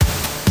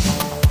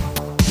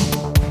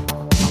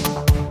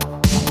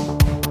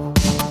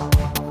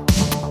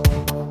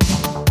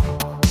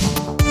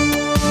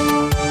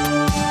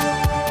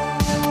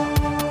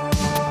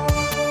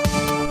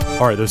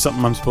All right, there's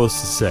something I'm supposed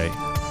to say.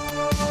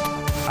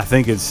 I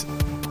think it's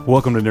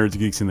welcome to Nerds,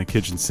 Geeks in the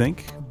Kitchen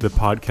Sink, the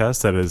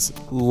podcast that is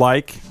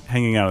like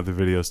hanging out at the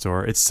video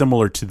store. It's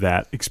similar to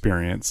that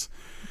experience.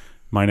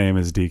 My name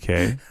is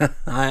DK.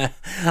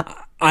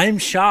 I'm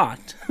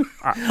shocked.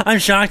 I'm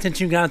shocked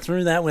that you got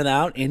through that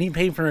without any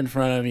paper in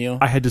front of you.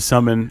 I had to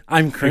summon...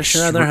 I'm Chris,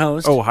 your other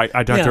host. Oh, hi,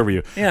 I talked over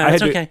you. Yeah, I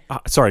it's had okay.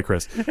 Sorry,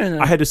 Chris.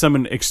 I had to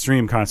summon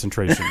extreme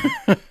concentration.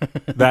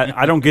 That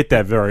I don't get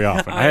that very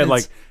often. I had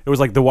it was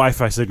like the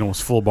Wi-Fi signal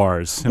was full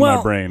bars in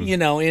my brain.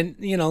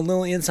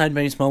 Little inside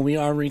baseball, we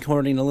are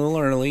recording a little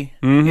early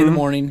in the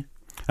morning.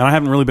 And I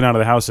haven't really been out of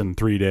the house in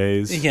 3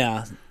 days.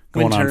 Yeah.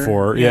 Going Winter, on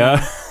 4.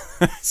 Yeah.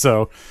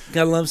 So,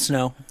 gotta love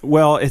snow.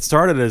 Well, it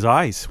started as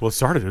ice. Well, it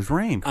started as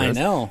rain, Chris.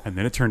 I know. And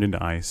then it turned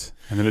into ice.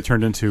 And then it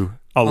turned into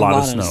a lot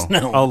of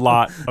snow. A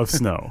lot of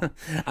snow.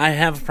 I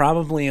have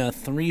probably a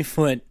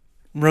 3-foot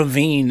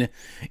ravine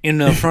in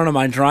the front of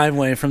my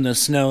driveway from the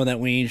snow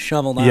that we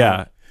shoveled out.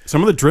 Yeah.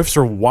 Some of the drifts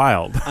are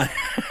wild.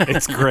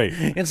 It's great.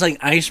 It's like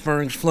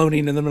icebergs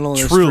floating in the middle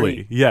of the Truly.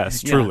 street.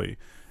 Yes, truly.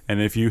 And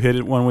if you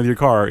hit one with your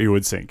car, you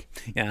would sink.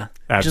 Yeah.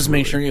 Absolutely. Just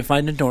make sure you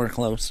find the door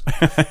close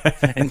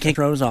and kick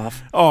Rose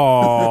off.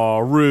 Oh,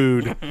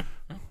 rude.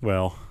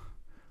 Well,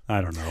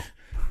 I don't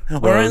know.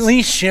 Or at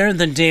least share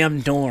the damn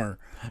door.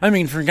 I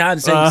mean, for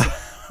God's sake.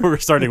 We're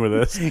starting with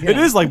this. Yeah. It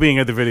is like being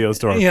at the video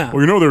store. Yeah.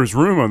 Well, there's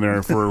room on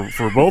there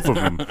for both of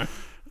them.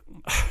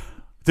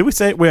 Did we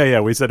say? Well, yeah,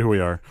 we said who we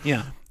are.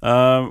 Yeah.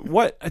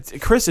 What,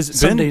 Chris?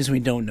 Some days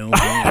we don't know.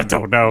 I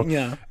don't know.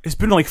 Yeah. It's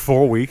been like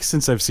 4 weeks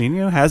since I've seen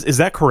you. Is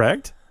that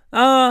correct?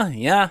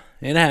 Yeah,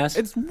 it has.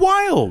 It's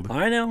wild.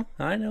 I know.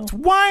 It's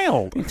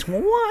wild. It's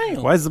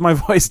wild. Why is my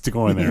voice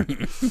going there?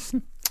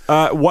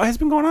 What has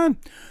been going on?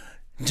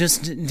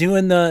 Just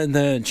doing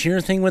the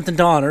cheer thing with the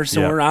daughter.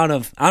 So we're out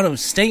of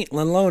state,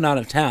 let alone out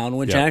of town.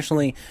 Which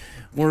actually,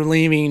 we're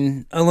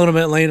leaving a little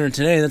bit later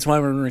today. That's why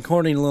we're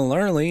recording a little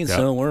early.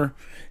 So we're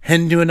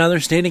heading to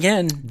another state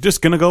again.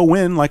 Just gonna go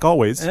win like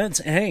always.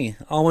 Hey,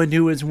 all we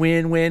do is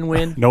win, win,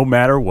 win. No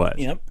matter what.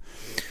 Yep.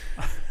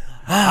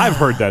 I've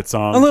heard that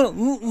song. A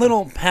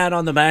little pat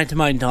on the back to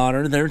my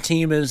daughter. Their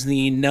team is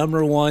the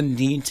number 1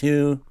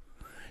 D2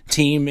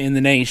 team in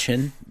the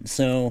nation.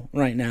 So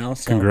right now,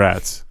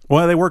 Congrats.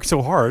 Well, they work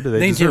so hard.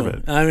 They deserve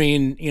it. I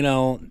mean,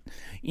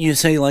 you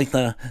say like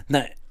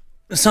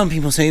some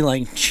people say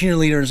like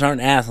cheerleaders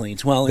aren't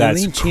athletes. Well,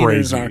 that's elite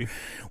cheerleaders crazy. are.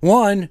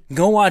 One,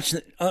 go watch,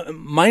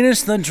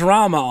 minus the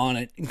drama on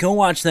it, go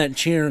watch that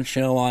cheer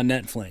show on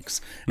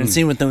Netflix and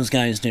see what those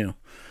guys do.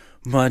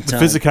 But the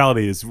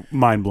physicality is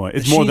mind-blowing.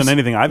 It's more than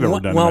anything I've ever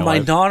done. Well, in my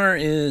life. daughter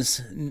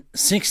is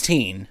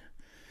 16,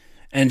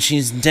 and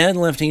she's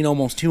deadlifting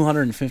almost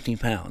 250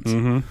 pounds.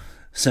 Mm-hmm.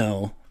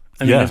 So,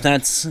 I mean, if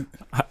that's...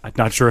 I'm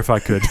not sure if I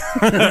could.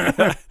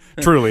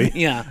 Truly.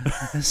 Yeah.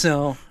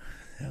 So,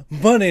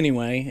 but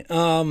anyway,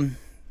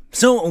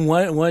 so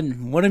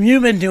what have you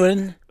been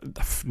doing?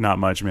 Not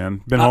much,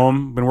 man. Been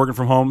home, been working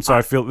from home, so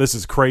I feel this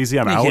is crazy.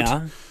 I'm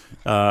out.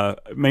 Yeah.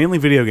 Mainly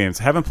video games.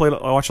 Haven't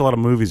watched a lot of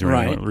movies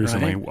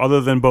recently,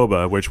 other than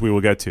Boba, which we will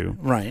get to.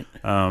 Right.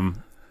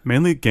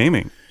 Mainly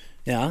gaming.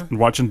 Yeah. And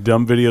watching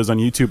dumb videos on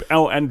YouTube.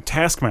 Oh, and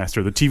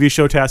Taskmaster, the TV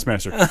show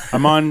Taskmaster.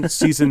 I'm on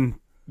season...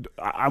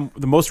 I'm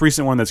the most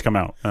recent one that's come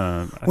out.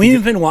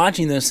 We've been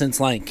watching this since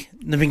like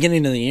the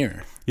beginning of the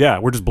year. Yeah,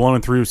 we're just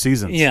blowing through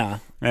seasons. Yeah.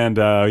 And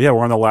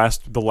we're on the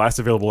last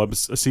available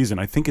season.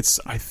 I think it's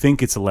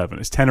 11.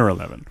 It's 10 or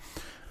 11.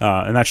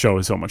 And that show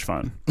is so much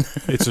fun.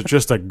 It's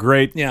just a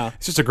great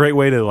It's just a great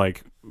way to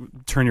like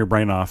turn your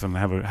brain off and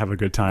have a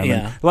good time.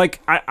 Yeah. And,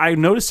 like I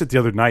noticed it the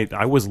other night.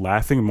 I was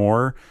laughing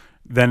more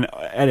than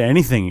at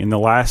anything in the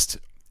last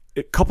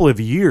couple of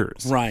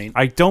years. Right.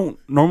 I don't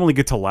normally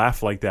get to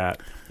laugh like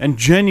that. And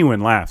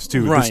genuine laughs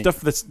too. Right. The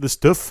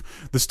stuff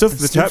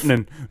that's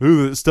happening.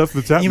 Ooh, the stuff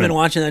that's happening. You've been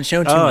watching that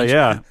show too much. Oh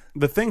yeah.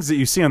 The things that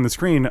you see on the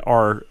screen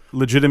are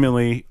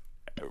legitimately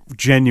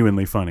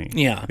genuinely funny.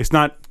 Yeah. It's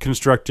not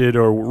constructed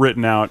or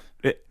written out.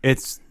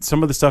 It's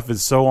some of the stuff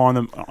is so on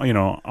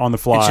the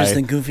fly. It's just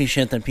the goofy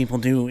shit that people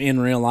do in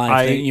real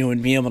life that you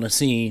would be able to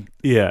see.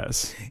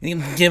 Yes.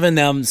 Giving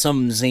them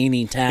some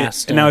zany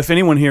task. Now, if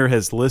anyone here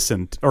has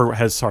listened or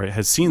has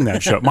seen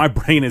that show, my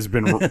brain has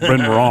been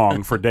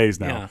wrong for days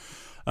now.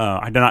 Yeah.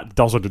 I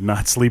did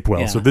not sleep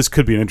well, so this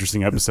could be an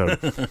interesting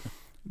episode.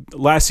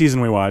 Last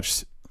season we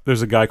watched,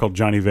 there's a guy called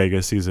Johnny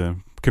Vegas. He's a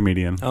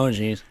comedian. Oh,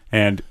 jeez.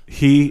 And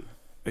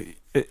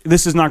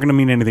this is not going to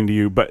mean anything to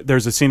you, but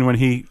there's a scene when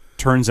he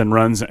turns and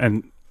runs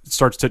and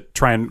starts to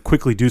try and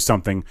quickly do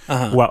something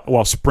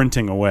while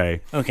sprinting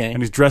away. Okay.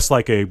 And he's dressed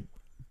like a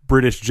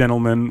British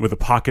gentleman with a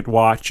pocket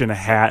watch and a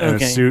hat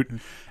and a suit,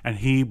 and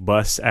he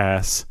busts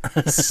ass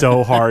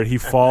so hard he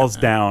falls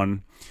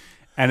down.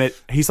 And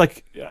he's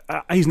like,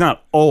 he's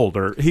not old,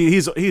 or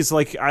he's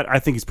like, I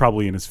think he's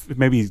probably in his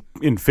maybe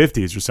in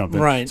 50s or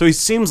something. Right. So he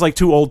seems like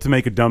too old to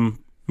make a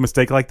dumb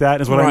mistake like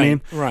that. Is what I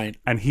mean. Right.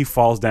 And he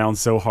falls down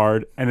so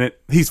hard, and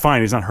he's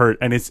fine. He's not hurt,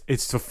 and it's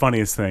the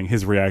funniest thing.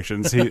 His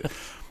reactions.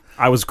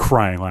 I was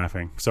crying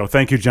laughing. So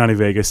thank you, Johnny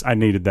Vegas. I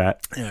needed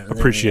that. Yeah,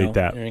 Appreciate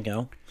that. There you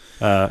go.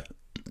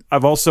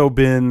 I've also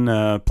been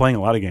playing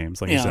a lot of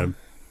games, like you said.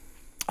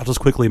 I'll just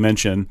quickly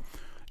mention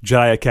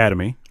Jedi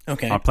Academy.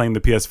 Okay. I'm playing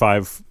the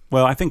PS5.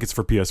 Well, I think it's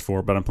for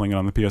PS4, but I'm playing it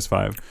on the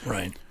PS5.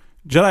 Right.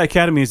 Jedi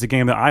Academy is a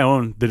game that I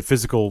own the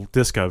physical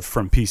disc of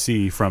from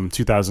PC from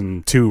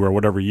 2002 or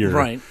whatever year.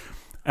 Right.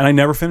 And I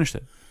never finished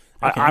it.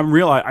 Okay.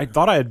 I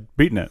thought I had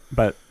beaten it,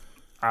 but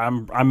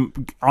I'm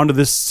onto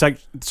this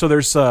so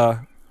there's the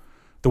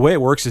way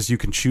it works is you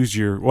can choose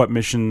what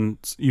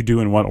missions you do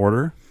in what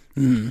order.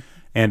 Mm-hmm.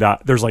 And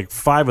there's like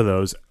 5 of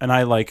those, and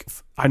I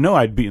know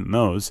I'd beaten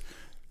those.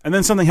 And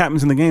then something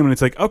happens in the game, and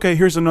it's like, okay,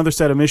 here's another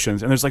set of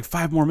missions, and there's like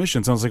 5 more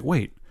missions. And I was like,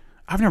 wait,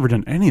 I've never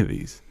done any of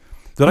these.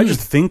 Did I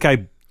just think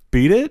I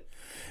beat it?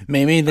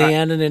 Maybe they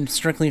added it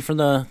strictly for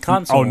the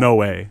console. Oh, no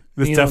way.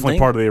 This is definitely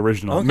part of the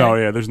original. Okay. No,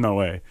 yeah, there's no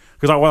way.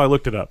 Because I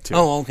looked it up, too.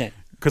 Oh, okay.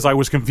 Because I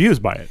was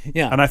confused by it.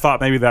 Yeah. And I thought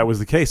maybe that was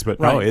the case, but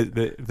no, Right.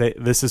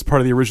 this is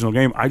part of the original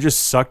game. I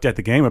just sucked at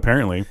the game,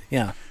 apparently.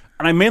 Yeah.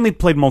 And I mainly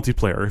played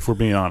multiplayer, if we're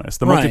being honest.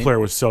 The Right. multiplayer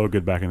was so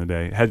good back in the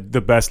day. It had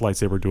the best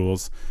lightsaber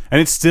duels.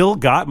 And it still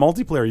got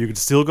multiplayer. You could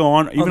still go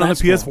on, even on the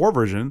that's PS4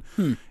 version,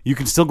 you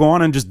can still go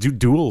on and just do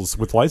duels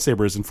with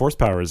lightsabers and force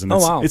powers. And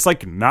it's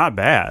like not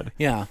bad.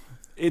 Yeah.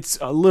 It's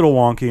a little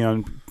wonky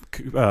on...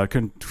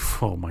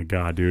 oh my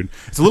god, dude.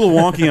 It's a little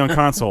wonky on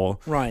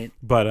console. Right.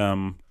 But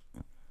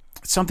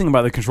something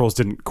about the controls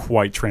didn't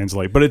quite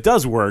translate, but it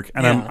does work,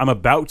 and I'm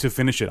about to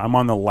finish it. I'm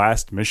on the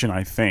last mission,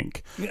 I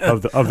think,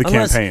 of the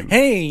campaign.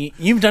 Hey,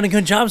 you've done a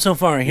good job so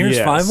far. Here's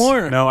 5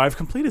 more. No, I've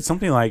completed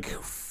something like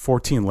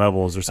 14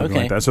 levels or something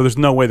like that. So there's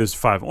no way there's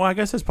 5. Well, I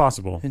guess it's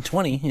possible. And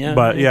 20, yeah.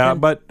 But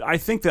but I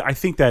think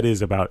that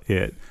is about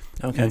it.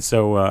 Okay. And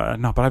so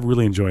but I've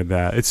really enjoyed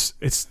that.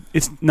 It's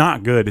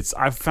not good.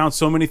 I've found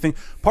so many things.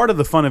 Part of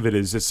the fun of it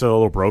is it's a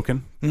little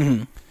broken.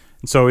 Mm-hmm.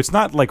 So it's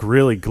not like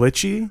really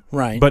glitchy,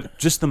 right? But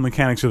just the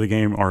mechanics of the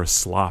game are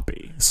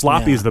sloppy.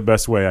 Sloppy is the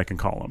best way I can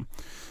call them.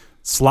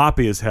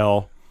 Sloppy as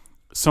hell.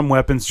 Some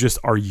weapons just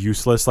are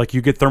useless. Like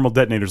you get thermal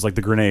detonators, like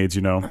the grenades.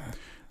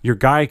 Your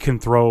guy can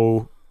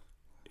throw.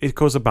 It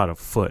goes about a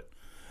foot,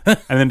 and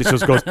then it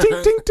just goes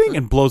ting ting ting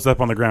and blows up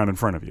on the ground in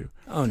front of you.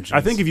 Oh, geez.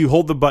 I think if you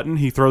hold the button,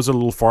 he throws it a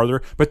little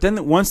farther. But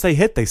then once they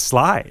hit, they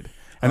slide.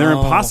 And they're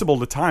impossible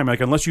to time, like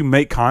unless you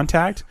make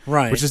contact,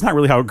 right? Which is not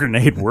really how a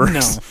grenade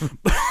works.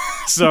 No.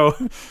 So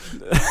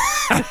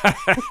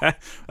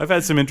I've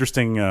had some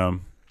interesting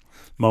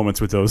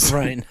moments with those.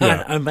 Right.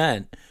 Yeah. I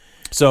bet.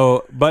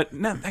 So, but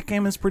no, that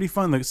game is pretty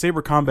fun. The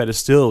saber combat is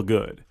still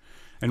good.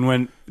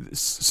 And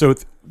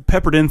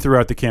peppered in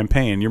throughout the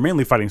campaign, you're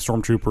mainly fighting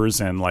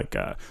stormtroopers and like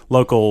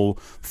local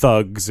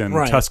thugs and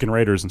Tusken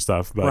Raiders and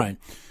stuff. But,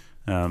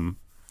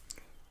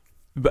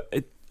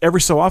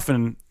 every so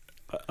often,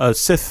 a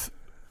Sith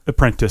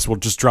apprentice will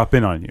just drop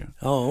in on you.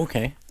 Oh,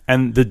 okay.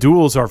 And the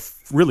duels are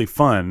really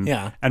fun.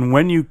 Yeah. And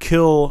when you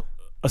kill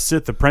a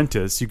Sith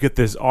apprentice, you get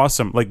this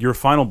awesome, like your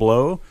final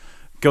blow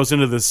goes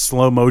into this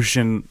slow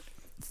motion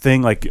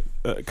thing, like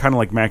kind of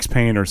like Max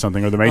Payne or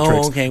something, or The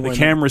Matrix. Oh, okay. The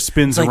camera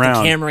spins it's like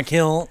around. The camera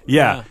kill.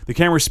 Yeah, the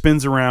camera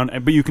spins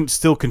around, but you can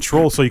still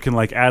control, so you can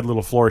like add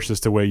little flourishes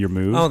to the way you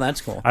move. Oh, that's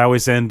cool. I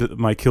always end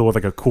my kill with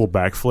like a cool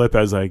backflip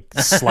as I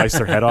slice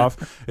their head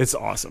off. It's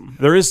awesome.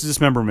 There is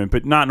dismemberment,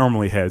 but not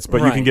normally heads,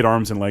 but you can get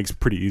arms and legs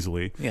pretty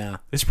easily. Yeah.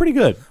 It's pretty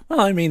good.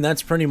 Well, I mean,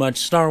 that's pretty much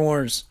Star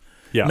Wars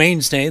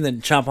mainstay,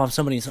 then chop off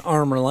somebody's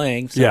arm or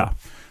leg. So. Yeah.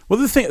 Well,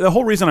 the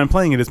whole reason I'm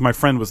playing it is my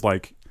friend was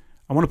like,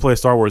 I want to play a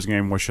Star Wars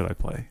game. What should I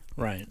play?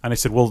 Right. And I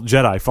said, well,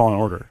 Jedi Fallen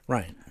Order.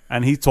 Right.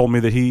 And he told me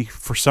that he,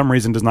 for some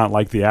reason, does not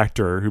like the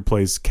actor who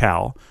plays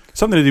Cal.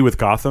 Something to do with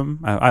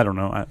Gotham. I don't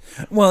know.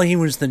 Well, he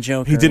was the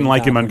Joker. He didn't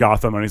like him on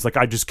Gotham, and he's like,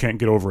 I just can't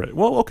get over it.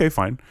 Well, okay,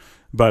 fine.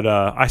 But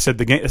I said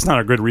the game. It's not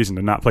a good reason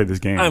to not play this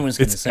game. I was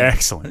going to say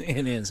excellent.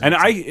 It is. And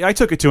I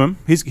took it to him.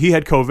 He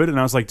had COVID, and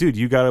I was like, dude,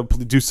 you got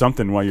to do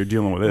something while you're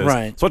dealing with this.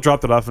 Right. So I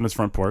dropped it off on his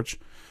front porch.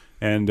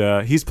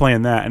 And he's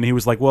playing that, and he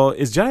was like, well,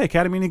 is Jedi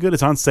Academy any good?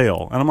 It's on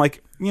sale. And I'm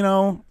like,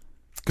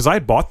 because I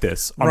bought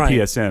this on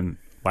PSN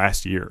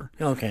last year.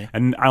 Okay.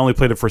 And I only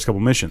played the first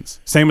couple missions.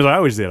 Same as I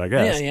always did, I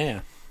guess.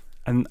 Yeah.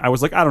 And I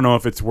was like, I don't know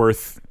if it's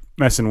worth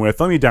messing with.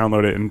 Let me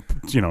download it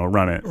and,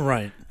 run it.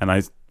 Right. And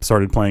I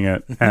started playing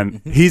it, and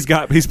he's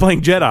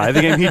playing Jedi,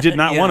 the game he did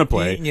not want to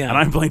play. And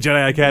I'm playing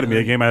Jedi Academy,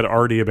 a game I had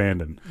already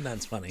abandoned.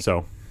 That's funny.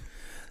 So.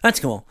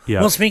 That's cool. Yeah.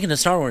 Well, speaking of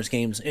Star Wars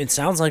games, it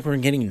sounds like we're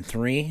getting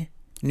 3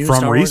 new from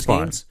Star Wars Respawn.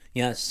 games.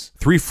 Yes.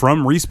 3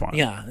 from Respawn.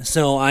 Yeah.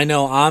 So I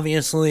know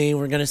obviously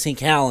we're going to see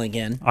Cal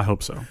again. I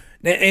hope so.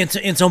 It's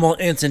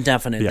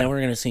indefinite that we're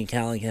going to see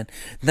Cal again.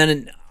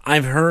 Then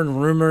I've heard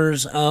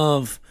rumors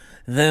of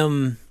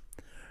them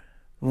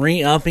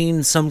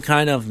re-upping some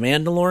kind of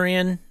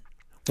Mandalorian,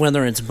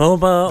 whether it's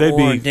Boba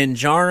or Din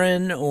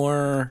Djarin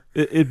or...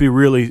 It'd be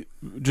really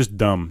just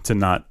dumb to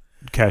not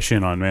cash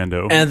in on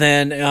Mando. And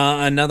then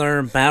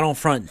another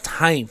Battlefront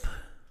type.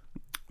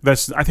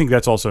 I think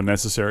that's also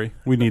necessary.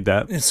 We need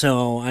that.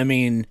 So, I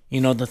mean,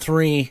 the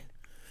 3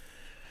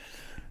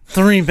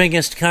 three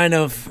biggest kind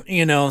of,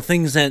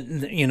 things that,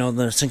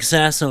 the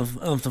success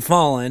of The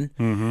Fallen,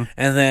 and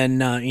then,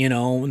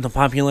 the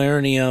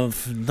popularity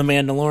of The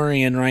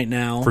Mandalorian right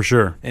now. For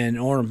sure.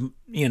 Or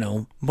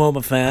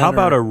Boba Fett. How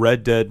about a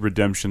Red Dead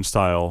Redemption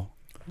style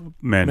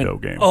Mando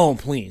game? Oh,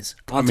 please.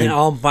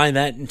 I'll buy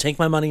that and take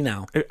my money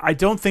now. I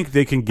don't think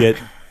they can get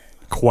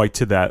quite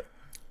to that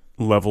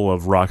level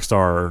of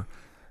Rockstar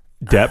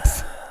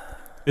depth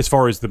as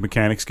far as the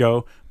mechanics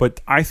go, but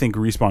I think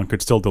Respawn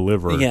could still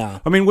deliver. Yeah.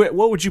 I mean, what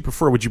would you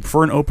prefer? Would you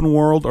prefer an open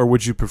world, or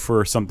would you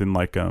prefer something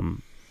like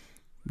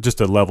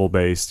just a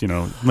level-based,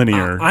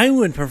 linear? I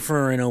would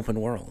prefer an open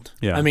world.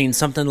 Yeah. I mean,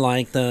 something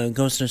like the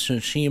Ghost of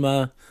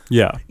Tsushima.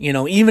 Yeah.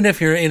 Even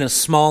if you're in a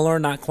smaller,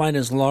 not quite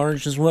as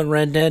large as what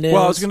Red Dead is.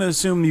 Well, I was going to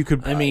assume you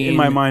could, in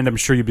my mind, I'm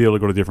sure you'd be able to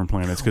go to different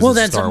planets. Well,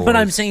 that's Star Wars. But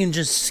I'm saying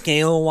just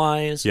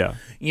scale-wise. Yeah.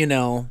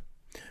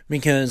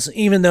 Because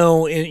even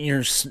though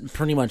you're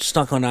pretty much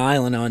stuck on an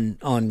island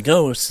on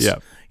Ghosts, yeah.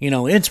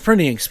 It's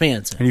pretty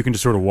expansive. And you can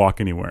just sort of walk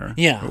anywhere.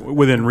 Yeah.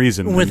 Within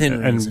reason.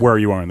 And where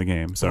you are in the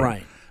game. So.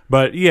 Right.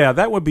 But, yeah,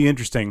 that would be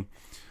interesting.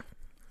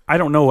 I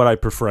don't know what I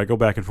prefer. I go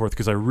back and forth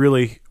because I've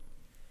really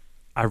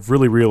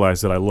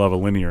realized that I love a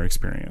linear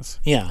experience.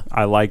 Yeah.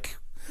 I like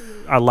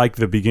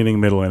the beginning,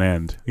 middle, and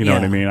end. You know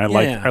what I mean?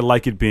 I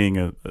like it being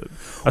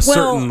a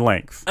certain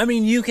length. I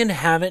mean, you can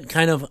have it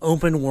kind of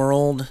open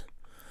world,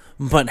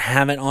 but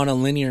have it on a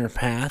linear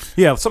path.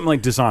 Yeah, something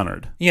like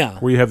Dishonored. Yeah.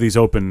 Where you have these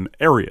open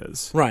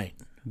areas. Right.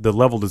 The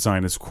level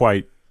design is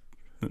quite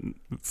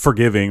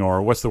forgiving,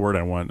 or what's the word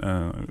I want?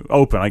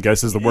 Open, I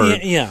guess, is the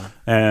word. Yeah.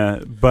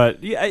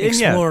 But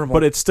explorable.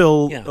 But it's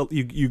still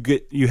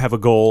you have a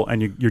goal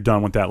and you're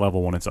done with that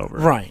level when it's over.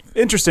 Right.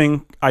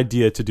 Interesting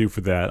idea to do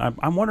for that.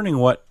 I'm wondering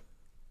what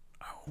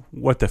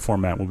the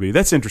format will be.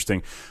 That's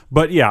interesting.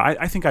 But yeah,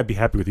 I think I'd be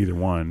happy with either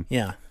one.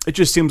 Yeah. It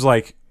just seems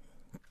like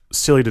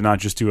silly to not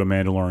just do a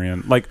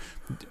Mandalorian. Like,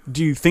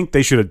 do you think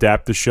they should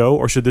adapt the show,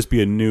 or should this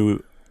be a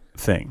new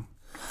thing?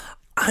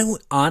 I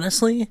would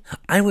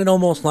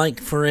almost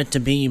like for it to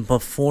be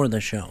before the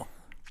show.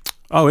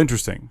 Oh,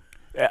 interesting.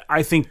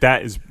 I think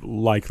that is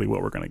likely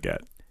what we're going to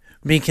get.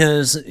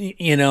 Because,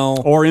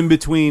 or in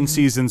between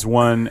seasons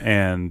 1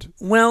 and...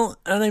 Well,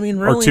 and I mean,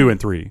 really... Or 2 and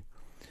 3.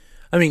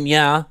 I mean,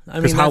 yeah.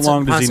 Because how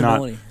long does he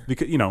not...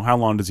 Because, how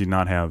long does he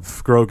not have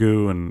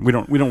Grogu? And we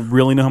don't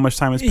really know how much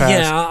time has passed.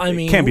 Yeah, I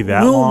mean... It can't be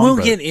that long. We'll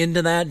get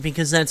into that,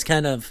 because that's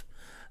kind of...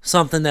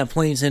 something that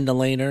plays into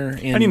later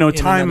in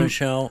time, another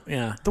show.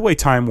 Yeah. The way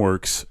time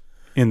works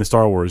in the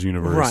Star Wars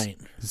universe right.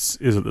 is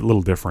a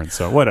little different,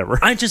 so whatever.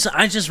 I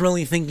just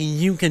really think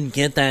you can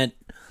get that,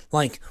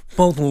 like,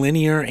 both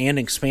linear and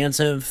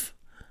expansive,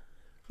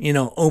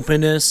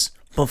 openness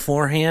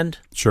beforehand.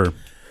 Sure.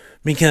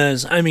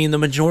 Because, I mean, the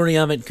majority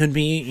of it could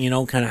be,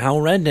 kind of how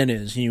Red Dead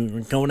is.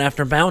 You're going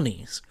after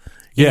bounties.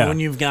 Yeah. When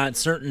you've got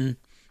certain...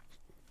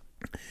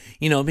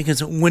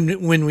 because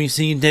when we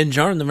see Din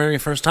Djarin the very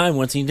first time,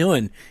 what's he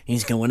doing?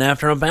 He's going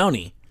after a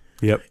bounty.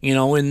 Yep.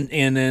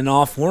 In an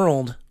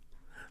off-world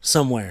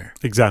somewhere.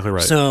 Exactly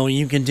right. So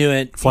you can do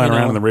it... Flying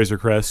around in the Razor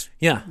Crest.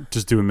 Yeah.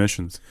 Just doing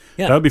missions.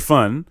 Yeah. That would be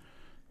fun.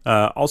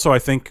 Also, I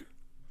think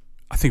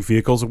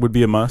vehicles would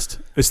be a must.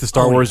 It's the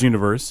Star Wars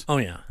universe. Oh,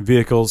 yeah.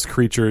 Vehicles,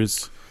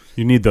 creatures...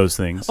 You need those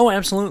things. Oh,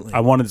 absolutely. I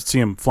wanted to see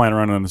him flying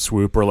around on a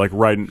swoop, or like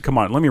riding... Come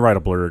on, let me ride a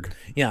blurg.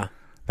 Yeah.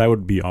 That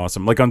would be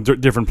awesome. Like on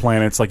different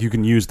planets, like you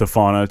can use the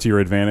fauna to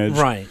your advantage.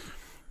 Right.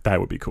 That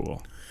would be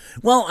cool.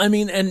 Well, I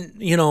mean, and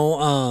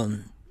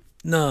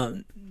the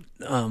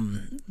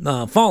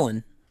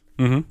Fallen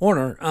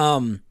Order,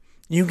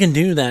 you can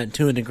do that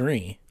to a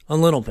degree, a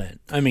little bit.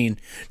 I mean,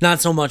 not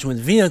so much with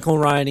vehicle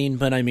riding,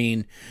 but I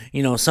mean,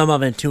 some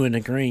of it to a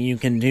degree. You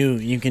can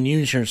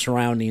use your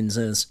surroundings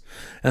as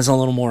a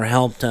little more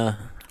help to.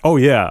 Oh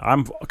yeah,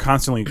 I'm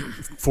constantly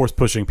force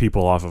pushing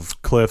people off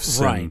of cliffs.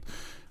 Right.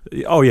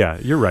 Oh yeah,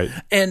 you're right.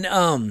 And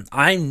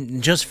I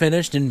just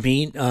finished and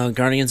beat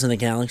Guardians of the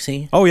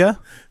Galaxy. Oh yeah.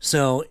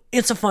 So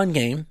it's a fun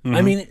game. Mm-hmm.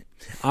 I mean,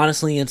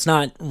 honestly, it's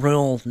not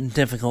real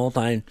difficult.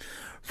 I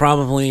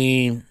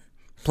probably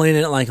played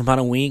it like about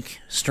a week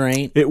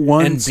straight. It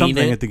won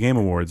something at the Game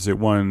Awards. It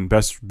won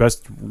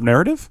best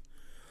narrative.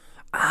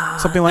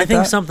 Something like that. I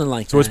think something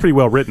like that. So it's pretty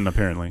well written,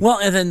 apparently. Well,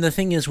 and then the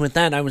thing is with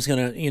that, I was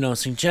going to,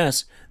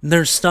 suggest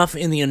there's stuff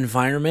in the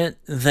environment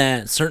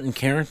that certain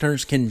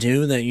characters can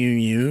do that you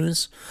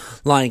use,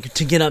 like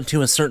to get up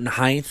to a certain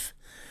height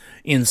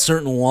in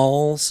certain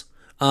walls.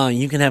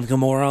 You can have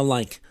Gamora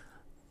like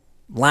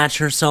latch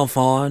herself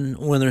on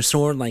with her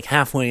sword like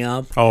halfway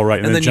up. Oh,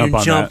 right, and then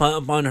you jump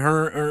up on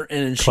her,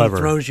 and Clever. She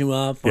throws you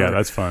up. Yeah,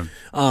 that's fun.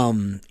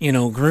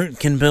 Groot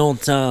can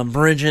build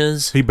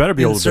bridges. He better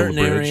be able to build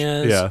a bridge.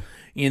 Areas. Yeah.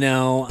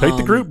 Take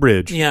the Groot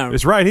bridge. Yeah,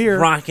 it's right here.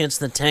 Rocket's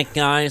the tech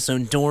guy, so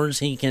doors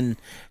he can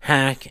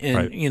hack, and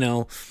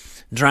right.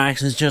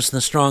 Drax is just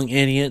the strong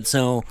idiot.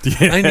 So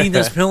I need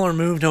this pillar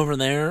moved over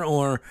there,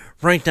 or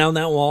break down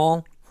that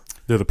wall.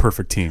 They're the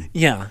perfect team.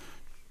 Yeah.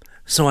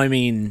 So I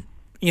mean,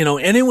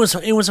 and it was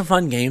a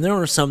fun game. There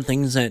were some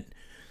things that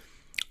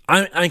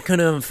I could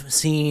have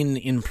seen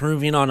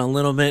improving on a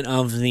little bit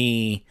of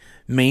the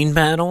main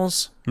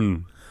battles.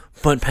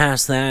 But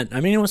past that, I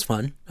mean, it was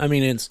fun. I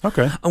mean, it's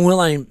okay. Will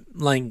I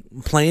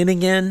play it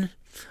again?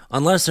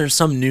 Unless there's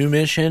some new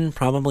mission,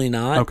 probably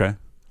not. Okay.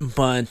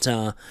 But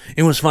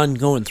it was fun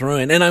going through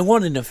it, and I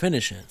wanted to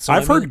finish it. So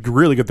I've heard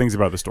really good things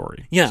about the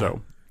story. Yeah.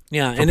 So,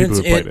 yeah, and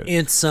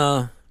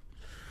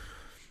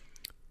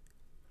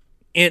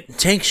it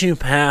takes you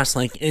past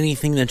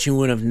anything that you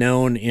would have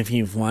known if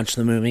you've watched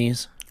the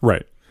movies.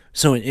 Right.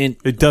 So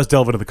it does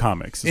delve into the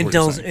comics. It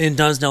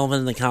does delve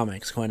into the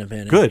comics quite a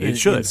bit. Good, it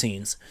should. In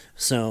scenes.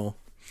 So,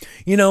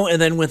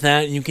 and then with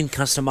that you can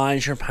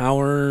customize your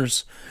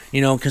powers.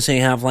 Because they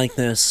have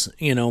this.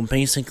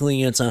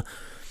 Basically it's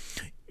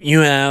you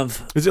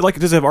have. Does it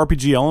have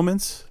RPG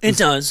elements? It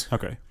does.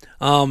 Okay.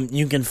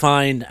 You can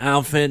find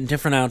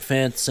different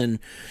outfits, and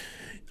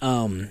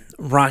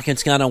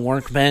Rocket's got a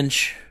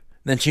workbench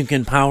that you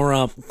can power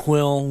up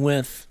Quill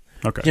with.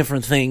 Okay.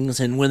 Different things,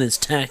 and with his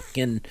tech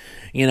and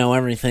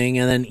everything,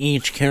 and then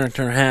each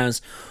character has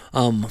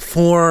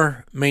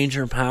 4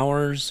 major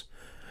powers.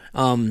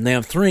 They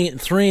have three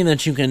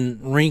that you can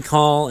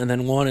recall, and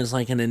then 1 is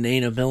an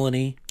innate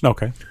ability.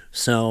 Okay.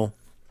 So,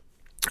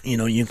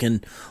 you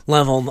can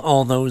level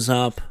all those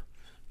up.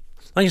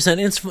 Like I said,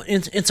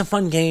 it's a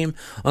fun game.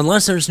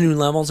 Unless there's new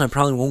levels, I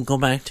probably won't go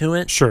back to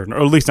it. Sure,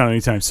 or at least not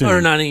anytime soon. Or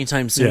not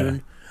anytime soon.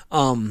 Yeah.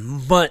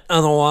 But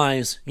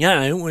otherwise,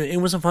 yeah, it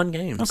was a fun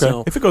game. Okay.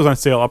 So, if it goes on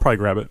sale, I'll probably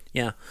grab it.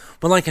 Yeah.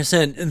 But like I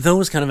said,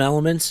 those kind of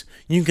elements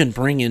you can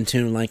bring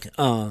into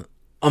a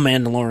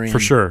Mandalorian. For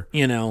sure.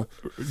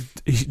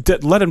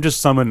 Let him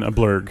just summon a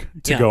blurg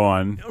to go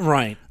on.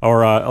 Right.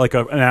 Or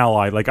an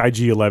ally, like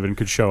IG-11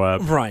 could show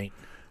up. Right.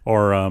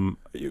 Or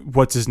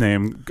what's his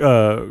name?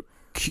 Keel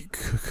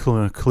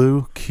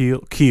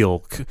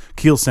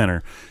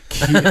Center.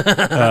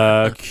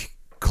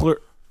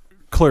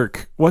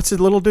 Clerk. What's his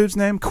little dude's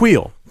name?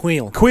 Queel.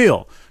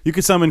 You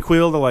could summon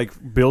Queel to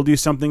build you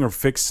something or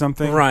fix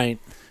something. Right.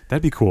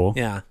 That'd be cool.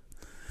 Yeah.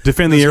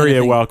 Defend the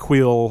area while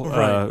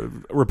Queel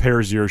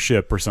repairs your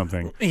ship or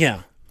something.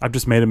 Yeah. I've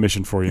just made a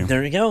mission for you.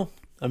 There you go.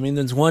 I mean,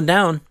 there's one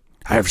down.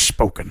 I have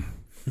spoken.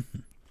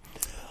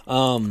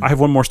 I have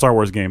one more Star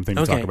Wars game thing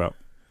to talk about.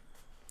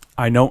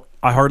 I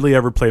hardly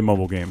ever play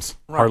mobile games.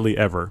 Right. Hardly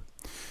ever.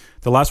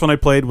 The last one I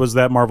played was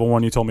that Marvel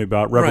one you told me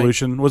about.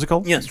 Revolution. Right. Was it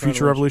called? Yes.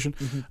 Future Revolution.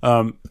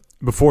 Mm-hmm.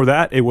 Before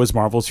that, it was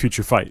Marvel's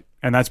Future Fight,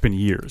 and that's been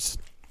years.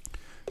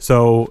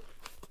 So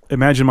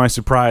imagine my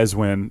surprise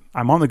when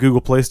I'm on the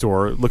Google Play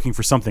Store looking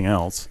for something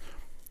else,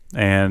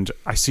 and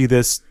I see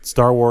this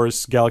Star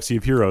Wars Galaxy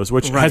of Heroes,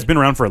 which has been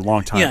around for a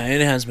long time. Yeah,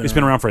 it has been. It's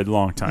been around for a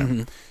long time.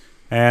 Mm-hmm.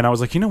 And I was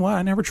like, you know what?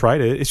 I never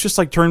tried it. It's just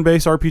like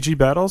turn-based RPG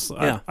battles.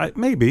 Yeah.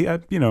 Maybe. So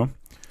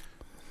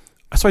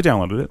I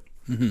downloaded it.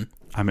 Mm-hmm.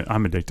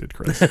 I'm addicted,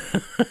 Chris.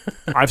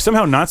 I've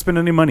somehow not spent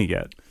any money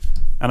yet,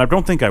 and I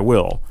don't think I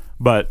will,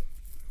 but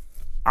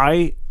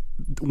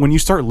when you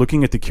start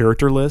looking at the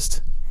character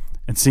list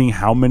and seeing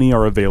how many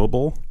are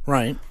available,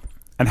 right,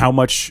 and how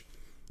much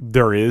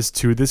there is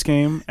to this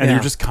game, and you're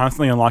just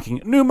constantly unlocking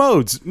new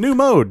modes, new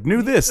mode,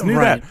 new this, new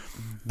that.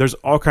 There's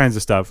all kinds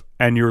of stuff,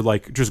 and you're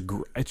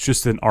it's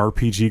just an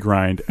RPG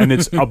grind, and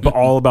it's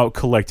all about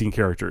collecting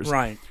characters,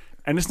 right?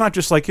 And it's not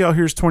just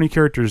here's 20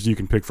 characters you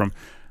can pick from.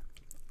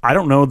 I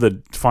don't know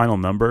the final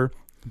number,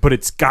 but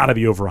it's got to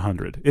be over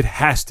 100. It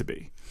has to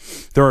be.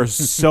 There are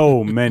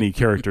so many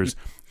characters.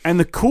 And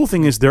the cool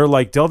thing is they're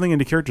delving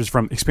into characters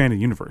from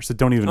Expanded Universe that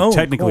don't even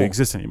technically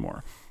exist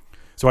anymore.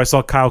 So I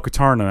saw Kyle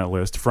Katarn on that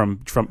list from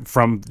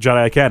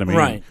Jedi Academy,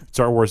 right?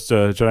 Star Wars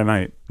Jedi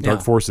Knight,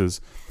 Dark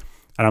Forces,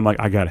 and I'm like,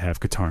 I gotta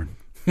have Katarn,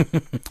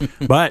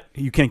 but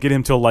you can't get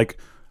him till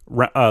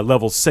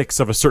level 6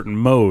 of a certain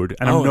mode,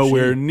 and I'm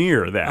nowhere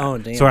near that. Oh,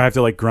 damn. So I have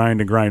to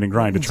grind and grind and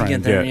grind to try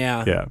and get.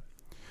 Yeah.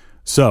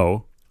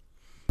 So.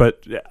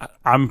 But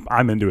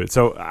I'm into it.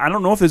 So I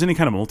don't know if there's any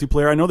kind of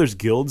multiplayer. I know there's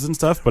guilds and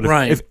stuff, but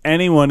if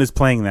anyone is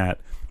playing that,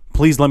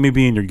 please let me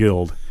be in your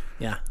guild.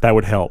 Yeah. That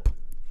would help.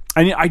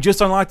 And I just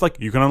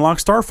unlocked, you can unlock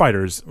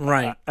starfighters.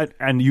 Right.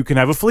 And you can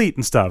have a fleet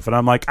and stuff. And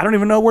I'm like, I don't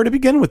even know where to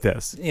begin with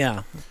this.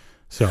 Yeah.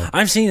 So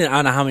I've seen it I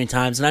don't know how many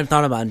times, and I've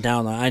thought about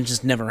download. I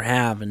just never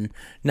have, and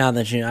now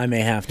that I may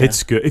have to.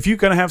 It's good. If you're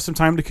going to have some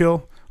time to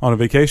kill on a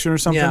vacation or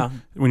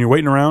something, when you're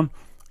waiting around,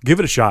 give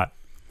it a shot.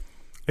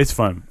 It's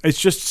fun. It's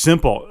just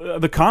simple.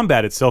 The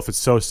combat itself is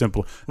so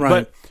simple. Right.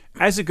 But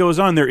as it goes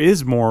on, there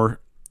is more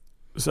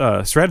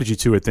strategy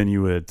to it than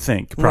you would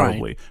think,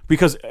 probably. Right.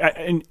 Because,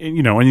 in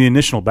the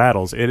initial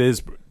battles, it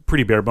is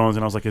pretty bare bones.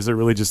 And I was like, is it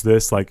really just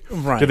this? Did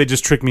they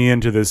just trick me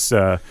into this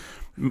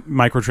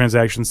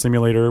microtransaction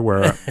simulator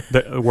where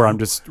I'm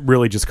just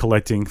really just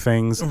collecting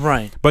things?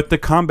 Right. But the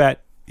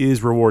combat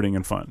is rewarding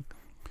and fun.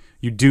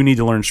 You do need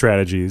to learn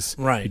strategies.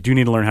 Right. You do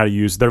need to learn how to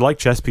use. They're like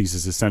chess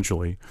pieces,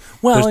 essentially.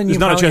 Well, there's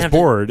not a chess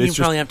board. You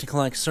probably have to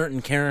collect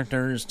certain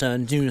characters to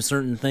do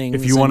certain things.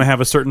 If you want to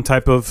have a certain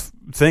type of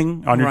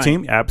thing on your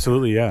team,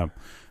 absolutely, yeah.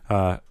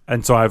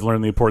 And so I've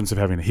learned the importance of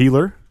having a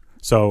healer.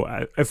 So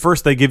at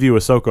first they give you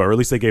Ahsoka, or at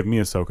least they gave me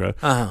Ahsoka.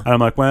 Uh-huh. And I'm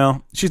like,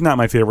 well, she's not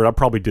my favorite. I'll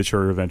probably ditch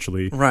her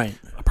eventually. Right.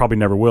 I probably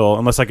never will,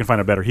 unless I can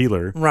find a better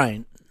healer.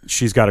 Right.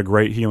 She's got a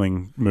great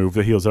healing move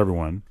that heals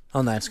everyone.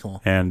 Oh, that's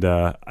cool. And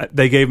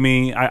they gave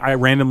me... I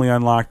randomly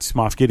unlocked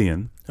Moff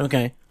Gideon.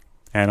 Okay.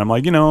 And I'm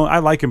like, I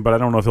like him, but I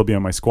don't know if he'll be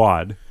on my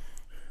squad.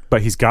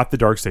 But he's got the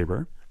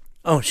Darksaber.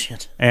 Oh,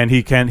 shit. And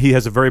he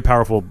has a very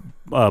powerful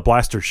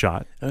blaster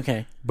shot.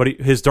 Okay. But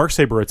his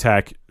Darksaber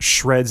attack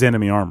shreds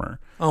enemy armor.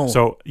 Oh,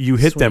 so you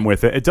hit them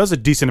with it. It does a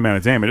decent amount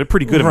of damage. A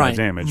pretty good amount of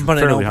damage. But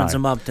it fairly opens high.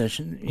 them up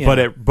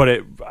to... But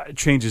it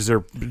changes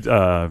their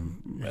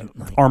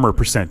armor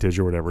percentage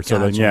or whatever. So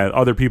then,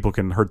 other people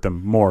can hurt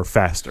them more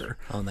faster.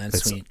 Oh,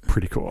 that's sweet.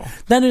 Pretty cool.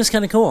 That is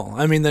kind of cool.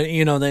 I mean,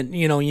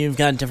 you've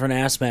got different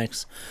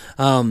aspects.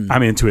 I'm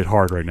into it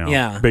hard right now.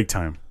 Yeah. Big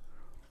time.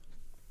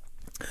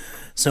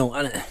 So,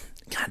 God,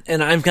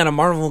 and I've got a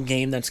Marvel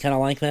game that's kind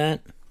of like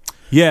that.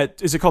 Yeah,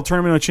 is it called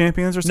Tournament of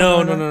Champions or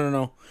something?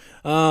 No.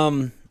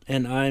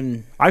 And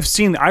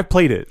I've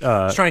played it.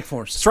 Strike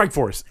Force. Strike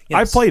Force.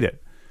 Yes. I played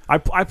it.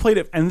 I played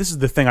it, and this is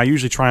the thing. I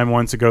usually try them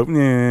once to go,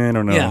 I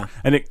don't know. Yeah.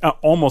 And it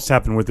almost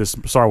happened with this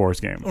Star Wars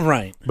game.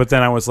 Right. But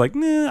then I was like,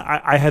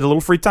 I had a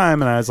little free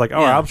time, and I was like,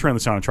 I'll turn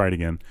this on and try it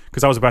again.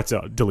 Because I was about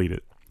to delete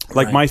it.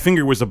 Like, my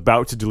finger was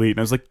about to delete, and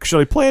I was like,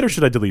 should I play it or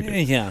should I delete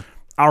it? Yeah.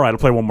 All right, I'll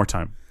play one more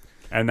time.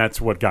 And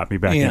that's what got me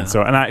back in.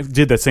 So, and I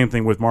did that same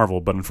thing with Marvel,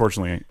 but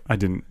unfortunately, I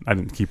didn't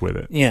keep with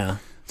it. Yeah.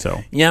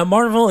 So yeah,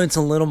 Marvel, it's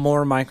a little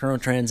more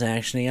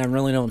microtransaction-y. I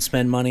really don't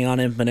spend money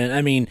on it, but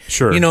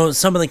sure.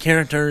 Some of the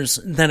characters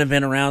that have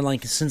been around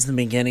like since the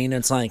beginning,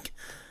 it's like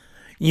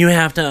you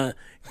have to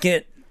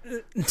get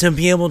to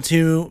be able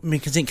to,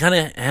 because it kind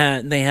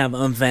of they have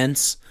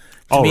events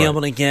to be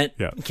able to get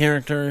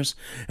characters,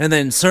 and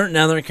then certain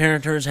other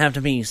characters have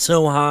to be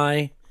so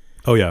high.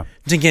 Oh yeah.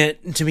 To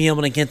be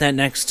able to get that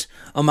next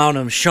amount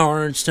of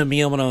shards to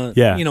be able to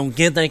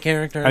get that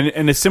character.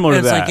 And it's similar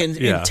to that. It's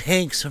like it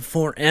takes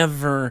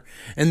forever,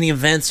 and the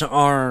events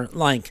are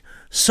like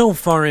so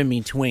far in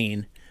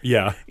between.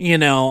 Yeah.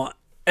 And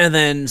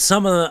then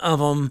some of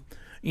them,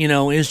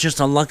 is just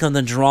a luck of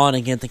the draw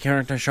to get the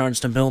character shards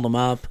to build them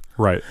up.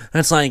 Right.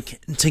 That's like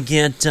to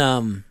get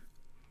who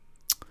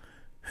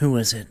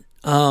is it?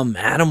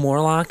 Adam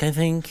Warlock, I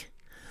think.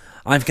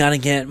 I've got to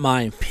get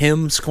my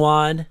Pym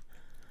squad.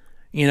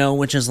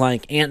 Which is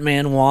like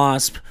Ant-Man,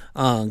 Wasp,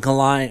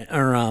 Goliath,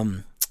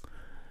 or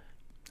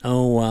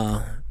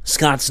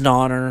Scott's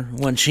daughter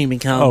when she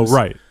becomes. Oh,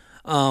 right.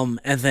 And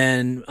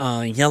then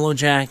Yellow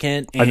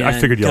Jacket and I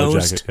figured Yellow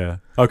Ghost. Jacket.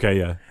 Yeah. Okay.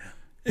 Yeah.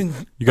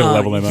 You got to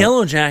level them up.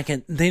 Yellow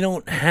Jacket, they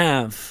don't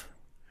have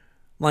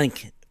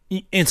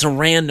it's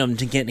random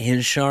to get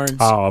his shards.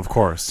 Oh, of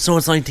course. So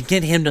it's like to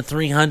get him to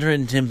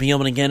 300 to be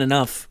able to get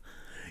enough.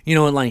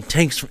 It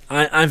takes.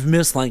 I've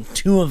missed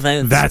 2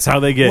 events. That's how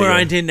they get where you.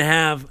 I didn't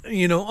have.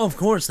 Of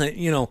course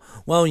that.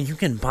 Well, you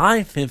can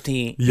buy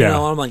 50. Yeah.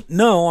 I'm like,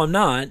 no, I'm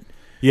not.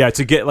 Yeah,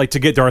 to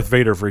get Darth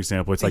Vader, for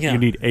example, it's you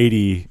need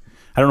 80.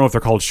 I don't know if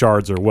they're called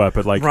shards or what,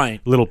 but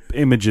little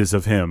images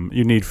of him.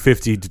 You need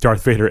 50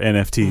 Darth Vader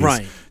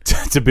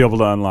NFTs to be able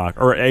to unlock,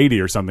 or 80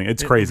 or something.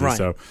 It's crazy. Right.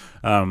 So,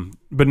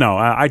 but no,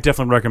 I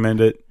definitely recommend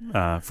it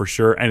for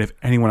sure. And if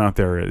anyone out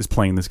there is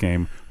playing this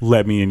game,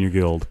 let me in your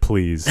guild,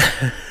 please,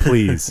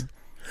 please.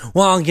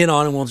 Well, I'll get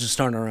on and we'll just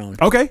start our own.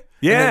 Okay,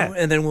 yeah,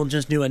 and then we'll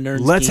just do a nerd.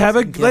 Let's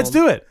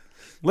do it.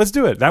 Let's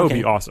do it. That would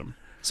be awesome.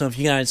 So if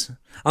you guys,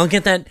 I'll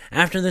get that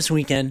after this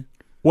weekend.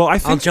 Well, I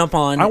think I'll jump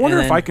on. I wonder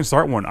if I can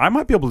start one. I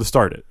might be able to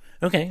start it.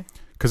 Okay.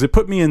 Because it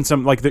put me in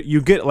some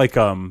you get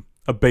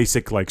a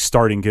basic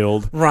starting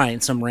guild.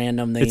 Right. Some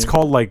random thing. It's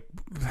called I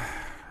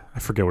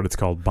forget what it's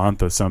called.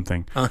 Bantha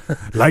something.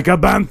 Like a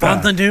Bantha.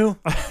 Bantha do.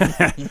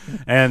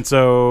 And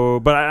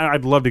so, but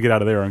I'd love to get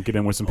out of there and get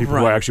in with some people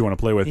who I actually want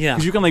to play with. Yeah.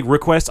 Because you can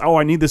request,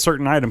 I need this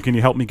certain item. Can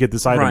you help me get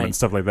this item and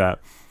stuff like that.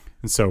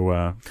 And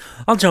so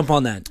I'll jump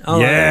on that. I'll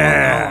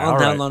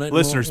download it.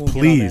 Listeners,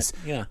 please,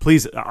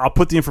 please, I'll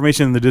put the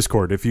information in the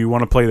Discord if you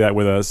want to play that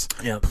with us.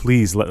 Yep.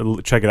 Please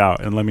check it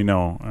out and let me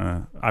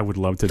know. I would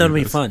love to. That'll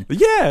be fun.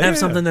 Yeah, have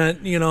something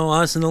that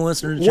us and the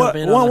listeners jump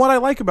in. What I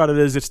like about it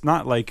is it's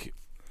not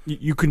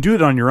you can do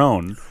it on your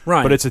own,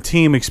 right? But it's a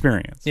team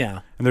experience. Yeah,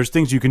 and there's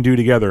things you can do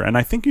together, and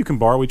I think you can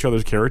borrow each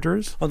other's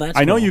characters. Oh, that's.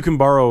 I know you can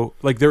borrow.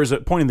 There is a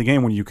point in the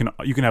game when you can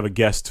have a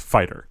guest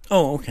fighter.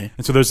 Oh, okay.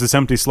 And so there's this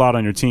empty slot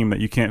on your team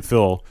that you can't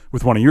fill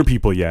with one of your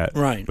people yet.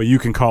 Right. But you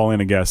can call in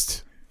a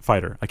guest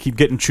fighter. I keep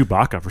getting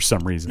Chewbacca for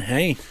some reason.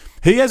 Hey,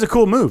 he has a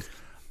cool move.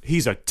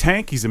 He's a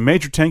tank. He's a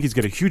major tank. He's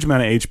got a huge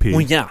amount of HP.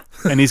 Well, yeah.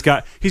 And he's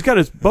got his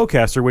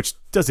bowcaster, which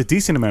does a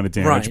decent amount of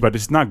damage, but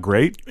it's not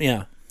great.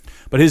 Yeah.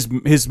 But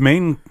his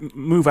main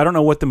move, I don't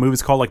know what the move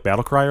is called, like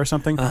Battle Cry or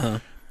something. Uh-huh.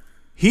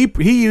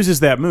 He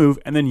uses that move,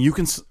 and then you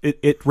can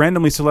it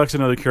randomly selects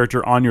another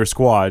character on your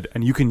squad,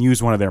 and you can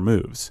use one of their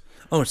moves.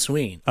 Oh,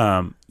 sweet.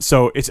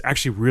 So it's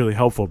actually really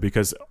helpful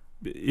because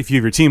if you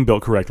have your team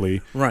built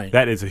correctly, right,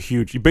 that is a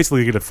huge. You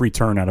basically get a free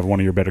turn out of one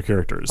of your better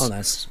characters. Oh,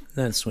 that's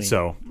sweet.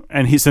 So,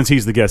 and since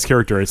he's the guest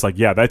character, it's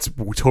that's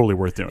totally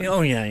worth doing.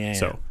 Oh yeah.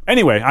 So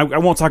anyway, I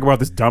won't talk about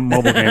this dumb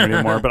mobile game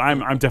anymore, but I'm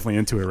definitely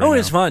into it right now. Oh,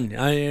 it's fun.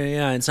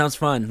 It sounds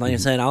fun. Like I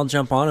said, I'll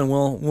jump on and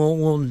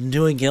we'll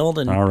do a guild.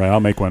 And all right, I'll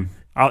make one.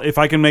 If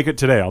I can make it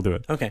today, I'll do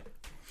it. Okay.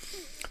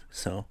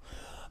 So,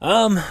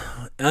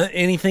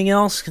 Anything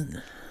else?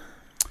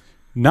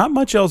 Not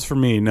much else for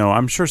me. No,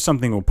 I'm sure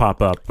something will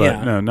pop up,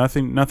 but no,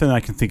 nothing I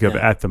can think of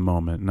at the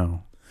moment.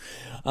 No.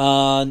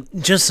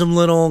 Just some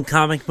little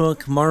comic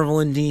book Marvel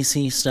and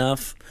DC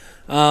stuff.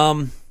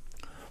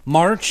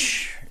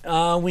 March,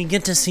 we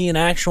get to see an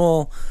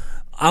actual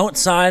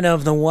outside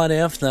of the What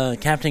If, the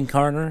Captain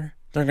Carter.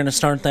 They're going to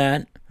start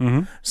that.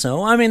 Mm-hmm.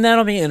 So, I mean,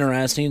 that'll be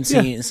interesting.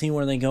 See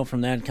where they go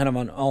from that, kind of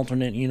an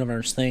alternate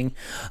universe thing.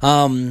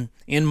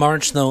 In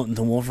March, though,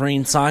 the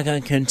Wolverine saga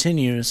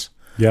continues.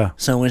 Yeah.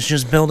 So it's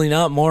just building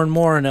up more and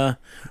more, and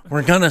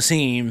we're gonna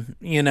see him.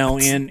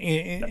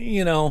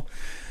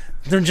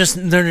 They're just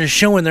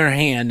showing their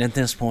hand at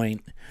this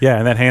point. Yeah,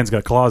 and that hand's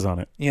got claws on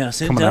it.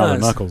 Yes, it coming does. Out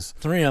of the knuckles.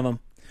 3 of them.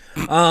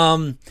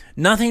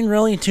 Nothing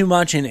really too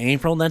much in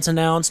April that's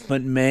announced,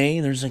 but May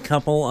there's a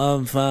couple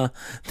of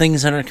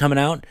things that are coming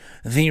out.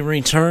 The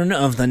return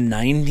of the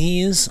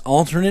 '90s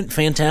alternate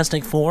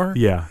Fantastic Four.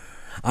 Yeah,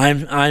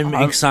 I'm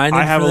excited.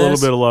 I have for a little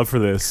this. bit of love for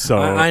this. So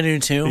I do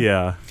too.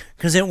 Yeah,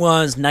 because it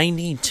was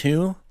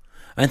 '92.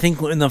 I think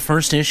in the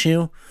first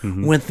issue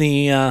with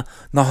the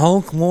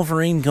Hulk,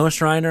 Wolverine, Ghost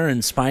Rider,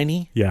 and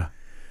Spidey. Yeah,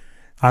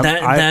 I'm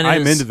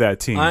into that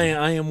team.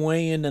 I am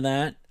way into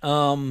that.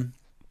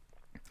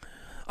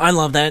 I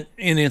love that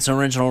in its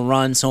original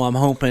run, so I'm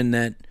hoping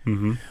that.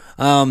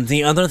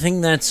 The other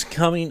thing that's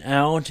coming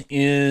out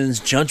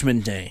is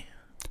Judgment Day.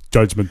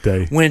 Judgment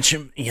Day, which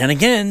yet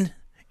again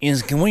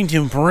is going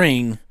to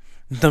bring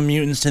the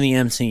mutants to the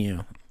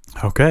MCU.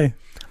 Okay,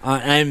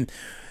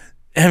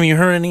 Have you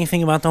heard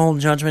anything about the whole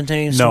Judgment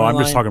Day storyline? No, I'm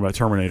just talking about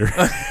Terminator.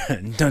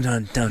 Dun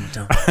dun dun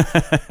dun.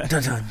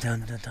 Dun dun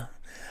dun dun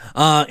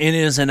dun. It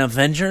is an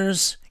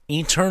Avengers,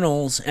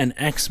 Eternals, and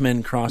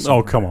X-Men crossover.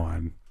 Oh, come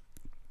on.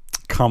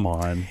 Come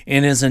on.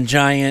 It is a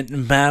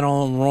giant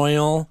battle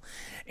royal,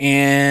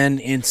 and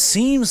it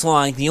seems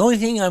like the only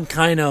thing I'm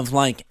kind of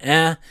like,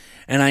 and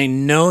I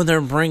know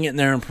they're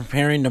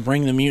preparing to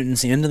bring the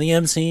mutants into the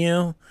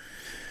MCU,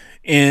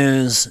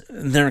 is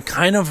they're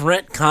kind of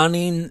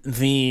retconning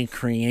the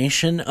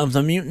creation of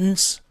the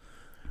mutants,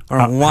 or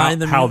why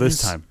the mutants. How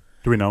this time?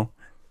 Do we know?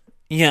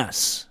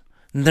 Yes.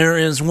 There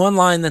is one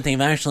line that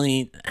they've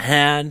actually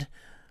had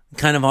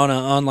kind of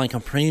on like a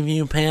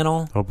preview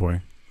panel. Oh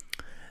boy.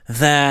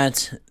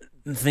 That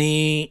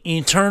the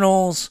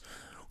Eternals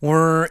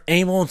were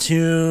able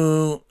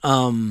to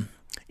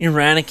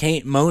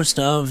eradicate most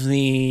of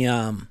the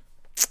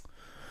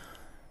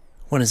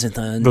what is it?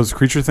 Those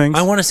creature things?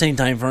 I want to say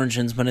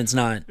divergence, but it's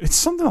not. It's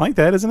something like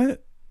that, isn't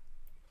it?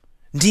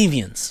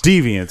 Deviants.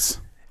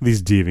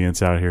 These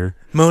deviants out here.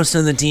 Most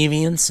of the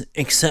deviants,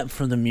 except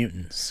for the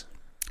mutants.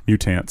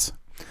 Mutants.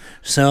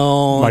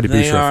 So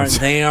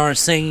they are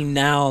saying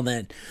now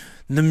that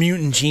the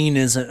mutant gene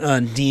is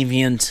a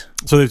deviant.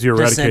 So they have to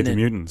eradicate descendant. the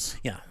mutants.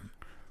 Yeah.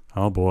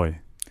 Oh boy.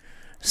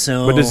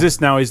 So, but is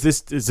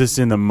this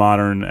in the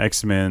modern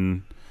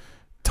X-Men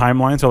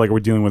timeline? So like, are we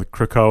dealing with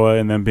Krakoa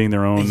and them being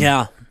their own?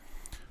 Yeah.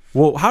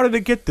 Well, how did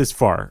it get this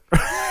far?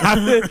 how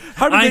did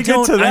they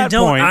get to that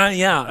point?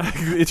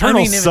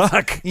 Eternals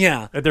suck.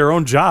 Yeah. At their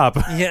own job.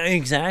 Yeah,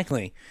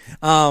 exactly.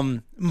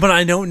 But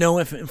I don't know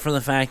if for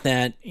the fact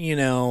that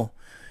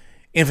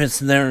if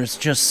there's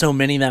just so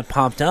many that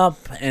popped up,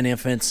 and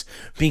if it's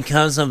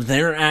because of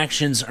their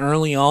actions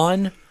early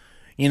on,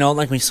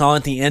 like we saw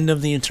at the end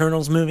of the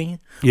Eternals movie,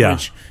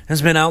 which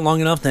has been out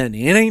long enough that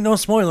it ain't no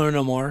spoiler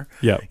no more.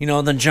 Yeah.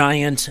 The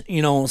giant,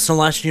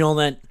 celestial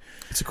that.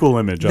 It's a cool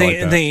image. I like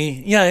that.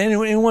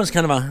 It was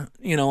kind of a,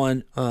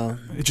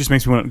 it just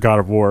makes me want God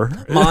of War.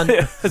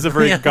 It's a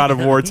very God of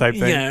War type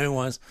thing. Yeah, it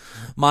was.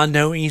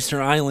 Mondo Easter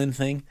Island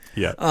thing.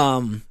 Yeah.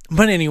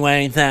 But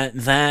anyway,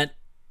 that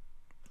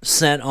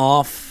set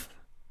off,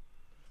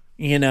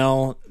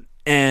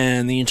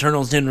 and the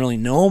Eternals didn't really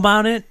know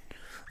about it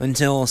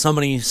until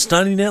somebody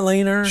studied it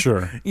later.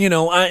 Sure.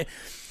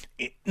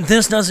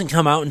 This doesn't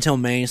come out until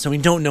May, so we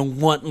don't know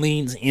what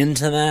leads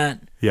into that.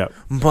 Yeah.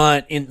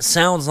 But it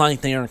sounds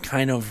like they are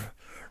kind of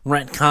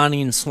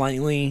retconning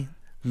slightly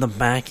the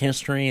back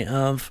history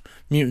of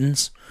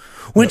mutants,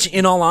 which,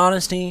 in all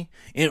honesty,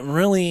 it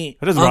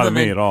doesn't bother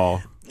me at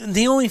all.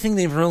 The only thing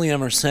they've really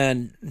ever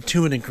said,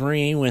 to a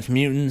degree, with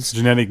mutants...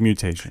 Genetic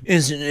mutation.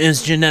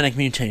 Is genetic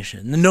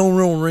mutation. No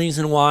real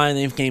reason why.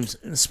 They've gave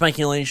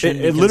speculation.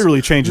 It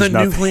literally changes the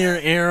nothing. Nuclear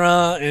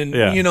era and,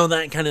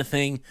 that kind of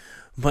thing.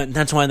 But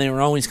that's why they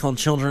were always called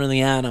Children of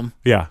the Atom.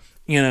 Yeah.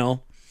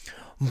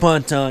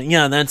 But,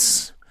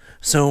 that's...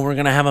 So we're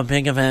going to have a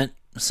big event.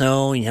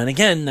 So, yet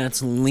again,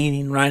 that's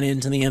leading right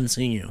into the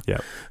MCU. Yeah.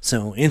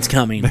 So, it's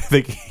coming.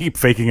 They keep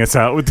faking us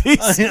out with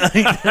these.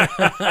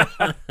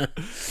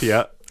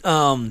 Yeah.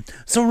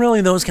 So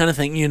really those kind of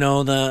things,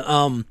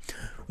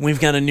 we've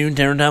got a new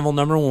Daredevil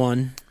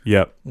 #1.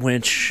 Yep.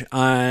 Which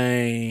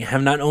I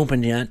have not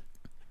opened yet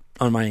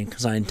on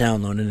because I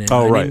downloaded it.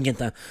 Oh, right. Didn't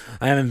get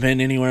I haven't been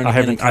anywhere to I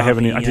get a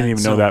copy I didn't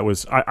even know that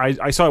was,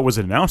 I saw it was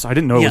announced. I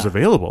didn't know it was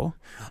available.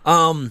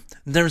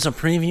 There's a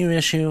preview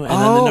issue and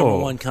then the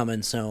 #1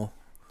 coming, so.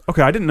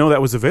 Okay, I didn't know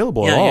that was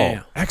available at all.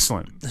 Yeah.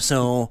 Excellent.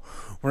 So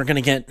we're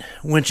gonna get,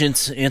 which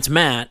it's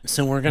Matt.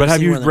 So we're gonna. But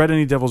have you read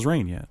any Devil's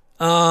Reign yet?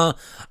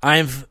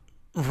 I've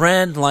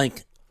read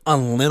like a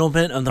little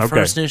bit of the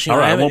first issue. All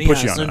right, I won't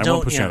push you on it. I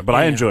won't push you on it, but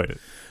I enjoyed it.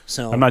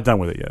 So I'm not done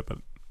with it yet, but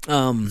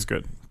it's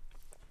good.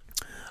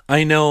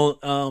 I know.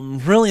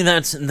 Really,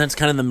 that's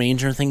kind of the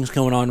major things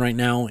going on right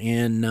now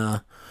in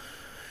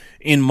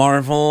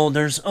Marvel.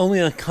 There's only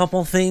a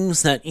couple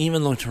things that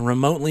even looked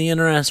remotely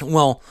interesting.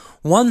 Well,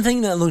 one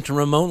thing that looked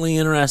remotely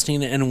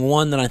interesting, and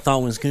one that I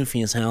thought was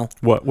goofy as hell.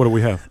 What do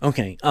we have?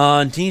 Okay,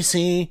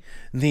 DC,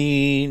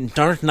 the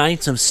Dark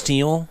Knights of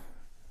Steel.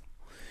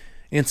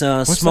 It's a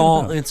What's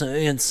small. that about?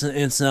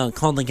 It's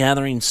called the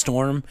Gathering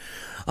Storm.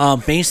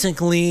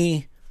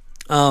 Basically,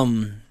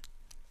 Cal's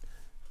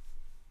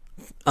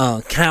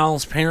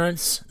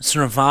parents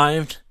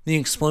survived the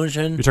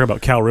explosion. You're talking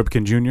about Cal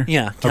Ripken Jr.?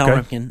 Yeah, Cal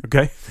Ripken.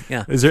 Okay.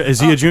 Yeah. Is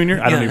he a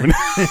junior? I don't even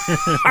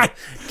know.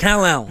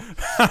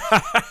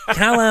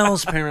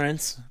 Kal-El's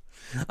parents,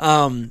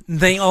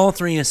 they all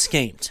three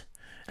escaped.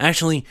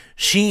 Actually,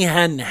 she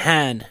hadn't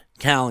had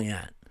Cal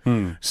yet.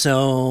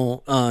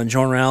 So,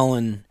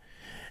 Jor-El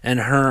and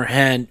her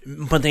had,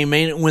 but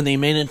when they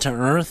made it to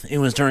Earth, it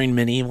was during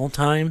medieval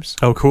times.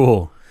 Oh,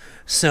 cool.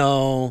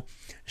 So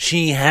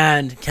she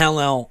had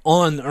Kal-El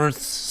on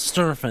Earth's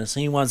surface.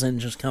 He wasn't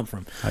just come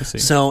from. I see.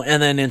 So, and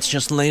then it's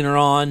just later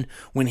on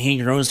when he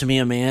grows to be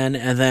a man,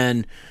 and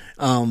then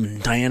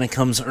Diana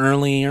comes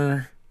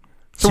earlier.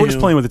 So we're just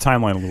playing with the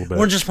timeline a little bit.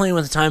 We're just playing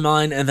with the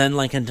timeline, and then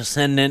like a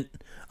descendant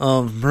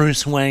of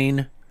Bruce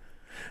Wayne.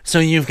 So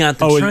you've got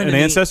the Trinity. An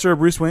ancestor of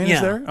Bruce Wayne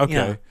is there? Okay.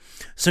 Yeah.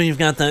 So you've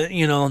got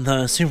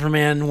the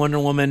Superman, Wonder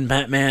Woman,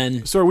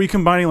 Batman. So are we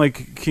combining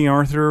like King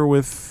Arthur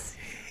with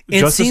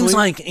It Justice seems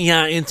League? like,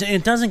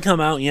 it doesn't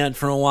come out yet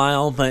for a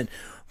while, but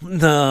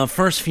the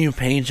first few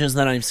pages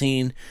that I've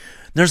seen,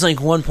 there's like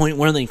one point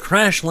where they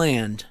crash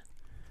land,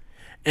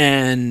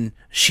 and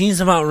she's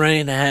about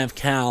ready to have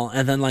Cal,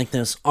 and then like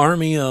this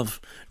army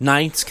of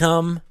knights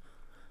come,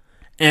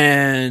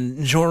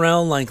 and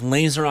Jor-El like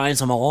laser eyes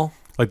them all.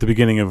 Like the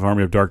beginning of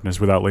Army of Darkness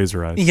without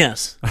laser eyes.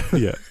 Yes.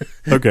 Yeah.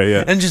 Okay,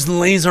 yeah. And just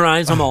laser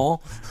eyes them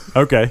all.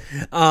 Okay.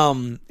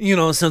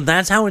 So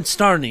that's how it's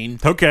starting.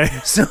 Okay.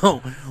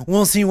 So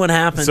we'll see what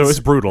happens. So it's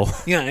brutal.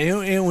 Yeah,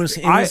 it was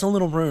a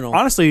little brutal.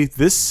 Honestly,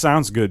 this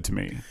sounds good to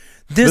me.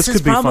 This is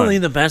could be probably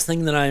fun. the best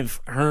thing that I've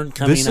heard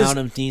coming out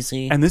of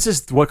DC. And this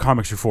is what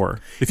comics are for,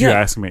 if you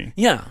ask me.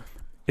 Yeah.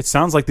 It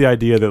sounds like the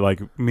idea that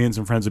like me and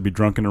some friends would be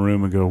drunk in a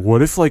room and go,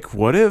 what if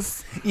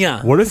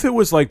Yeah. What if it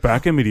was like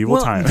back in medieval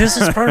times? This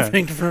is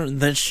perfect for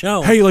this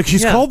show. Hey, like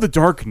he's called the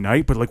Dark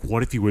Knight, but like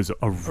what if he was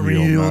a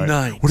real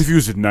knight? What if he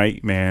was a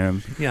knight,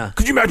 man? Yeah.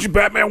 Could you imagine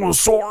Batman with a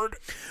sword?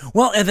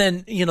 Well, and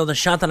then, the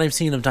shot that I've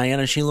seen of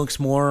Diana, she looks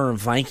more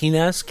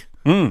Viking-esque.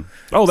 Oh,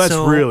 that's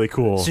really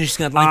cool. So she's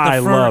got like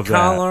the fur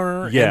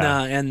collar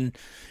yeah. and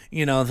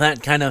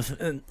that kind of,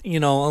 a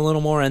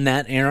little more in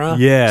that era.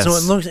 Yes.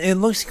 So it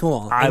looks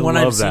cool. I and what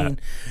love I've seen,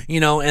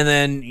 and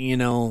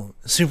then,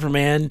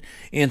 Superman,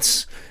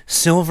 it's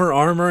silver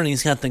armor and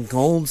he's got the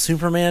gold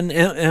Superman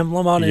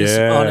emblem on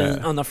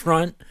on the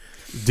front.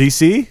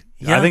 DC?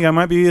 Yeah. I think I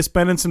might be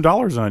spending some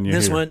dollars on you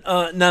This here. one.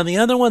 Now, the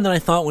other one that I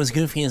thought was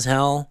goofy as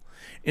hell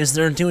is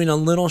they're doing a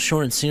little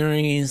short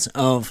series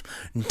of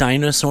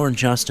Dinosaur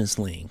Justice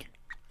League.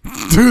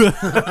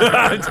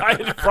 I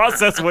had to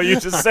process what you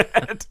just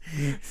said.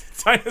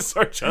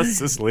 Dinosaur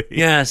Justice League.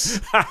 Yes.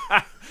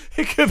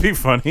 It could be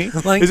funny.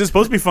 Like, is it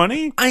supposed to be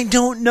funny? I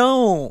don't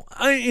know.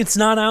 It's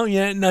not out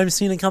yet, and I've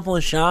seen a couple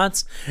of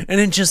shots,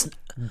 and it just...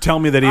 Tell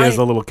me that he has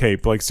a little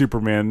cape, like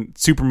Superman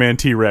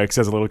T-Rex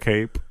has a little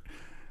cape.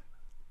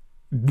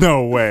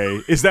 No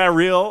way. Is that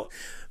real?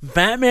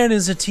 Batman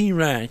is a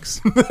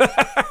T-Rex.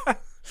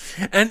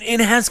 And it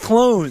has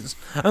clothes.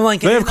 I'm like,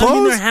 they have clothes? I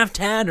mean, they're half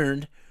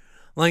tattered.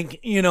 Like,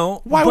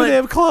 Why would they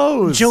have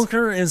clothes?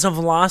 Joker is a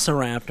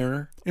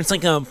velociraptor. It's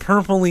like a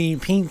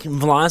purpley pink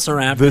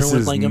velociraptor. This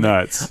with is like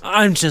nuts.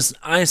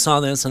 I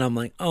saw this and I'm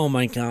like, oh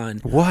my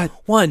God. What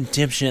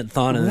dipshit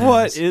thought of that?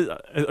 What is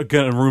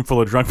a room full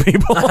of drunk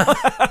people?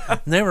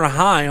 They were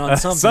high on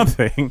something.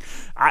 Something.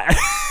 I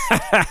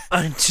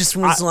just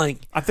was like,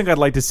 I think I'd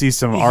like to see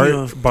some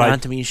art,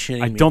 but to be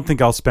shitting I don't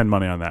think I'll spend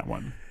money on that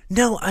one.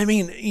 No, I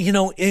mean,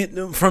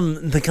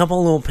 from the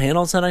couple little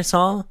panels that I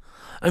saw,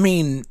 I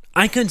mean,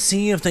 I could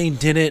see if they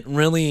did it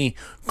really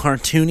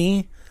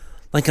cartoony,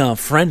 like a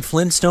Fred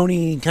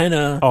Flintstone-y kind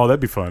of. Oh,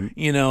 that'd be fun.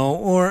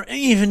 Or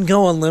even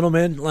go a little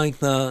bit like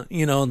the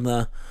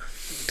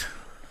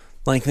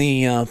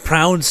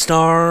Proud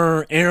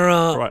Star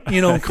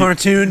era,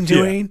 cartoon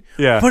doing.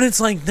 Yeah. But it's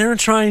like they're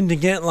trying to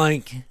get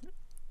like.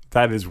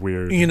 That is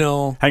weird.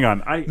 Hang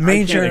on, I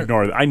can't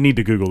ignore it. I need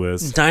to Google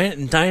this.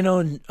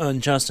 Dino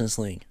Justice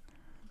League.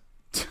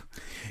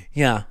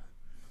 Yeah.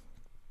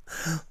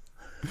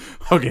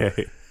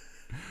 Okay.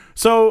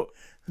 So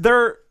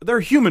they're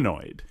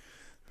humanoid.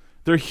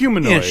 They're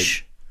humanoid.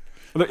 Ish.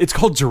 It's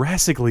called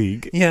Jurassic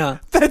League. Yeah.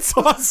 That's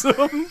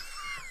awesome.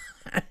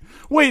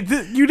 Wait,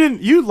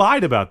 you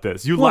lied about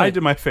this. You lied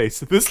to my face.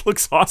 This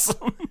looks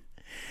awesome.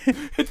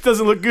 It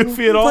doesn't look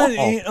goofy at all.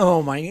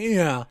 Oh my,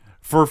 yeah.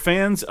 For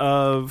fans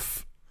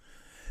of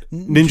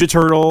Ninja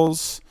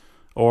Turtles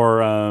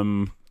or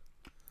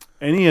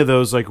any of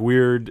those like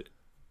weird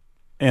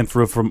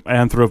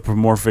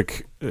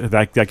anthropomorphic.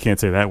 I can't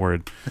say that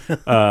word.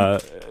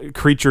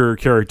 Creature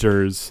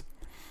characters.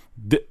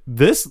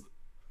 This.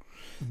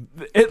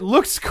 It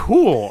looks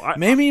cool.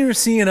 Maybe you're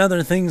seeing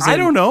other things. I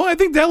don't know. I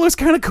think that looks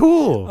kind of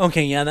cool.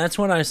 Okay, yeah, that's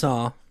what I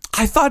saw.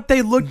 I thought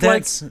they looked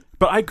like...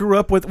 But I grew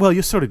up with...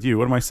 Well, so did you.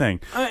 What am I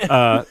saying?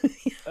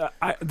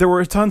 There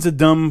were tons of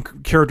dumb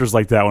characters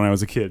like that when I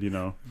was a kid,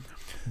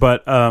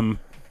 But I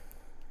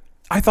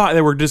thought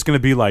they were just going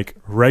to be like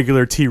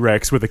regular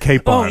T-Rex with a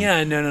cape on. Oh,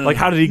 yeah, no. Like,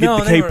 how did he get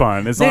the cape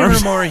on? His they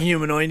arms? were more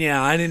humanoid,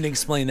 yeah. I didn't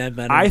explain that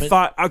better. I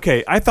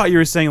thought you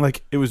were saying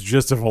like it was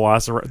just a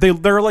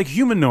velociraptor. They're like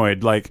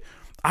humanoid, like...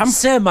 I'm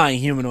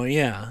semi-humanoid,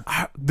 yeah.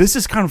 This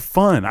is kind of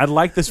fun. I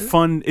like this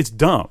fun. It's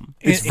dumb.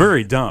 It's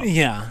very dumb.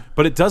 Yeah.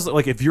 But it does,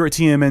 like, if you're a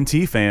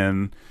TMNT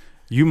fan,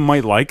 you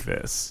might like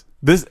this.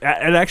 It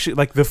actually,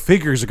 like, the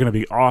figures are going to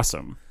be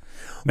awesome.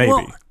 Maybe.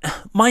 Well,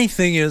 my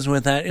thing is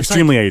with that, it's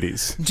extremely like,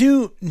 80s.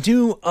 Do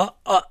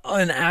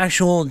an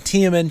actual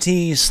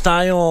TMNT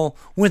style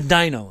with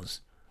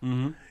dinos.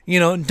 Mm-hmm.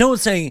 Don't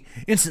say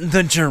it's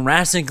the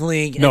Jurassic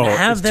League and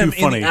have them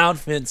in the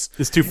outfits.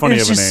 It's too funny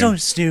of a name. It's just so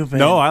stupid.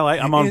 No,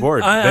 I'm on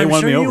board. They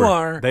won me over. You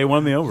are, they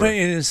won me over. But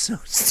it is so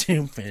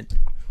stupid.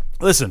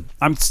 Listen,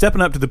 I'm stepping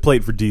up to the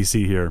plate for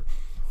DC here.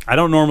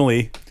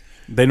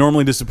 They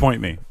normally disappoint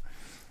me.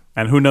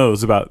 And who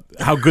knows about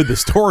how good the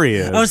story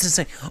is. I was to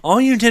say, all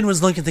you did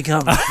was look at the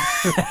cover.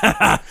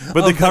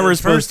 But the cover is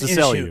supposed to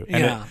sell you.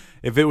 And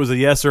if it was a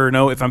yes or a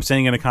no, if I'm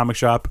staying in a comic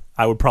shop,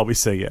 I would probably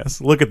say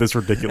yes. Look at this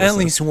ridiculousness. At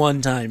least one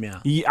time,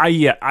 yeah.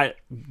 I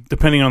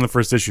depending on the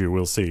first issue,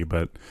 we'll see.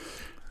 But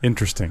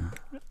interesting.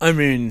 I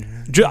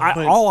mean,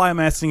 all I'm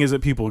asking is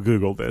that people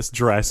Google this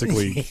Jurassic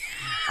League.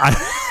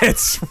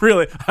 It's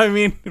really. I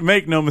mean,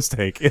 make no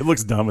mistake, it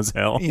looks dumb as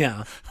hell.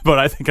 Yeah, but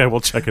I think I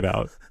will check it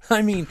out.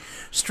 I mean,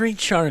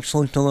 Street Sharks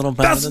looked a little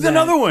better. That's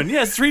another one.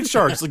 Yeah, Street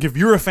Sharks. Like if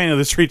you're a fan of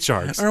the Street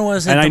Sharks, or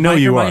was it? And the I know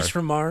you are. Mice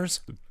from Mars.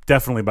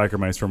 Definitely Biker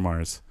Mice from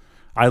Mars.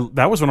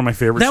 That was one of my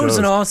favorite shows. That was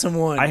an awesome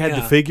one. I had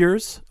the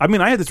figures. I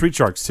mean, I had the Street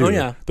Sharks too. Oh,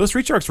 yeah. Those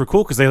Street Sharks were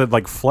cool because they had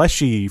like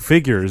fleshy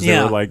figures. They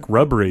were like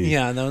rubbery.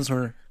 Yeah, those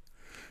were.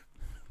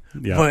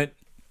 Yeah.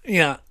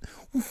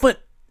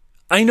 But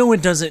I know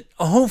it doesn't.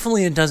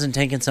 Hopefully, it doesn't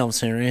take itself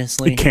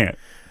seriously. It can't.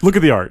 Look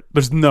at the art.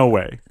 There's no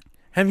way.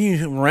 Have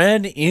you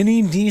read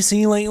any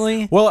DC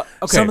lately? Well,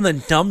 okay. Some of the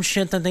dumb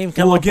shit that they've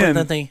come up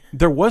with.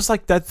 There was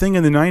like that thing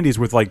in the 90s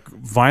with like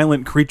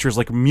violent creatures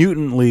like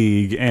Mutant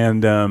League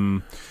and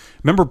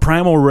remember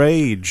Primal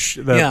Rage,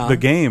 the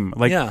game?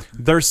 Like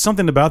there's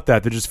something about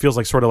that just feels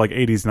like sort of like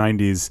 80s,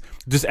 90s.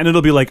 And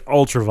it'll be like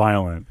ultra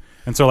violent.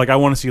 And so like I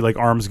want to see like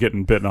arms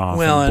getting bitten off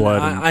and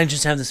blood. I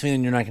just have this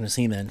feeling you're not going to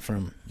see that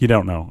from... You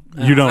don't know.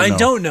 You don't know. I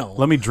don't know.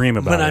 Let me dream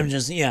about it. But I'm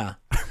just,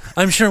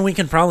 I'm sure we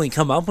can probably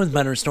come up with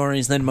better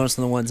stories than most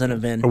of the ones that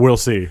have been. We'll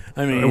see.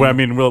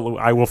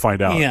 I will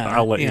find out. Yeah,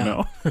 I'll let you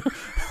know.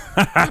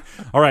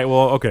 All right.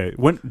 Well, okay.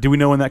 Do we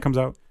know when that comes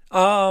out?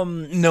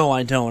 No,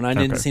 I don't. I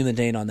didn't see the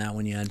date on that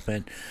one yet,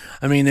 but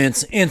I mean,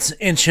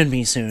 it should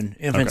be soon.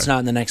 If it's not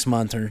in the next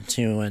month or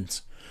two,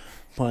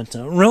 But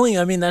really,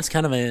 I mean, that's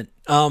kind of it.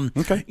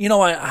 Okay.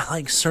 I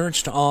like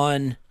searched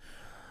on.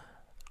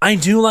 I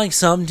do like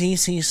some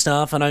DC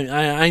stuff, and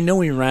I know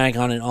we rag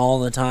on it all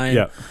the time.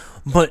 Yeah.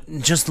 But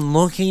just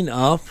looking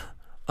up,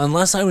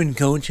 unless I would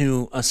go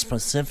to a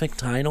specific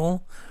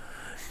title,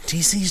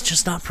 DC's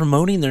just not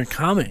promoting their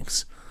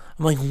comics.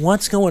 I'm like,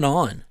 what's going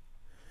on?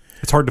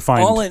 It's hard to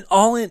find.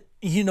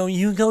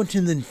 You go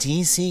to the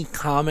DC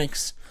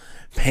Comics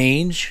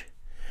page,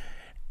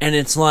 and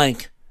it's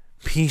like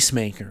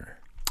Peacemaker.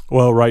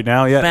 Well, right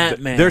now,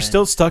 Batman. They're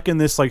still stuck in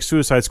this like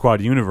Suicide Squad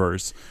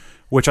universe,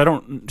 which I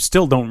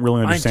still don't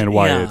really understand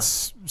why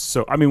it's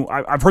so. I mean,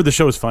 I've heard the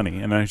show is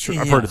funny, and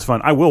I've heard it's fun.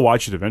 I will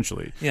watch it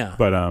eventually. Yeah,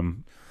 but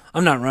I'm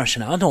not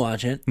rushing out to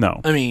watch it.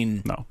 No, I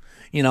mean, no.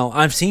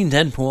 I've seen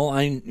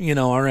Deadpool.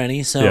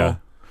 Already. So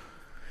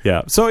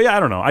yeah. So I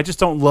don't know. I just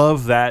don't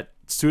love that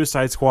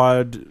Suicide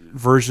Squad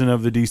version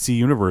of the DC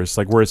universe,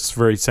 like where it's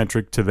very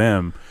centric to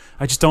them.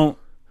 I just don't.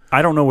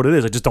 I don't know what it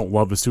is. I just don't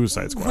love the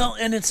Suicide Squad. Well,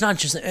 and it's not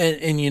just,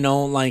 we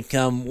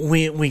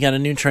got a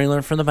new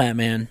trailer for the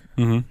Batman.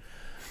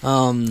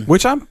 Mm-hmm.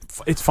 Which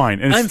it's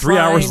fine, and it's 3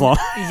 hours long.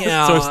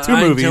 Yeah, so it's 2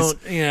 movies.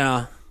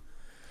 Yeah.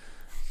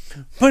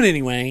 But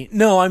anyway,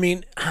 no, I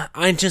mean,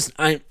 I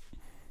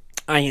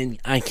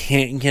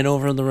can't get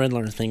over the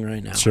Riddler thing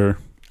right now. Sure.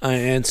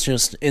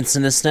 It's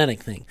an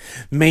aesthetic thing.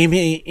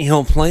 Maybe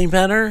he'll play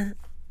better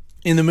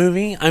in the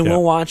movie. I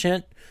will watch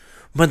it,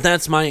 but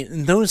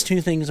those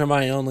two things are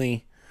my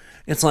only.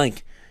 It's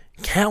like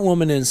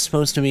Catwoman is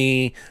supposed to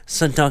be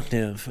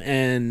seductive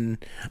and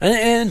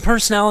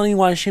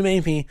personality-wise she may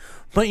be,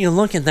 but you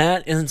look at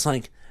that and it's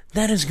like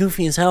that is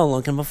goofy as hell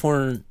looking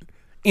before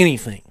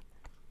anything,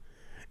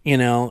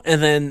 And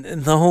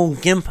then the whole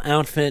Gimp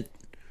outfit,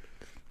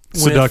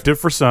 seductive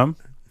for some.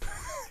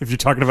 If you're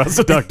talking about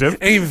seductive,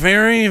 a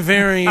very,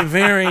 very,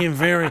 very,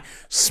 very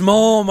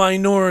small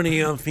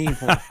minority of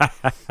people.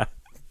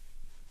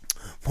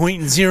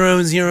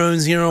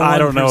 0.0001%. I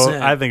don't know.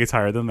 I think it's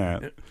higher than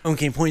that.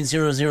 Okay,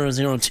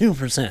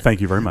 0.0002%.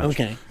 Thank you very much.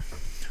 Okay.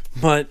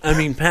 But, I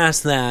mean,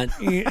 past that,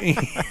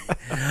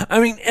 I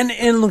mean, and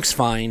it looks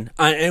fine.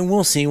 And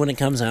we'll see when it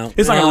comes out.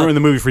 It's not going to ruin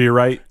the movie for you,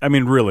 right? I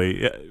mean,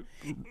 really.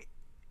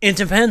 It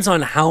depends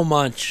on how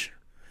much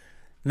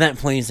that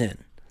plays in.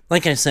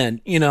 Like I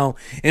said,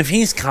 if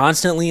he's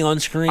constantly on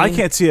screen... I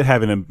can't see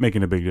it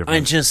making a big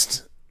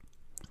difference.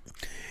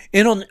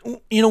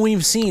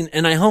 We've seen,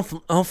 and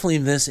hopefully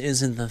this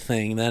isn't the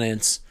thing,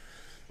 that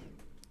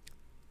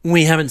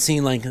we haven't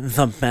seen, like,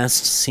 the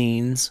best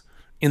scenes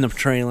in the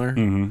trailer.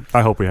 Mm-hmm.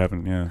 I hope we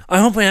haven't, yeah. I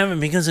hope we haven't,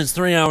 because it's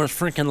 3 hours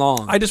freaking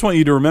long. I just want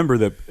you to remember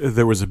that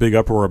there was a big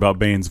uproar about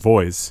Bane's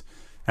voice.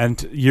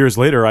 And years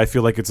later, I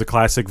feel like it's a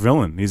classic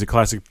villain. He's a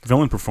classic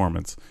villain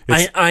performance.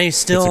 I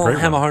still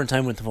have a hard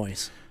time with the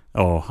voice.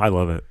 Oh, I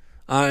love it.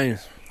 I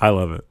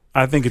love it.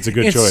 I think it's a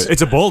good choice.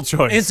 It's a bold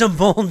choice. It's a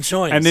bold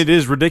choice. And it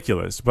is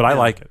ridiculous, but I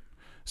like it.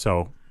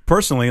 So,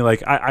 personally,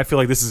 like I feel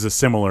like this is a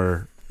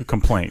similar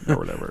complaint or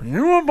whatever.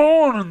 You were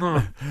born in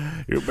the...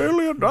 You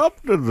barely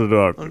adopted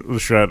the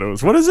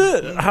shadows. What is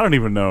it? I don't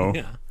even know.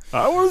 Yeah.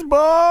 I was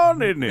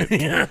born in it.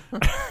 Yeah.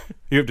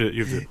 You have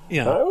to.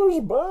 Yeah. I was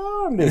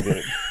born in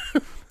it.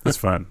 It's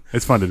fun.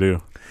 It's fun to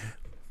do.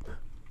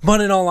 But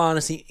in all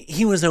honesty,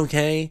 he was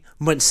okay,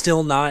 but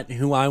still not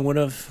who I would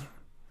have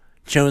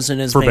chosen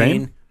as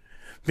Bane.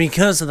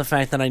 Because of the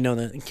fact that I know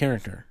the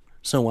character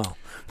so well.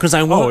 Because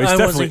I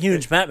was a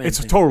huge Batman It's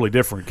fan. a totally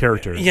different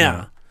character.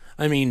 Yeah.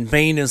 I mean,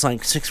 Bane is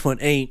like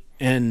 6'8",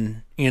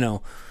 and,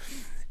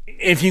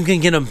 if you can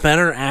get a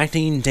better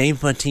acting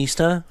Dave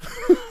Bautista...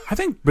 I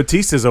think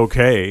Bautista's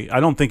okay. I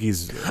don't think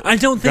he's I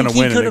don't think he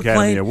win could an have Academy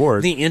played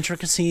Award. the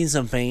intricacies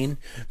of Bane,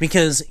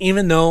 because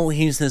even though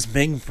he's this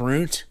big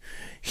brute,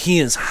 he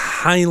is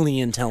highly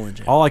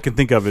intelligent. All I can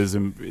think of is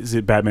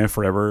it Batman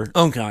Forever?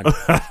 Oh, God.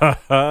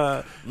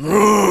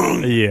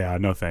 Yeah,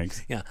 no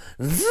thanks. Yeah.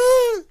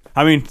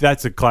 I mean,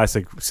 that's a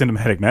classic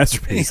cinematic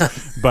masterpiece,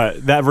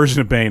 but that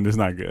version of Bane is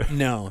not good.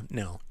 No.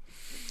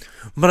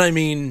 But I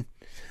mean,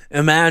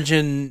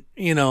 imagine,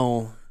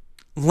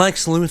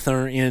 Lex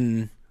Luthor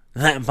in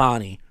that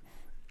body.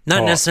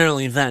 Not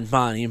necessarily that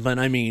body, but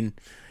I mean,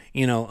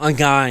 a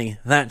guy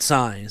that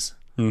size.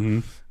 Mm-hmm.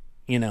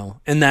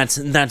 And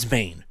that's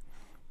Bane.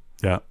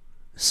 Yeah.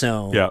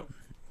 So. Yeah.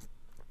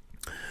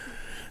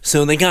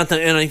 So they got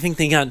and I think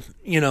they got,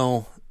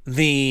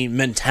 the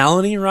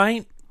mentality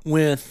right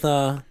with.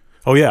 Oh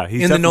yeah,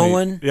 he's in the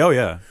Nolan. Oh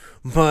yeah.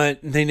 But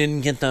they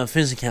didn't get the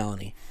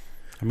physicality.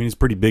 I mean, he's a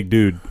pretty big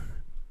dude.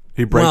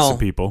 He breaks some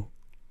people.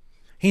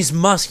 He's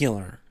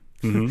muscular.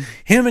 Mm-hmm.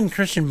 Him and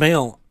Christian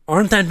Bale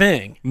aren't that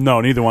big.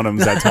 No, neither one of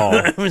them's that tall.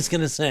 I was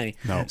gonna say.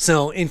 No.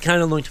 So it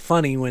kind of looked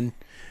funny when,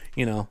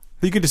 You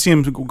get to see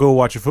him go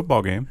watch a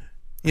football game.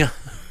 Yeah.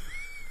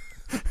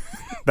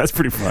 That's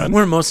pretty fun.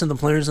 Where most of the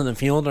players on the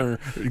field are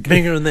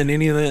bigger than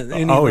any of the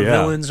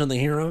villains or the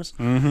heroes.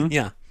 Mm-hmm.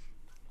 Yeah.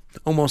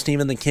 Almost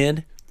even the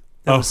kid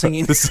that was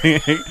singing. The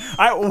singing.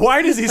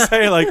 Why does he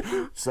say like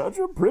such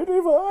a pretty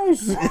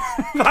voice?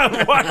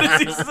 Why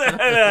does he say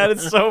that?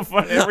 It's so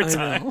funny every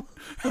time.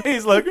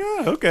 He's like,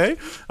 yeah, okay,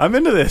 I'm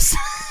into this.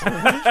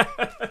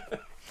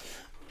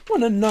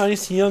 What a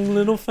nice young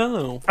little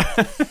fellow.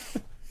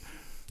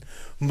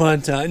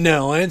 But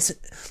no, it's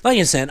like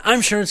I said.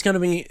 I'm sure it's gonna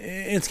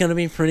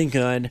be pretty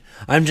good.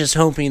 I'm just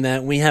hoping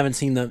that we haven't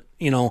seen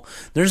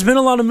there's been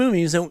a lot of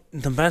movies that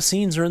the best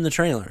scenes are in the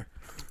trailer.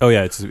 Oh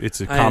yeah,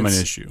 it's a common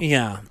issue.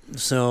 Yeah,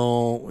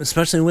 so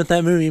especially with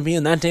that movie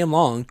being that damn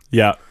long.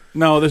 Yeah,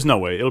 no, there's no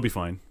way. It'll be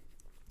fine.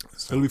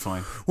 It'll be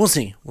fine. We'll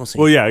see.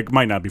 Well, yeah, it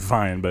might not be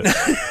fine, but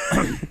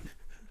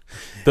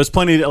there's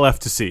plenty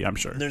left to see. I'm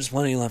sure. There's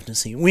plenty left to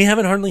see. We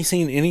haven't hardly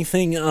seen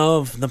anything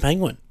of the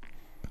Penguin.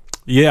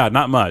 Yeah,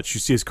 not much. You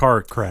see his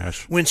car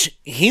crash. Which,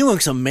 he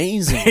looks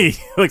amazing. He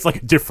looks like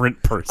a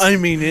different person. I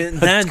mean,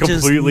 that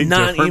does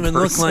not even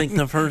look like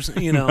the first,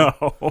 No.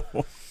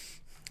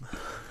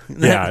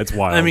 Yeah, it's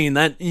wild. I mean,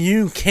 that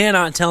you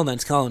cannot tell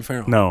that's Colin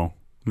Farrell.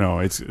 No,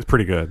 it's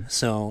pretty good.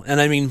 So, and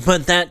I mean,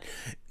 but that,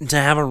 to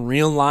have a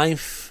real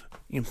life,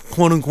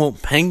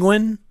 quote-unquote,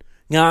 penguin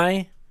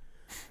guy,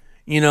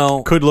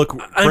 could look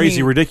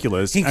crazy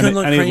ridiculous. He could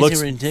look crazy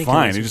ridiculous. Looks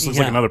fine. He just looks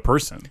like another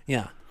person.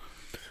 Yeah.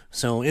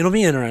 So it'll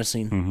be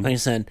interesting, like I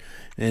said,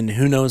 and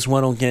who knows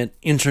what'll get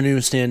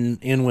introduced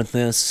in with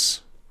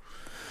this.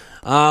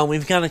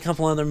 We've got a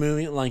couple other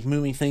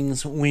movie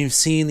things. We've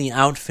seen the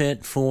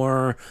outfit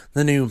for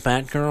the new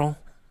Batgirl.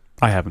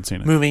 I haven't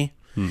seen it. Movie.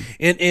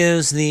 It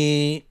is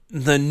the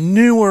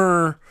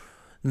newer,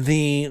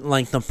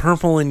 the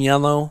purple and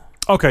yellow.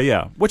 Okay,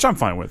 yeah, which I'm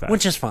fine with that.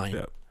 Which is fine.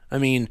 Yeah. I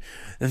mean,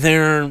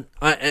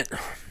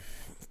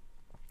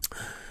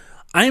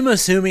 I'm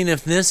assuming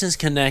if this is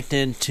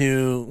connected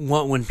to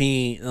what would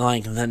be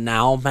like the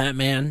now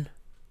Batman,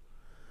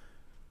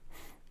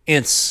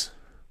 it's,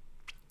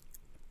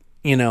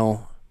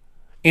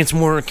 it's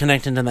more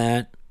connected to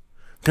that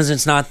because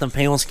it's not the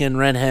pale skin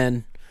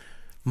redhead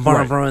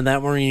Barbara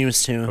that we're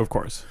used to. Of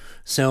course.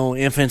 So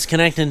if it's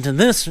connected to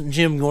this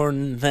Jim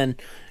Gordon, then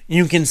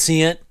you can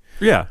see it.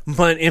 Yeah.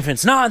 But if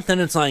it's not, then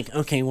it's like,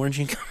 okay, where'd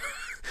you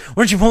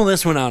pull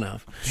this one out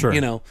of? Sure. You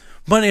know.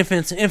 But if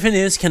it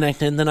is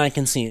connected, then I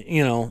can see it.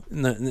 You know,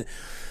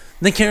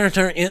 the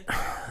character.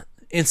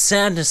 It's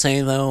sad to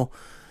say though,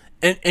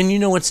 and you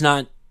know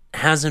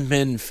hasn't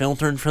been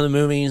filtered for the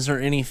movies or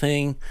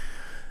anything.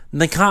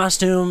 The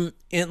costume,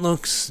 it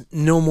looks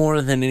no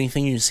more than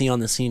anything you see on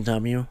the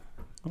CW.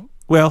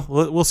 Well,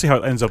 we'll see how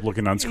it ends up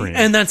looking on screen.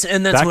 And that's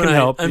that what can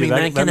help. I mean,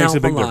 that can makes help a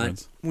big lot.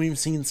 Difference. We've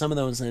seen some of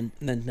those that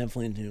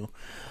definitely do.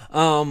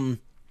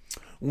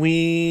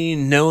 We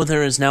know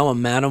there is now a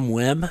Madam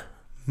Web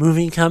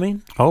movie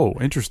coming. Oh,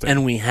 interesting.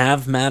 And we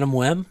have Madam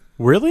Web.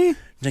 Really?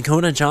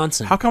 Dakota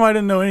Johnson. How come I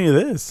didn't know any of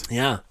this?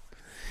 Yeah.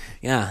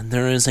 Yeah,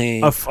 there is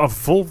a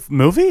full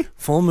movie?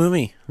 Full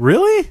movie.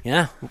 Really?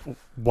 Yeah.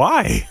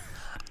 Why?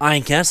 I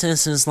guess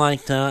this is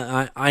like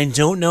I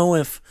don't know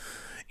if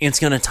it's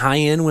going to tie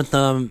in with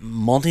the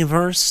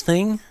multiverse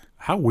thing.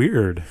 How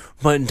weird.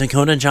 But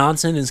Dakota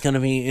Johnson is going to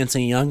be, it's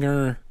a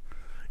younger,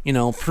 you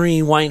know,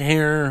 pre-white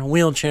hair,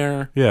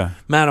 wheelchair. Yeah.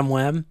 Madam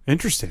Web.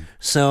 Interesting.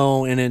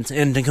 So,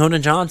 and Dakota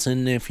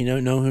Johnson, if you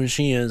don't know who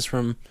she is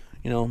from,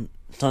 you know,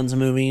 tons of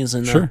movies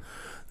and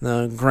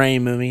the Grey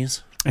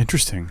movies.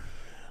 Interesting.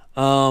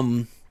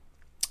 And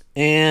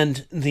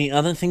the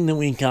other thing that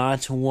we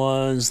got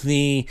was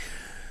the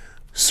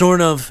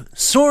sort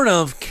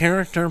of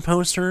character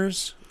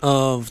posters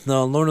of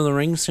the Lord of the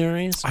Rings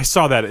series. I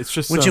saw that. It's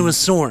just it was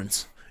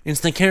swords.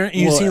 It's the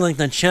you see like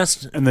the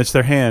chest and it's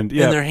their hand,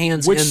 and their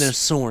hands and their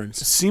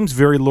swords. Seems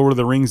very Lord of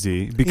the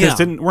Ringsy because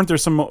weren't there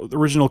some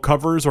original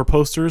covers or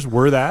posters?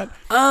 Were that?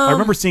 I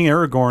remember seeing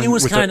Aragorn. It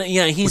was kind of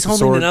he's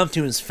holding it up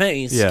to his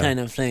face, kind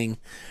of thing,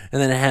 and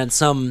then it had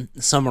some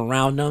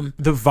around him.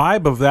 The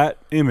vibe of that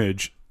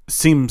image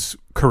seems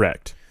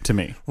correct to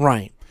me.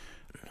 Right.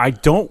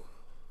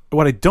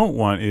 What I don't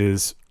want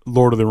is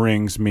Lord of the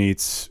Rings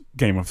meets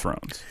Game of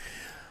Thrones.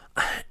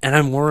 And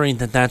I'm worried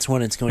that that's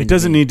what it's going to be. It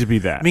doesn't need to be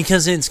that.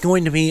 Because it's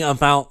going to be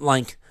about,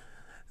 like,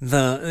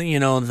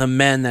 the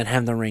men that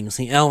have the rings,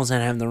 the elves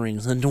that have the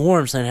rings, the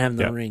dwarves that have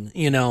the rings.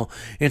 You know,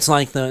 it's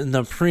like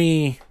the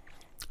pre...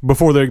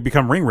 Before they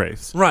become ring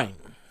wraiths. Right.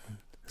 Yep.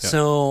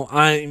 So,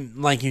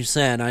 like you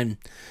said, I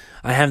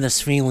have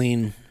this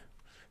feeling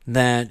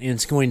that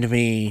it's going to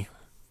be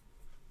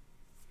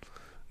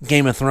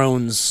Game of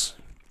Thrones...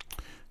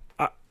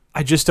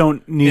 I just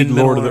don't need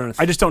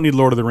I just don't need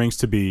Lord of the Rings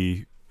to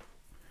be.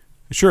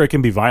 Sure, it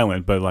can be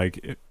violent, but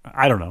like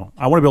I don't know.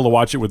 I want to be able to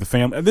watch it with the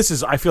family.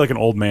 I feel like an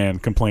old man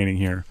complaining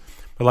here,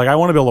 but like I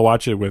want to be able to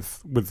watch it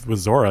with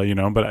Zora, you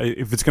know. But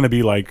if it's going to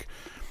be like,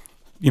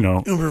 you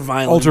know,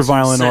 ultra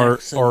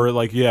violent or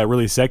like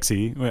really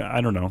sexy, I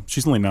don't know.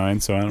 She's only 9,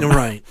 so I don't know.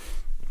 Right.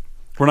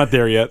 We're not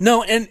there yet.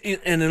 No, and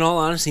in all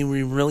honesty,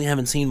 we really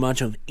haven't seen much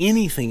of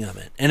anything of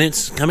it, and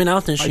it's coming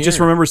out this year. I just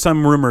remember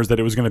some rumors that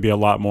it was going to be a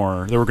lot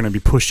more. They were going to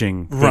be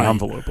pushing the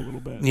envelope a little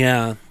bit.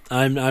 Yeah,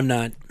 I'm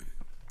not.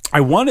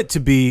 I want it to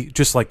be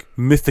just like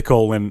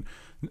mythical and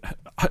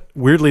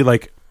weirdly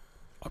like.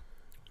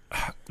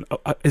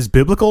 Is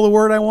biblical the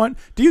word I want?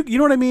 Do you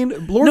know what I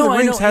mean? Lord of the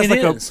Rings has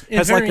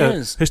like a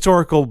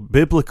historical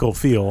biblical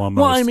feel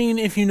almost. Well, I mean,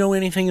 if you know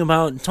anything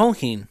about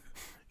Tolkien.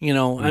 You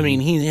know, I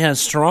mean, he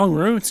has strong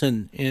roots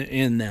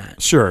in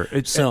that. Sure.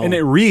 And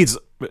it reads,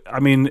 I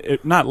mean,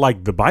 not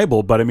like the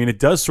Bible, but I mean, it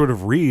does sort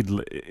of read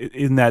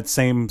in that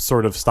same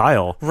sort of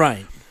style.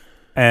 Right.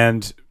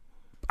 And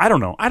I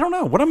don't know.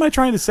 What am I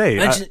trying to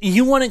say?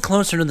 You want it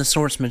closer to the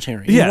source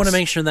material. You want to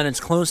make sure that it's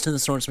close to the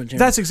source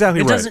material. That's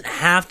exactly right. It doesn't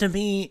have to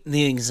be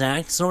the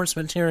exact source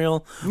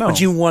material, but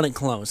you want it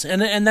close.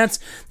 And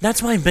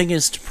that's my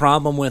biggest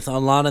problem with a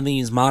lot of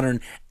these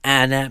modern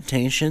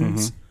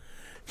adaptations. Mm-hmm.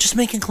 Just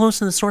make it close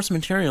to the source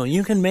material.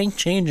 You can make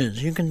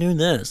changes. You can do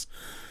this.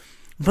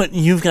 But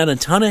you've got a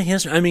ton of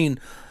history. I mean,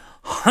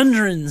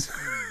 hundreds.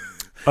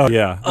 Oh,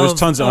 yeah. There's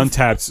tons of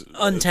untapped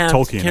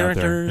Tolkien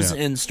characters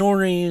and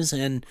stories,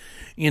 and,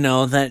 you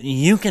know, that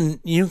you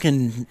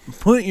can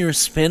put your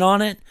spin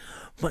on it,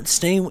 but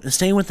stay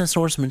with the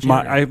source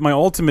material. My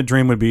ultimate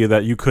dream would be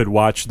that you could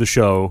watch the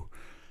show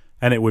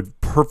and it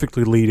would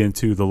perfectly lead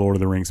into the Lord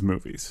of the Rings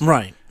movies.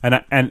 Right.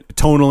 And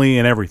tonally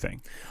and everything.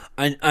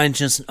 I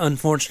just,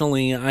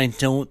 unfortunately, I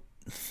don't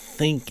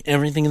think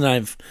everything that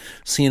I've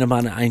seen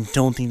about it, I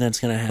don't think that's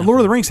going to happen. The Lord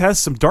of the Rings has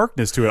some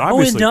darkness to it.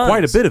 Obviously,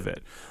 quite a bit of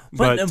it.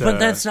 But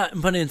that's not,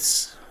 but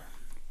it's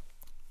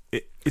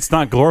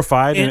not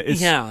glorified. And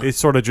it's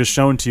sort of just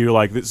shown to you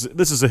like, this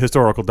is a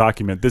historical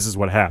document. This is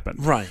what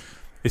happened. Right.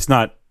 It's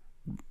not,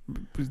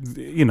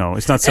 you know,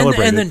 it's not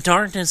celebrated. And the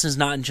darkness is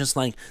not just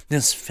like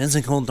this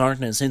physical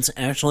darkness. It's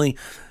actually...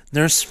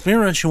 There's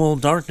spiritual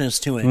darkness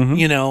to it,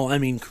 you know. I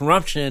mean,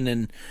 corruption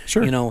and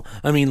you know.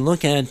 I mean,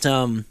 look at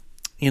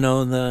you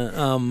know,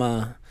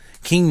 the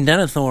King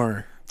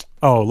Denethor.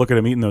 Oh, look at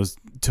him eating those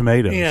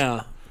tomatoes.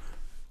 Yeah,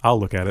 I'll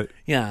look at it.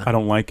 Yeah, I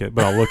don't like it,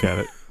 but I'll look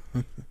at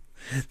it.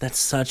 That's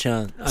such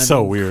a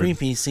weird,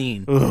 creepy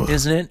scene,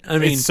 isn't it? I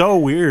mean, it's so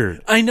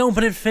weird. I know,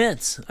 but it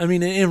fits. I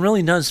mean, it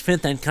really does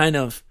fit that kind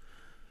of,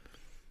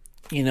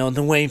 you know,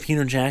 the way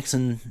Peter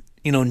Jackson,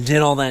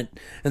 did all that,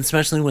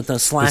 especially with the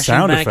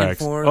slashing back and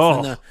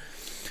forth,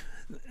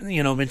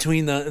 and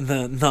between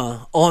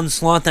the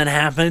onslaught that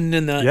happened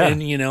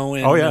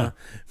and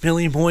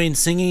Billy Boyd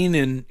singing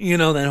and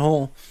that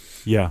whole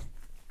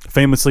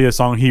famously a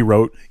song he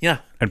wrote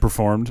and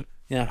performed.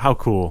 Yeah, how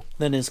cool.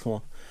 That is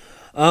cool.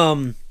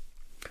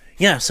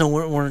 So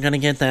we're gonna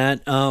get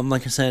that.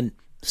 Like I said,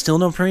 still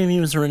no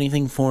previews or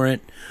anything for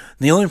it.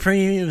 The only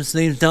previews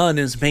they've done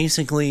is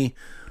basically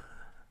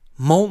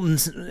molten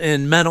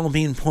and metal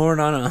being poured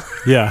on a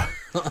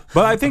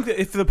But I think that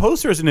if the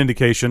poster is an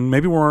indication,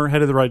 maybe we're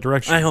headed the right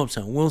direction. I hope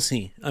so. We'll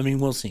see.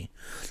 We'll see.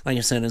 Like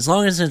I said, as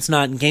long as it's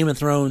not Game of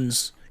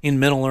Thrones in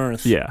Middle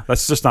Earth. Yeah,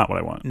 that's just not what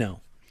I want. No.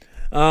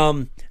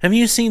 Have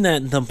you seen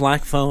the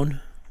Black Phone?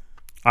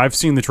 I've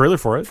seen the trailer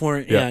for it.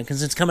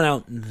 Because it's coming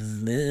out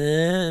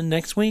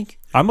next week.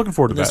 I'm looking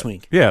forward to this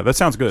week. Yeah, that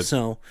sounds good.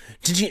 So,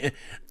 did you?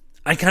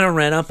 I kind of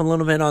read up a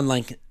little bit on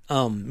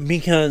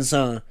because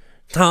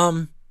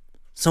Tom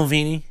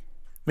Savini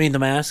made the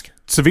mask.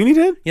 Savini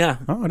did? Yeah.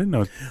 Oh, I didn't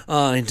know.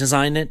 He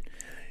designed it.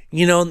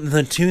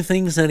 The two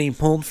things that he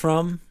pulled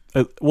from.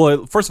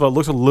 First of all, it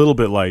looks a little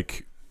bit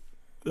like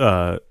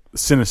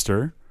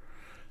Sinister,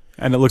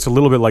 and it looks a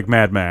little bit like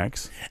Mad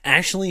Max.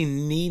 Actually,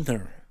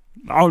 neither.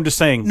 Oh, I'm just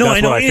saying. No, that's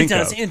I know what I it think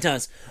does. of. It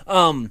does.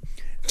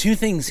 Two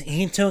things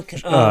he took.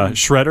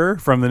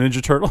 Shredder from the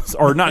Ninja Turtles,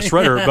 or not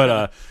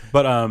Shredder,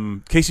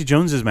 but Casey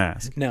Jones's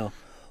mask. No,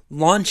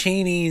 Lon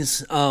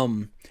Chaney's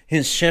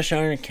his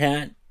Cheshire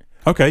Cat.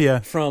 Okay, yeah.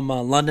 From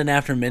London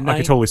After Midnight. I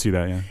can totally see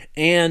that. Yeah.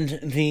 And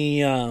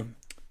the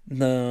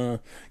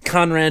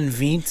Conrad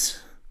Veidt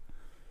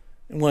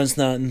was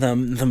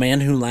the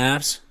man who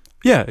laughs.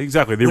 Yeah,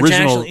 exactly. The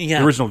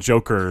original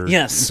Joker.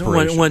 Yes,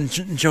 when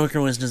Joker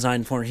was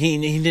designed for,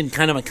 he did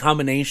kind of a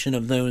combination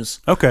of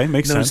those. Okay,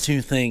 makes sense. Those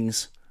two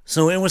things.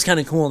 So it was kind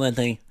of cool that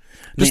they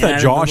just that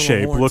jaw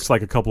shape looks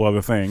like a couple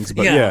other things,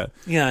 but it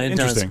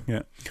interesting. Does.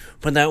 Yeah,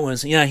 but that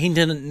was he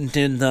did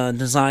the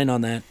design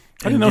on that.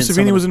 I didn't know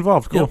Savini was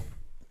involved. Cool.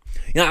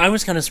 Yeah, I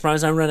was kind of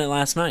surprised. I read it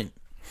last night.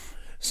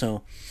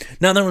 So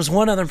now there was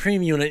one other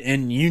preview,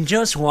 and you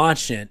just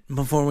watched it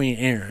before we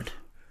aired.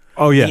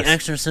 Oh, yes. The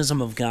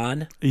Exorcism of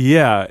God.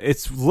 Yeah,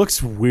 it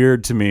looks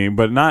weird to me,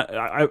 but not.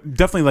 I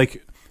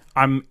definitely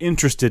I'm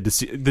interested to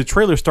see. The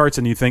trailer starts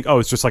and you think, oh,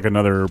 it's just like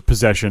another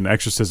possession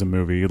exorcism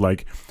movie,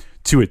 like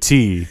to a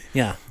T.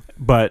 Yeah.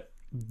 But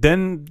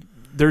then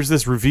there's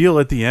this reveal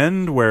at the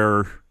end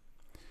where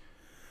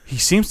he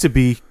seems to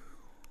be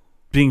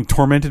being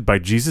tormented by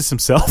Jesus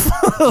himself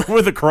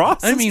with a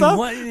cross. What's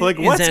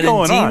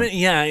going on?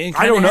 Yeah,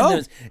 I don't know.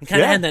 It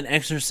kind of had that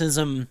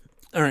exorcism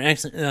or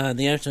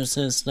the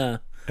Exorcist.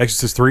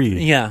 Exorcist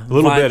 3. Yeah. A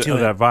little bit of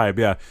that vibe,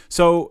 yeah.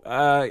 So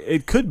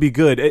it could be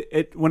good.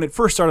 It when it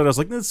first started, I was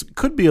like, this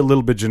could be a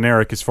little bit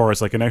generic as far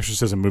as like an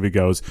exorcism movie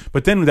goes.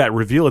 But then that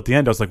reveal at the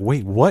end, I was like,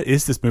 wait, what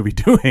is this movie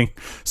doing?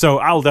 So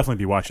I'll definitely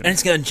be watching it. And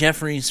it's got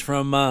Jeffries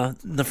from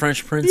The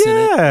Fresh Prince in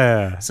it.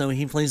 Yeah. So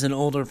he plays an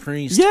older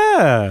priest.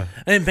 Yeah.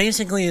 And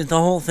basically the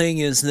whole thing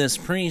is this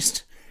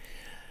priest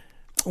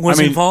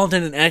was involved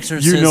in an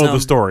exorcism. You know the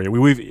story.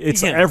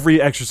 It's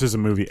every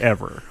exorcism movie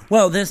ever.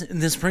 Well,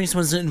 this priest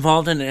was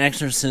involved in an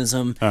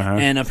exorcism,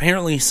 and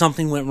apparently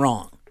something went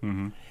wrong.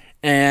 Mm-hmm.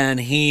 And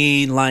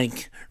he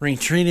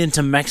retreated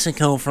to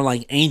Mexico for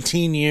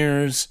 18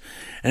 years,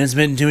 and has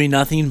been doing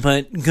nothing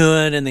but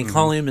good. And they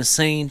call him a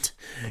saint.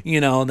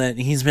 That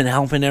he's been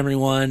helping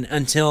everyone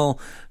until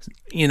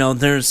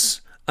there's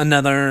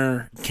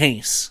another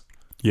case.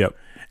 Yep.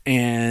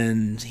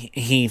 And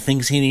he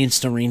thinks he needs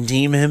to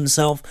redeem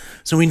himself.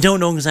 So we don't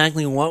know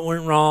exactly what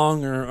went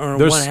wrong or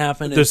what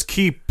happened. There's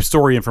key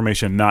story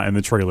information not in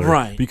the trailer.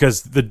 Right.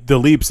 Because the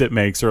leaps it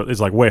makes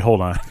is like, wait, hold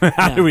on.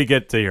 How did we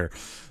get to here?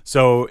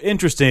 So,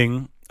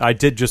 interesting. I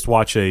did just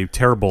watch a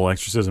terrible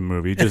exorcism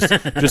movie.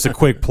 Just a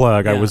quick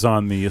plug. Yeah. I was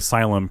on the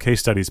Asylum Case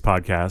Studies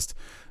podcast,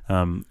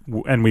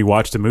 and we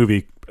watched a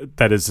movie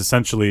that is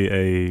essentially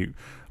a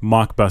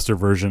mockbuster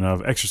version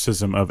of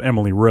Exorcism of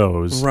Emily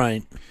Rose.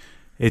 Right.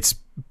 It's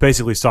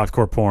basically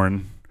softcore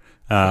porn.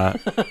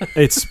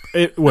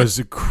 It was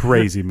a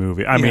crazy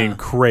movie. I mean,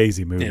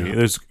 crazy movie. Yeah.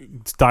 There's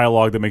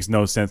dialogue that makes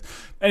no sense.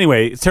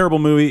 Anyway, it's a terrible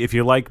movie. If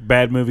you like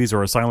bad movies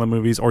or asylum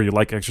movies, or you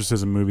like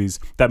exorcism movies,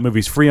 that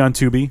movie's free on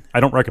Tubi. I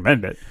don't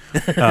recommend it.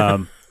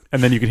 And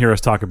then you can hear us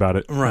talk about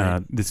it.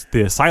 Right. It's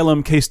the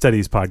Asylum Case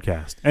Studies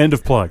podcast. End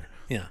of plug.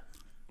 Yeah.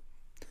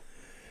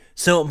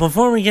 So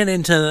before we get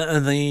into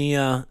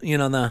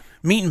the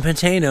meat and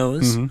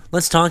potatoes,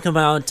 let's talk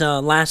about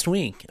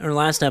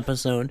last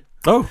episode.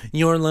 Oh,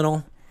 your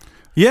little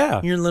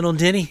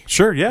ditty.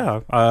 Sure,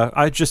 yeah.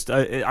 I just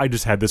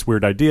had this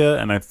weird idea,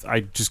 and I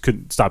just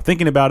couldn't stop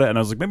thinking about it, and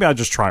I was like, maybe I'll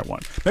just try one.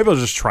 Maybe I'll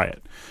just try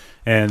it.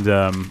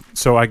 And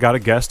so I got a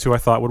guest who I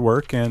thought would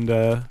work,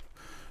 and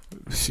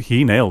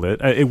he nailed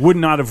it. It would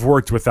not have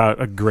worked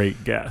without a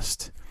great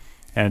guest,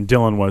 and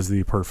Dylan was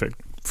the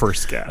perfect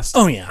first guest.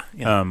 Oh yeah.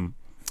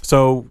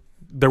 So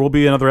there will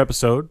be another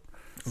episode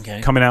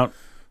coming out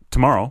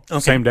tomorrow,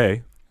 same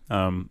day.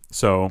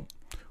 So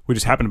we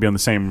just happen to be on the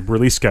same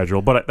release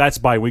schedule, but that's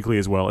bi-weekly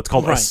as well. It's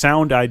called A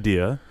Sound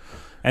Idea,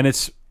 and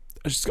it's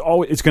it's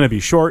going to be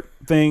short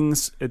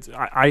things.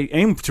 I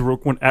aim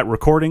to at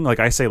recording, like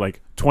I say,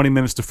 like 20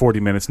 minutes to 40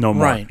 minutes, no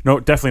more. Right. No,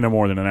 definitely no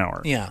more than an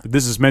hour. Yeah.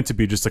 This is meant to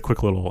be just a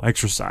quick little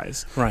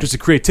exercise. Right. Just a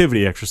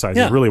creativity exercise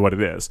is really what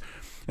it is.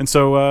 And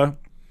so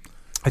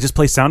I just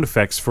play sound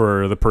effects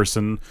for the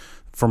person,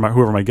 for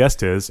whoever my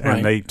guest is,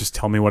 and they just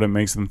tell me what it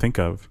makes them think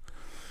of.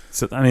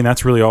 So I mean,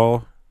 that's really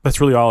all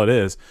it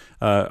is.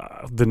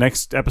 The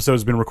next episode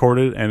has been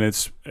recorded, and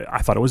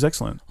I thought it was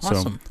excellent.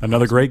 Awesome. So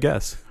another great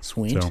guest.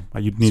 Sweet. So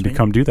you need to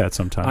come do that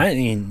sometime. I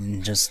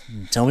mean, just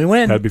tell me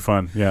when. That'd be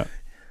fun. Yeah.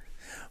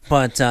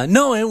 But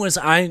no, it was.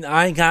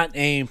 I got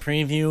a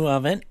preview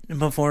of it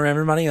before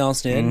everybody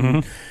else did.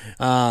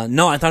 Mm-hmm.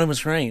 No, I thought it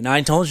was great. And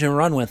I told you to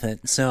run with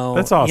it. So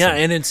that's awesome. Yeah,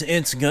 and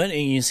it's good.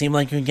 And you seem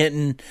like you're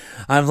getting.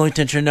 I've looked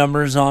at your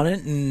numbers on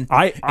it, and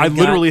I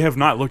literally have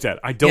not looked at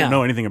it. I don't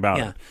know anything about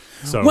it.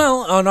 So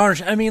well, on our,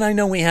 I mean, I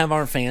know we have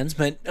our fans,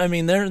 but I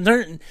mean,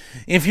 they're.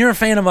 If you're a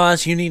fan of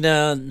us, you need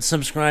to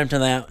subscribe to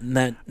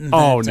that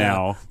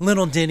now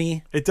little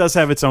ditty. It does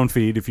have its own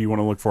feed if you want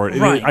to look for it.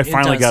 Right, I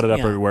finally got it up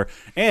everywhere.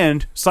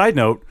 And side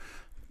note,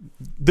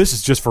 this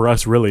is just for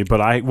us, really,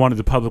 but I wanted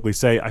to publicly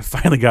say I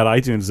finally got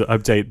iTunes to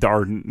update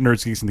our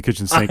Nerds Geeks in the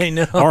Kitchen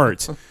Sink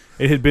art.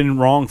 It had been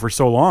wrong for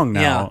so long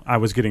now. Yeah. I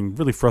was getting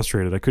really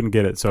frustrated. I couldn't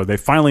get it. So they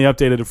finally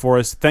updated it for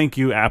us. Thank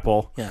you,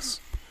 Apple. Yes.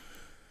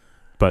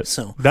 But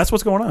that's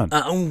what's going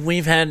on.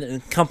 We've had a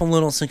couple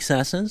little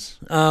successes.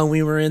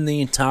 We were in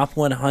the top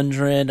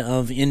 100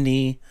 of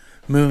indie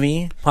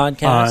movie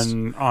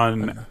podcasts.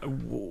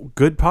 On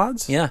Good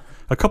Pods? Yeah.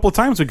 A couple of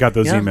times we got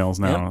those emails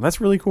now. That's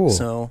really cool.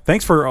 So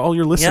thanks for all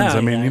your listens. I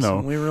mean,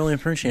 we really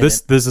appreciate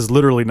it. This is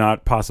literally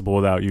not possible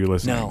without you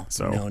listening.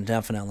 No,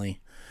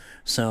 definitely.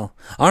 So,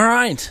 all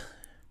right.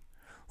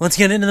 Let's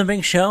get into the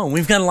big show.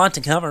 We've got a lot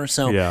to cover.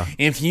 So,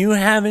 if you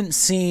haven't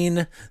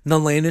seen the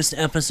latest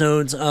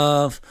episodes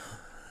of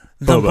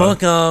The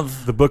Book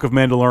of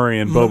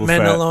Mandalorian,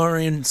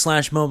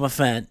 Mandalorian/Boba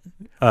Fett.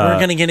 We're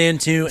going to get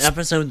into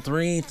episode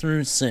 3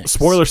 through 6.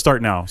 Spoilers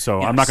start now, so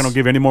I'm not going to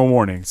give any more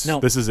warnings. No.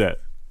 This is it.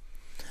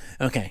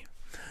 Okay.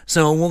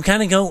 So we'll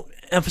kind of go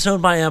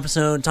episode by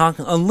episode, talk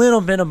a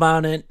little bit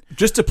about it.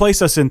 Just to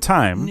place us in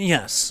time.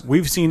 Yes.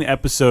 We've seen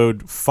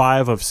episode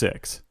 5 of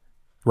 6,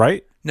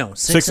 right? No,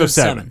 6 of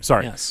 7.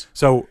 Sorry. Yes.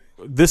 So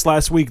this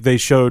last week they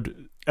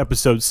showed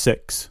episode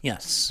 6.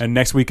 Yes. And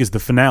next week is the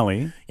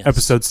finale,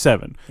 episode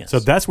 7. Yes. So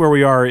that's where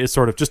we are, is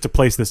sort of just to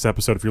place this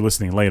episode if you're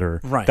listening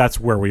later. Right. That's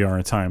where we are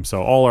in time.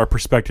 So all our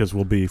perspectives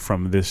will be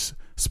from this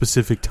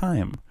specific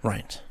time.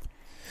 Right.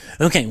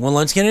 Okay, well,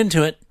 let's get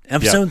into it.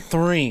 Episode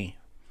 3.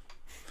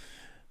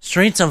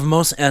 Streets of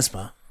Mos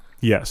Espa.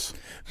 Yes.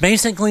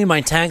 Basically,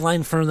 my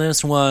tagline for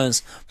this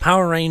was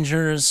Power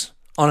Rangers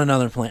on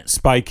another planet.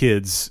 Spy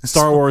Kids.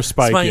 Star Wars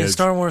Spy Kids.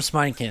 Star Wars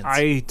Spy Kids.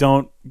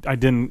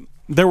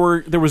 There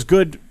was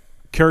good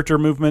character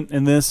movement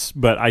in this,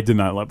 but I did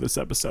not love this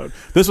episode.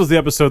 This was the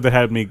episode that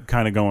had me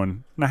kind of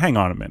going, now hang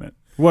on a minute.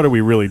 What are we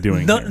really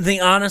doing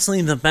here?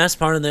 Honestly, the best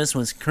part of this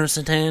was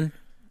Kirsten.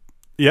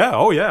 Yeah,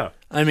 oh yeah.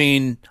 I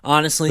mean,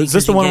 honestly. Is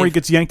this the one where he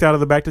gets yanked out of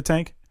the back to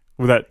tank?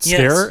 With that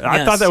scare? Yes.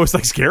 I thought that was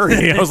like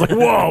scary. I was like,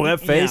 whoa, that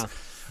face.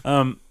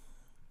 Yeah.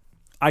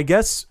 I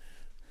guess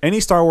any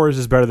Star Wars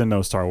is better than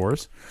no Star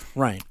Wars.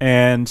 Right.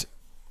 And,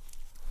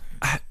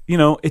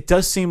 it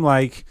does seem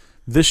like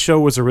this show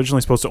was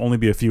originally supposed to only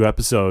be a few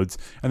episodes.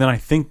 And then I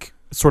think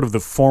sort of the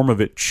form of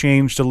it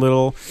changed a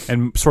little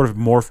and sort of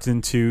morphed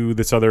into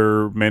this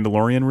other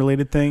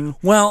Mandalorian-related thing.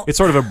 Well, it's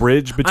sort of a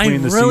bridge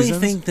between the seasons. I really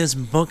think this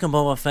Book of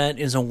Boba Fett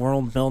is a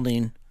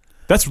world-building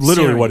That's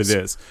literally what it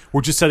is.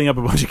 We're just setting up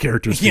a bunch of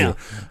characters for you.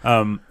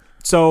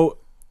 So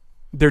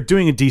they're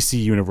doing a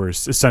DC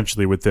universe,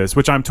 essentially, with this,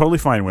 which I'm totally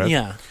fine with.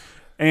 Yeah.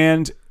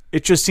 And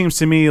it just seems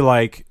to me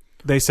like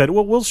they said,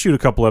 well, we'll shoot a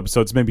couple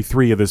episodes, maybe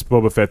 3 of this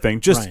Boba Fett thing,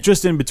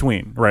 just in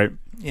between, right?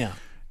 Yeah.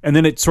 And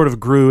then it sort of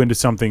grew into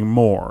something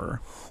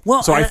more.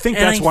 Well, so I think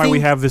that's why we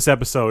have this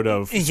episode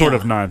of sort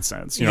of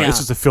nonsense. This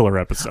is a filler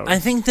episode. I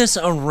think this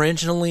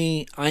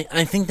originally,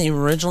 I think they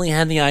originally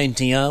had the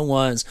idea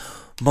was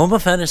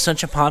Boba Fett is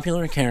such a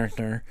popular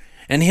character,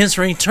 and his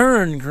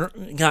return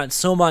got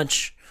so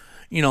much,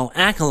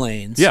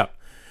 accolades. Yeah.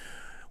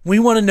 We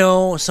want to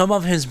know some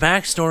of his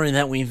backstory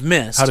that we've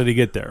missed. How did he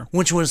get there?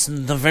 Which was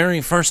the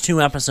very first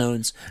 2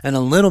 episodes and a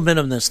little bit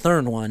of this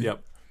third one.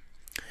 Yep.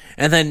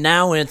 And then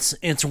now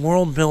it's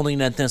world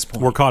building at this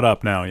point. We're caught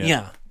up now,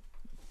 Yeah.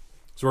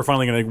 So we're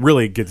finally going to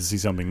really get to see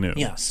something new.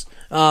 Yes.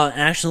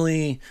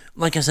 Actually,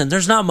 like I said,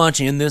 there's not much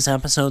in this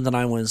episode that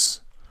I was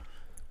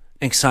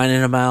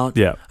excited about.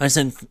 Yeah. I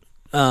said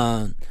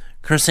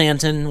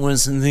Chrysanthemum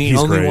was the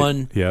only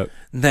one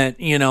that,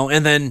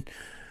 and then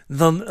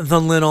the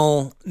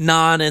little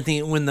nod at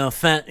when the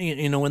Fett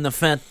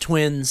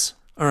twins,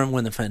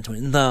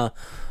 the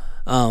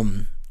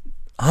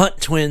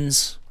Hutt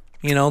twins,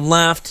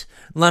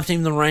 left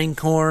him the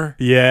Rancor.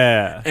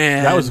 Yeah.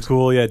 And that was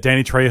cool. Yeah.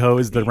 Danny Trejo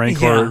is the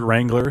Rancor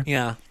Wrangler.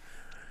 Yeah.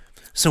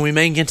 So we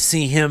may get to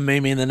see him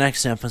maybe in the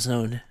next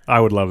episode. I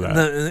would love that.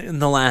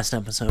 The last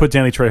episode. Put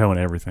Danny Trejo in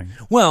everything.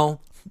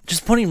 Well,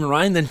 Just put him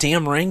right in the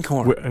damn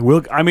Rancor.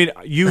 I mean,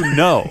 you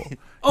know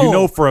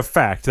for a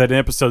fact that in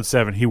episode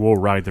 7 he will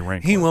ride the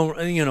Rancor. He will,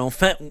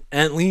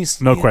 at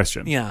least. No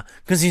question. Yeah,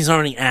 because he's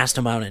already asked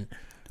about it.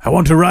 I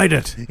want to ride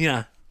it.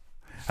 Yeah.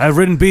 I've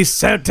ridden beasts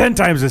 10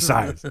 times this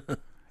size.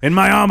 In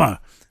my armor.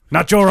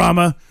 Not your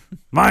armor.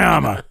 My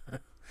armor.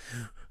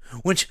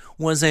 Which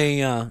was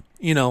a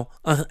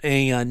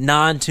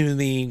nod to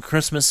the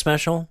Christmas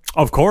special.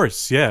 Of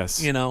course,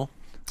 yes.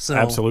 So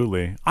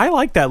absolutely. I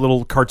like that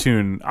little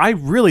cartoon. I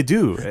really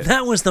do.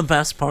 That was the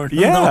best part of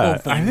the whole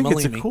thing. I think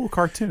it's a cool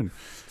cartoon.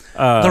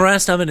 The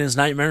rest of it is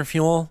nightmare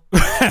fuel.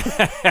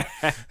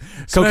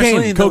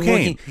 Cocaine.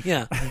 The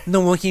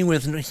Wookiee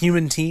with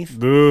human teeth.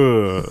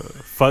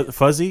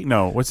 Fuzzy?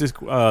 No. What's this?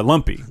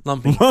 Lumpy.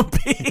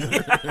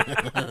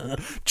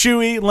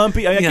 Chewy,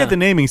 lumpy. I get the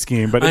naming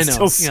scheme, but it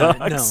still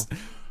sucks.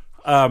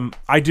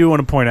 I do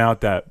want to point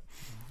out that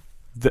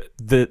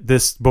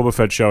this Boba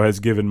Fett show has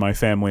given my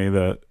family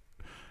the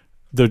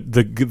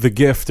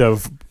gift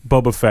of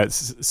Boba Fett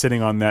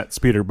sitting on that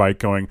speeder bike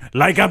going,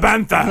 like a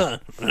bantha.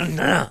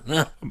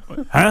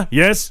 Huh?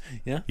 Yes?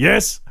 Yeah.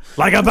 Yes?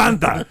 Like a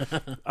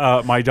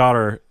bantha. My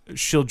daughter,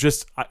 she'll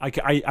just,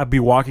 I'll be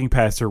walking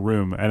past her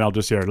room and I'll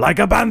just hear, like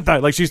a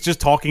bantha. Like she's just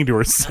talking to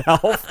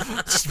herself,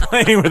 just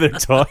playing with her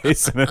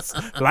toys. And it's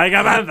like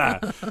a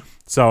bantha.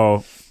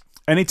 So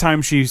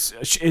anytime she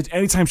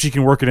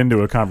can work it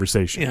into a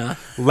conversation. Yeah.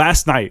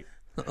 Last night,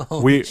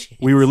 we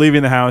were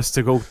leaving the house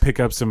to go pick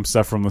up some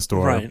stuff from the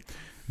store. Right.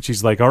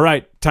 She's like, all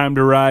right, time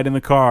to ride in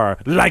the car.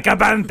 Like a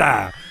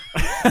banta.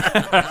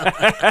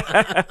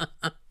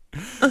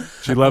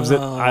 She loves it.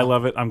 I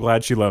love it. I'm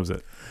glad she loves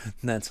it.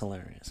 That's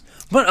hilarious.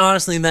 But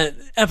honestly, that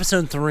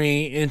episode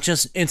 3,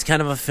 it's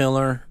kind of a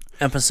filler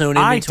episode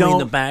in between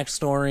the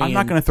backstory. I'm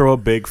not going to throw a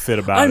big fit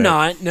about it. I'm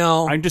not,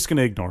 no. I'm just going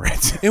to ignore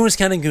it. It was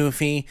kind of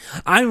goofy.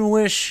 I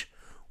wish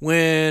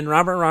when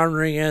Robert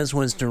Rodriguez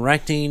was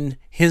directing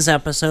his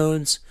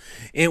episodes,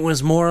 it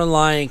was more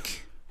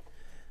like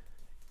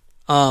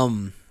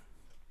more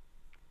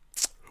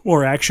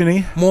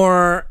actiony,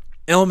 more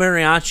El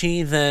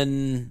Mariachi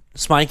than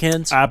Spy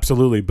Kids.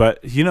 Absolutely, but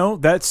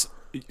that's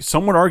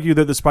some would argue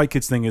that the Spy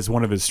Kids thing is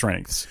one of his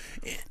strengths,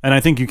 and I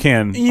think you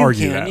can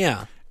argue that.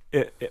 Yeah.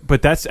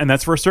 But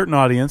that's for a certain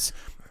audience.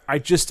 I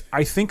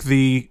think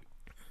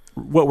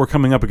what we're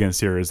coming up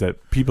against here is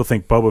that people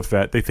think Boba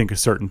Fett, they think a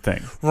certain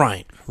thing.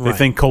 Right. They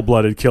think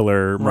cold-blooded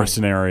killer,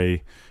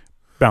 mercenary,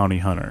 bounty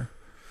hunter.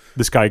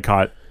 This guy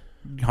caught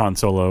Han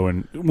Solo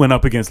and went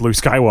up against Luke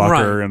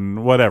Skywalker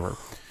and whatever.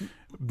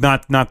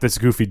 Not this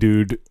goofy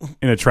dude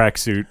in a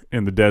tracksuit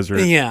in the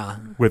desert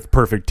with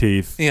perfect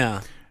teeth.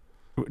 Yeah.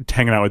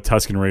 Hanging out with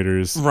Tusken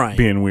Raiders,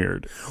 being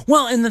weird.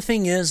 Well, and the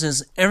thing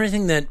is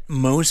everything that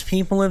most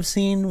people have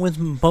seen with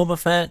Boba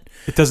Fett,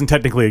 it doesn't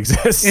technically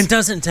exist. It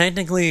doesn't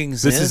technically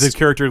exist. This is a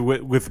character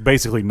with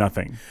basically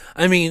nothing.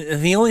 I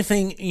mean, the only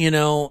thing,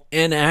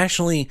 and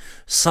actually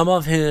some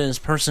of his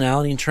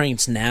personality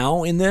traits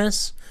now in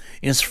this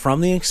is from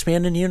the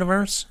expanded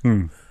universe.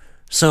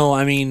 So,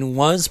 I mean,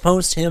 was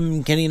post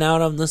him getting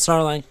out of the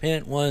Sarlacc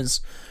pit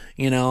was,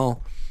 the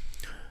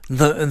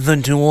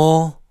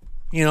duel.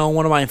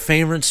 One of my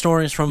favorite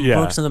stories from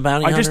Books of the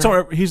Bounty Hunter. I just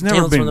don't. He's never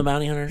Tales been. From the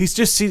Bounty Hunter.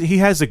 He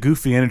has a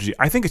goofy energy.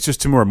 I think it's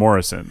just Tamura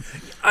Morrison.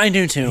 I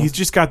do too. He's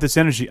just got this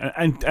energy,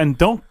 and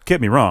don't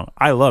get me wrong,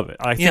 I love it.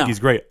 I think he's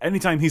great.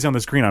 Anytime he's on the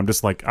screen, I'm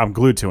just like I'm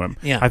glued to him.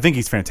 Yeah. I think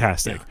he's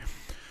fantastic.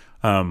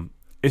 Yeah.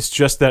 It's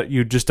just that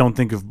you just don't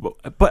think of.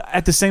 But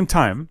at the same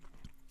time,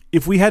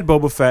 if we had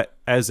Boba Fett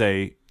as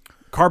a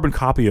carbon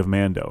copy of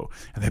Mando,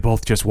 and they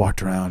both just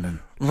walked around and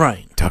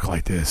talk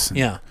like this,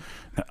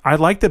 I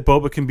like that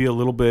Boba can be a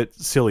little bit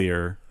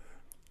sillier.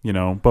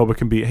 Boba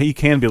can be a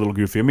little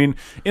goofy. I mean,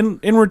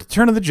 in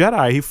Return of the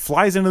Jedi, he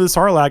flies into the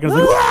Sarlacc and is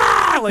like,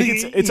 Wah! Like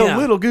it's a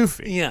little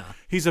goofy. Yeah.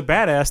 He's a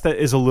badass that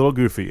is a little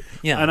goofy.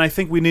 Yeah. And I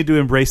think we need to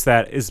embrace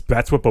that.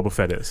 That's what Boba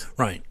Fett is.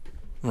 Right.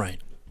 And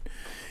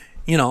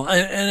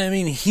I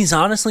mean, he's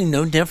honestly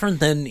no different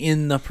than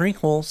in the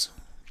prequels.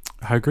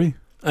 I agree.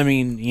 I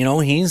mean,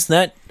 he's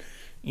that,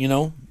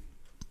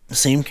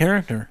 same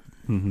character.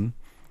 Mm-hmm.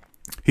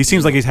 He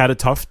seems like he's had a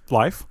tough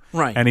life,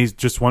 right? And he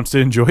just wants to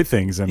enjoy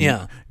things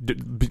and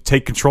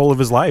take control of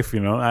his life.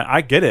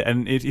 I get it.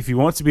 And if he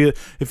wants to be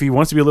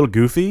a little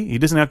goofy, he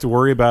doesn't have to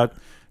worry about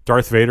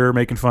Darth Vader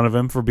making fun of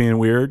him for being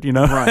weird.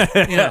 Right?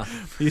 Yeah,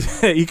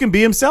 he can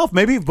be himself.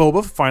 Maybe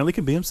Boba finally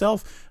can be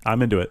himself.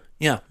 I'm into it.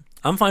 Yeah,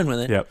 I'm fine with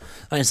it. Yep.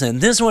 Like I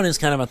said, this one is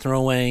kind of a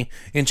throwaway.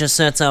 It just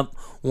sets up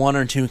one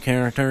or two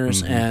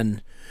characters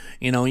and.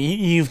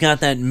 You've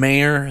got that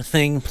mayor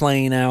thing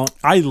playing out.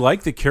 I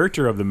like the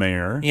character of the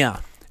mayor. Yeah.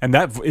 And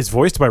that is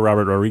voiced by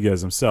Robert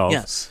Rodriguez himself.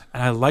 Yes.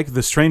 And I like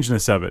the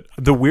strangeness of it.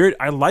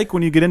 I like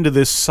when you get into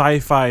this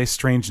sci-fi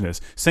strangeness.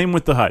 Same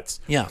with the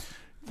Hutts. Yeah.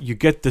 You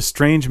get the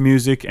strange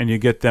music and you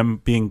get them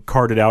being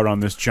carted out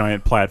on this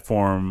giant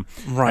platform.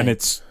 Right.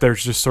 And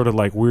there's just sort of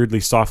like weirdly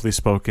softly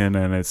spoken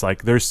and it's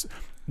like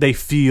they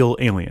feel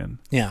alien.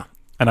 Yeah.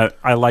 And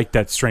I like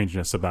that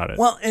strangeness about it.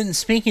 Well, and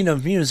speaking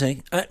of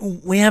music,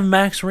 we have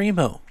Max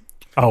Rebo.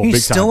 Oh, he's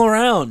big still time.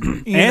 around.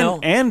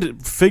 And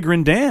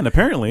Figrin Dan,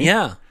 apparently.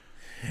 Yeah.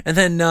 And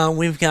then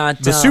we've got...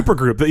 the super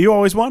group that you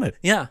always wanted.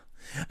 Yeah.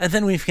 And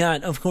then we've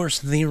got, of course,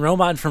 the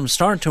robot from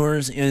Star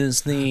Tours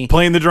is the...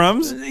 Playing the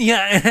drums?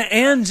 Yeah,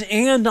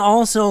 and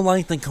also,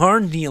 like, the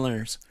card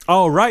dealers.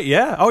 Oh, right,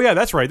 yeah. Oh, yeah,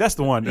 that's right. That's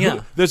the one.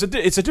 Yeah. It's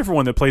a different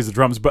one that plays the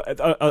drums, but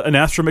an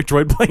astromech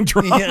droid playing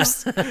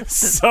drums? Yeah.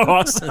 So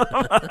awesome.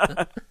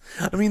 I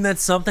mean,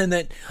 that's something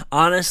that,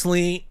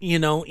 honestly,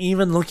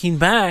 even looking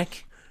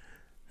back...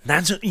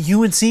 you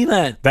would see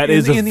that. That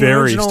is a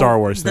very original, Star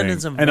Wars thing.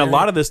 And a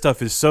lot of this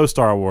stuff is so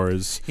Star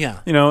Wars. Yeah.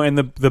 And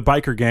the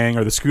biker gang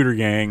or the scooter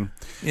gang.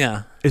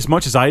 Yeah. As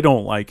much as I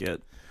don't like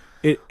it,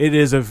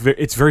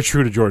 it's very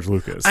true to George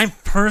Lucas. I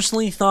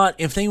personally thought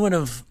if they would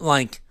have,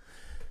 like,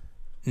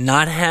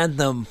 not had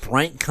the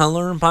bright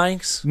color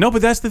bikes. No,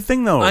 but that's the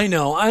thing, though. I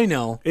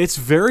know. It's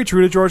very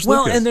true to George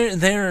Lucas. Well,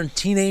 and they're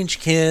teenage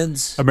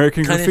kids.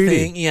 American kind Graffiti.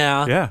 Of thing.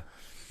 Yeah. Yeah.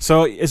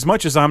 So as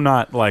much as I'm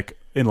not, like,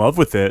 in love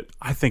with it,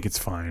 I think it's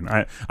fine.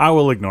 I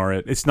will ignore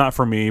it. It's not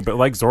for me, but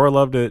like Zora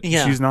loved it.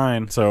 Yeah. She's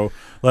 9, so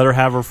let her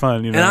have her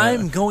fun. And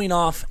I'm going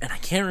off, and I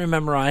can't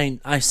remember.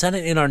 I said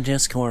it in our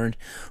Discord,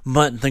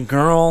 but the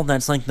girl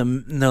that's like the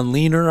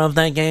leader of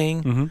that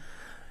gang,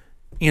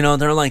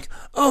 they're like,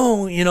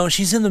 oh,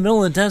 she's in the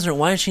middle of the desert.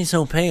 Why is she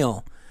so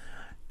pale?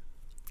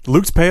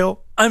 Luke's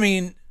pale. I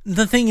mean,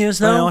 the thing is,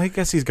 though, well, I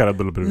guess he's got a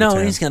little bit of a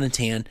tan. he's got a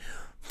tan,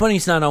 but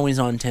he's not always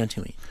on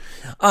Tatooine.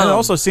 And it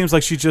also seems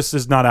like she just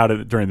is not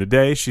out during the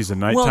day. She's a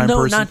nighttime person.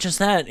 Well, no, not just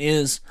that.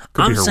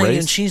 I'm saying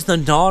race. She's the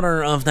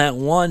daughter of that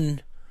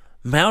one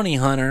bounty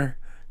hunter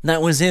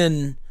that was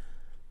in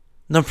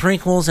the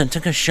prequels and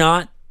took a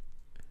shot.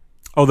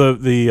 Oh,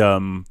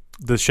 the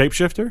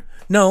shapeshifter?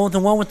 No, the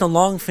one with the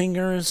long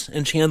fingers,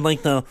 and she had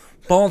like the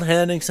bald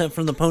head except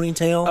for the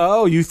ponytail.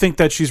 Oh, you think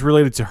that she's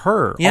related to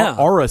her? Yeah.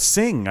 Aura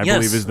Singh, I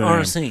believe is the name.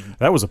 Aura Singh.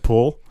 That was a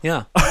pull.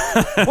 Yeah.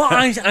 Well,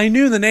 I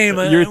knew the name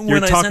You're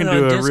when talking I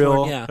said it to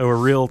on Discord. a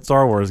real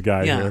Star Wars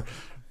guy here.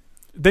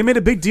 They made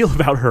a big deal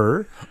about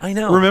her. I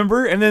know.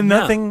 Remember? And then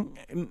nothing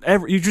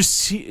ever. You just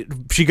see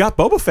she got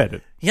Boba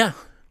Fetted. Yeah.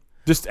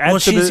 Just add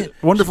to the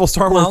wonderful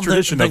Star Wars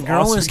tradition the of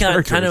girl awesome has got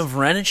characters. kind of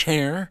reddish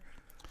hair.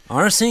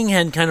 Aura Singh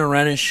had kind of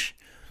reddish.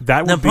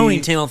 That would the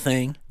ponytail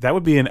thing. That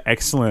would be an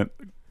excellent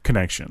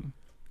connection.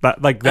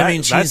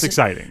 That's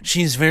exciting.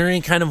 She's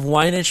very kind of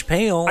whitish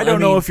pale. I don't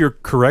know if you're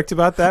correct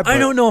about that. But, I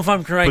don't know if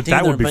I'm correct but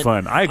that either, would be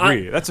fun. I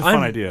agree. That's a fun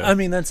idea. I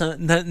mean,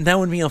 that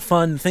would be a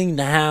fun thing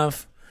to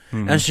have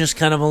as just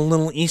kind of a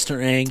little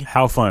Easter egg.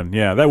 How fun.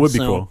 Yeah, that would be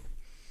cool.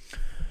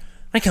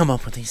 I come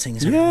up with these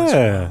things every once in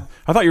a while.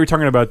 I thought you were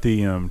talking about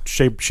the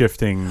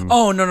shape-shifting...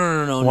 Oh,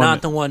 no.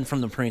 Not the one from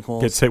the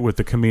prequels. Gets hit with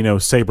the Camino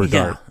saber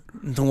dart.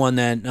 The one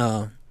that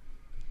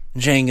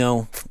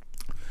Django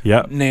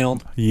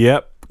nailed.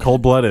 Yep.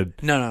 Cold-blooded.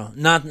 No.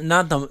 Not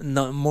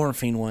the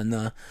morphine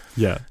one.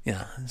 Yeah.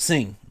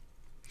 Sing.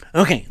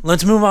 Okay,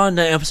 let's move on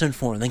to episode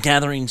 4, The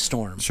Gathering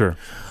Storm. Sure.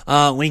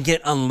 We get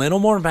a little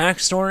more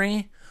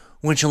backstory,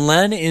 which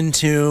led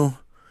into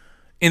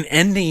an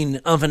ending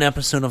of an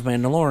episode of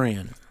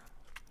Mandalorian.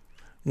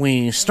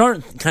 We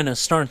start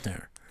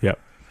there. Yep.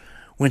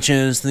 Which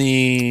is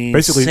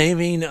the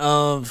saving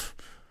of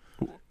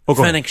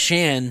Fennec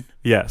Shan.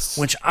 Yes.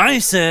 Which I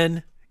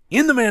said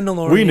in The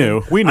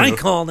Mandalorian. We knew. I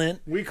called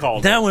it.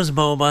 That was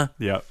Boba.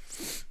 Yep.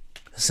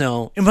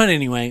 So, but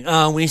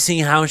anyway, we see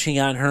how she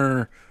got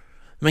her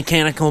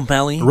mechanical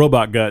belly.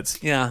 Robot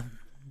guts. Yeah.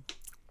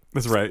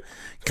 That's right.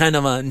 Kind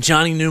of a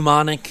Johnny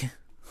Mnemonic.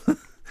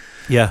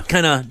 Yeah.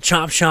 Kind of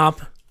chop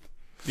shop.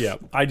 Yeah.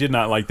 I did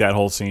not like that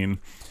whole scene.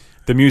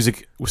 The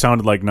music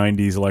sounded like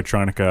 90s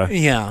electronica.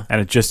 Yeah. And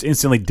it just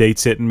instantly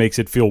dates it and makes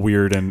it feel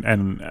weird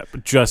and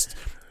just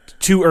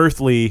too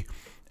earthly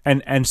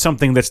and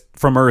something that's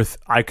from Earth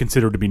I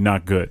consider to be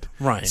not good.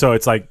 Right. So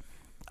it's like,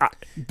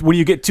 when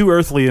you get too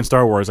earthly in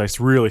Star Wars, I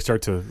really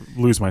start to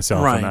lose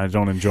myself and I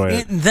don't enjoy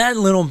it. That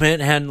little bit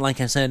had, like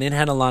I said, it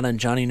had a lot of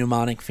Johnny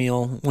Mnemonic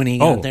feel when he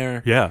got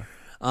there. Yeah.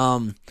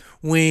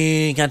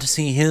 We got to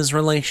see his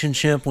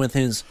relationship with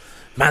his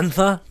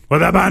bantha.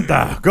 With a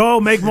bantha. Go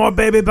make more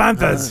baby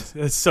banthas.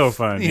 It's so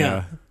fun.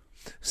 Yeah.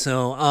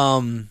 So,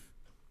 I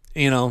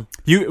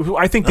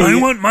think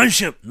I want my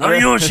ship, not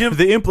your ship.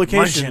 The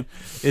implication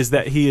is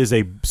that he is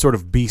a sort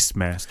of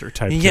beastmaster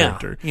type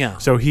character. Yeah.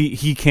 So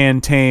he can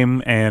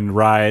tame and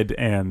ride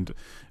and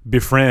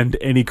befriend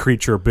any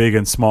creature, big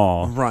and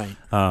small. Right.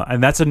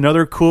 And that's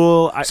another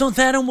cool. So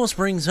that almost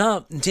brings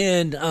up.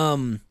 Did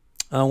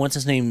what's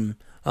his name?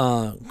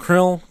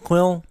 Queel.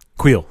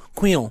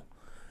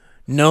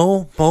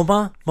 Know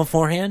Boba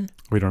beforehand?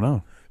 We don't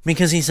know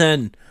because he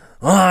said,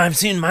 "Oh, I've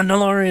seen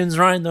Mandalorians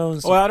ride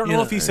those." Well, I don't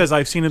know if he says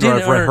I've seen it or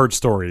I've heard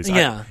stories.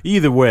 Yeah.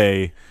 Either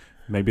way,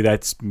 maybe.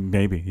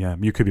 Yeah,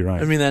 you could be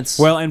right. I mean, that's...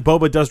 Well, and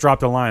Boba does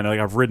drop the line, like,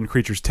 I've ridden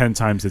creatures 10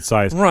 times its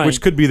size, right.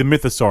 Which could be the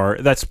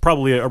Mythosaur. That's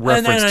probably a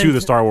reference to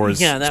the Star Wars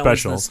special. Yeah, that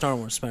was the Star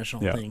Wars special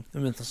thing, the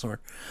Mythosaur.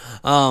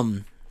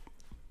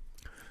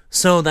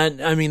 So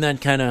that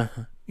kind of,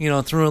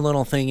 threw a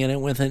little thing in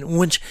it with it,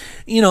 which,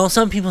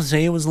 some people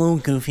say it was a little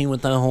goofy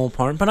with the whole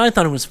part, but I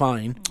thought it was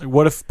fine.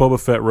 What if Boba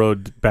Fett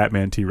rode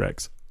Batman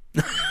T-Rex?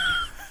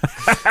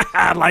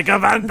 Like a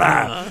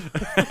panther.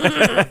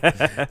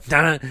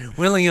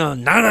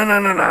 William, no.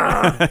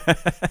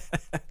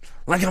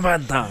 Like a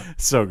panther.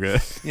 So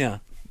good. Yeah.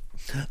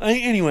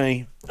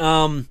 Anyway,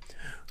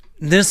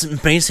 this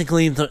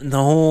basically, the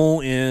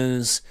whole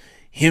is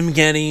him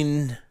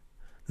getting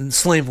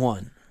Slave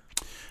One.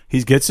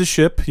 He gets his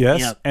ship,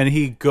 yes, and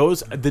he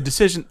goes. The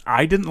decision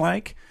I didn't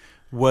like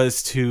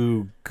was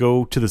to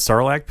go to the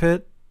Sarlacc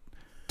pit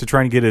to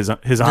try and get his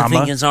armor. I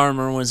think his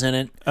armor was in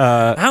it.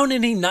 How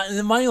did he not?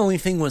 My only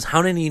thing was,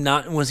 how did he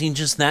not? Was he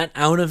just that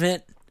out of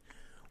it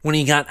when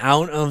he got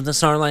out of the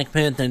Sarlacc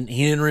pit that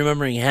he didn't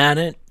remember he had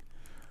it?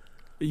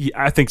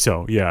 Yeah, I think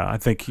so. Yeah, I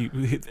think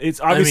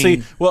it's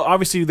obviously.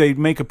 Obviously they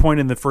make a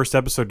point in the first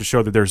episode to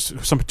show that there's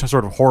some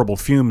sort of horrible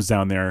fumes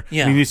down there.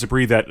 Yeah, he needs to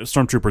breathe that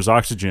stormtrooper's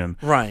oxygen.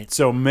 Right.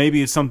 So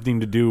maybe it's something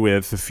to do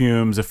with the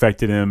fumes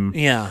affected him.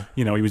 Yeah.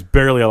 He was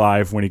barely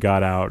alive when he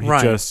got out. He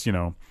right. just,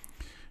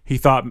 he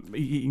thought,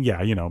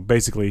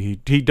 basically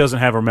he doesn't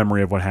have a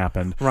memory of what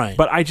happened. Right.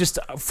 But I just,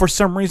 for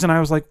some reason, I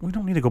was like, we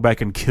don't need to go back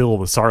and kill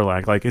the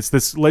Sarlacc. Like, it's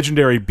this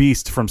legendary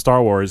beast from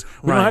Star Wars.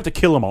 We don't have to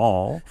kill them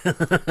all.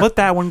 Let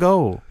that one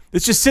go.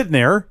 It's just sitting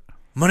there.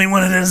 But he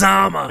wanted his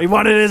armor. He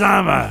wanted his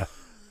armor.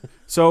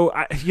 So,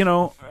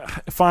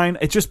 fine.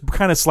 It just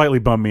kind of slightly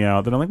bummed me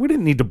out that I'm like, we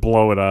didn't need to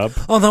blow it up.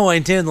 Although I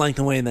did like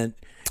the way that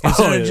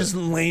instead of just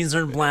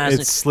laser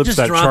blasting, it slips just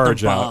that drop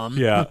charge the bomb. out.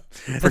 Yeah,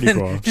 pretty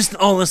cool. Just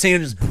all the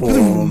same, just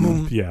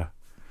boom. Yeah.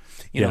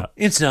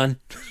 It's done.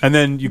 And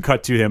then you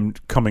cut to him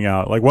coming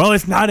out like, well,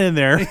 it's not in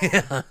there.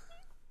 Yeah.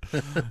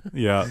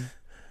 Yeah.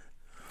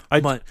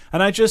 I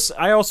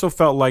also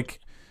felt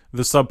like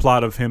the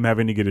subplot of him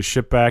having to get his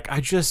ship back,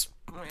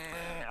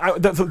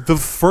 the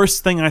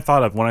first thing I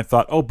thought of when I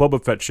thought, oh,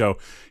 Boba Fett show,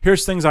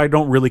 here's things I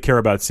don't really care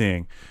about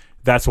seeing.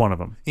 That's one of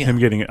them. Yeah. Him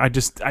getting it. I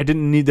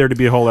didn't need there to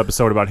be a whole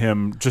episode about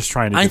him just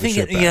trying to get the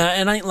ship back. Yeah,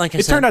 and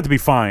it turned out to be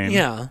fine.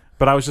 Yeah.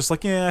 But I was just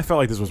like, I felt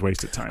like this was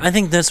wasted time. I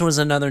think this was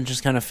another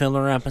just kind of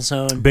filler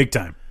episode. Big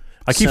time.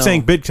 I keep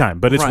saying big time,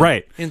 but it's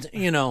right. And,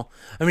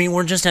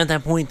 we're just at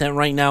that point that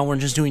right now we're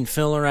just doing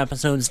filler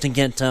episodes to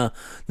get to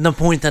the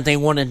point that they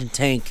wanted to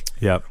take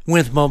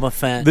with Boba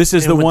Fett. This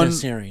is the one. This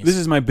series. This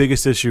is my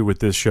biggest issue with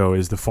this show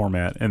is the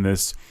format and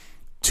this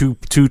two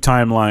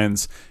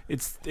timelines.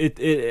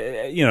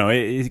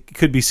 It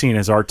could be seen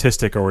as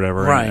artistic or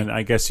whatever, right? And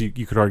I guess you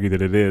could argue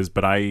that it is,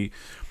 but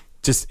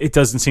it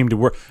doesn't seem to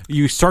work.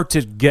 You start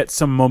to get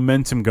some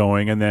momentum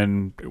going, and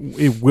then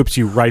it whips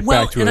you right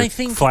back to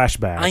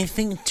flashback. I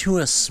think to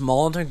a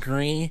small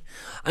degree.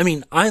 I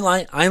mean, I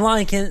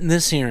like it in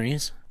this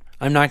series.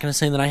 I'm not going to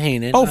say that I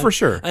hate it. Oh, for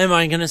sure. Am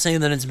I going to say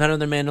that it's better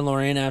than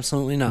Mandalorian?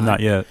 Absolutely not. Not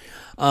yet.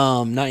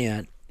 Not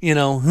yet.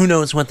 Who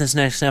knows what this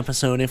next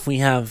episode, if we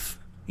have,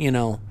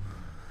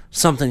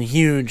 something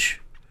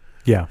huge.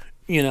 Yeah.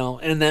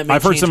 And that may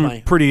I've heard some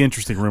my, pretty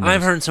interesting rumors.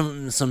 I've heard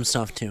some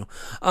stuff too.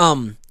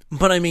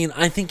 But I mean,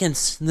 I think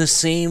it's the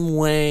same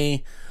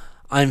way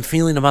I'm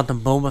feeling about the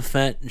Boba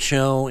Fett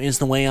show is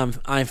the way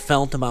I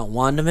felt about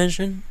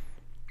WandaVision.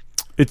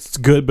 It's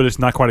good, but it's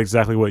not quite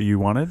exactly what you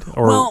wanted.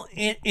 Or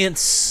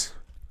it's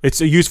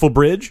a useful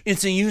bridge.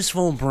 It's a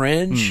useful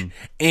bridge,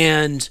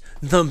 and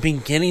the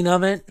beginning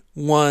of it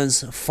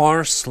was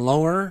far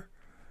slower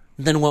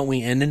than what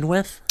we ended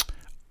with.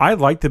 I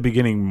liked the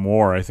beginning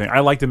more, I think. I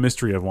like the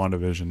mystery of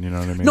WandaVision, you know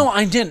what I mean? No,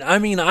 I didn't. I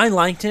mean, I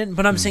liked it,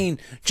 but I'm saying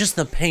just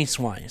the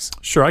pace-wise.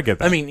 Sure, I get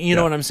that. I mean, you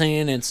know what I'm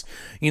saying? It's,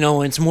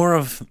 it's more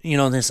of,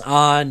 this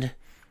odd,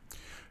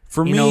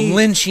 for me,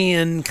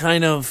 Lynchian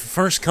kind of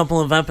first couple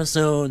of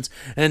episodes,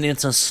 and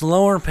it's a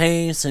slower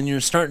pace, and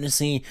you're starting to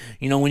see,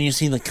 when you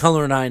see the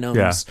colored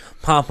items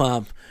pop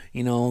up,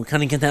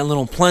 kind of get that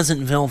little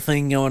Pleasantville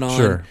thing going on.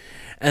 Sure.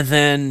 And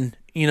then,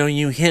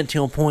 you hit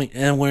to a point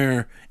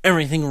where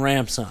everything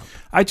ramps up.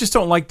 I just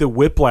don't like the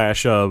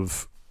whiplash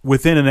of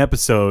within an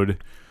episode,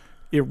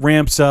 it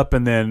ramps up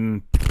and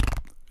then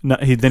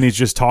he's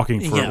just talking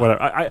for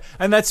whatever.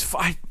 And that's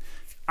fine.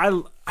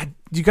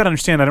 You got to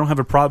understand, I don't have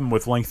a problem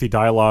with lengthy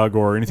dialogue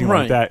or anything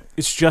like that.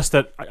 It's just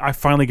that I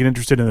finally get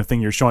interested in the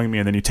thing you're showing me,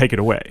 and then you take it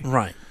away.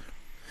 Right.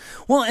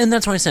 Well, and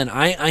that's why I said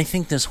I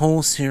think this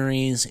whole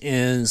series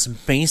is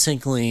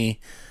basically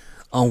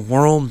a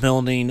world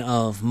building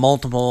of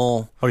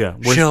multiple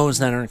shows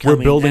that are coming.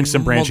 We're building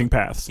some branching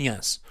paths.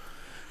 Yes.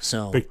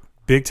 So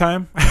big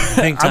time?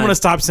 Big time. I'm going to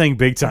stop saying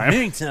big time.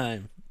 Big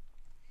time.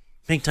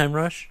 Big time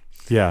rush?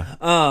 Yeah.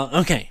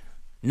 Okay.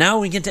 Now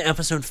we get to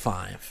episode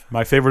 5.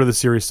 My favorite of the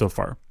series so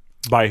far.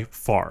 By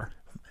far.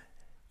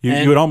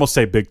 You would almost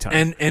say big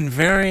time. And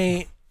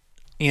very,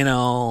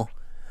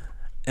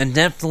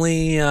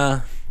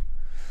 adeptly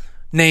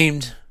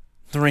named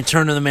The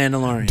Return of the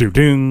Mandalorian.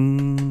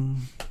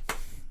 Doo-ding.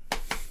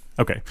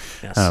 Okay.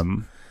 Yes.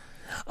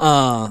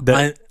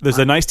 There's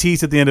a nice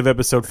tease at the end of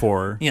episode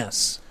 4.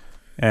 Yes.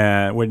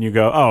 when you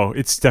go, oh,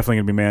 it's definitely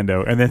gonna be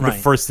Mando, and then the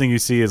first thing you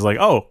see is like,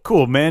 oh,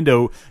 cool,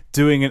 Mando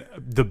doing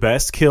the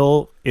best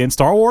kill in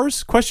Star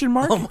Wars? Question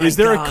mark. Is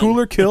there a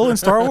cooler kill in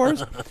Star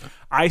Wars?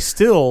 I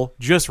still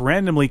just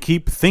randomly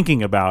keep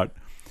thinking about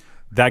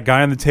that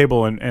guy on the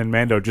table and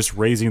Mando just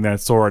raising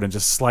that sword and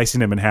just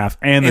slicing him in half,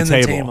 and the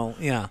table.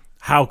 Yeah.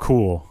 How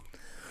cool.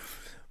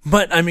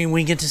 But, I mean,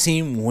 we get to see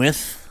him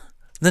with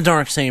the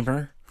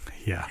Darksaber.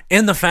 Yeah.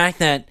 And the fact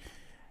that,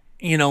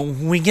 you know,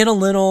 we get a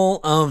little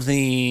of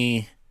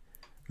the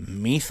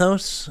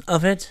mythos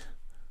of it.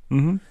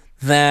 Mm-hmm.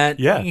 That,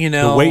 you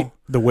know...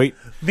 The weight.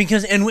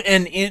 Because, and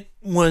it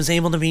was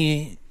able to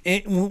be...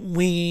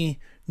 we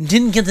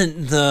didn't get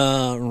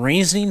the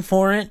reasoning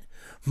for it,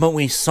 but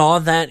we saw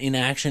that in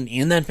action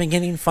in that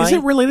beginning fight. Is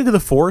it related to the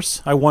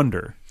Force? I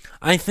wonder.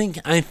 I think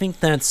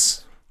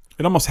that's...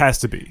 It almost has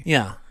to be.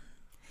 Yeah.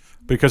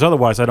 Because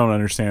otherwise I don't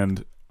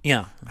understand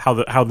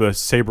how the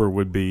saber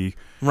would be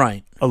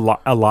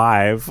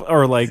alive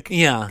or like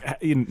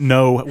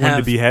know when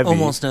to be heavy.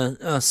 Almost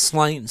a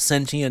slight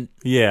sentient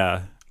you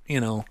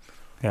know.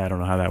 Yeah, I don't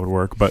know how that would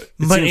work, but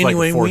anyway,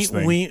 like a Force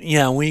thing.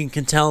 we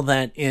could tell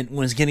that it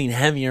was getting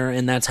heavier,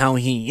 and that's how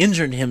he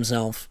injured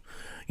himself.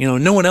 You know,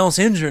 no one else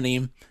injured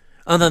him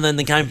other than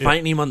the guy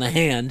biting him on the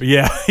hand.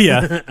 Yeah.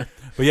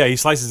 But yeah, he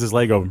slices his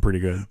leg open pretty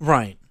good.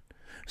 Right.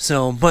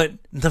 So, but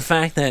the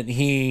fact that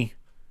he,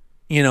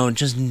 you know,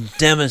 just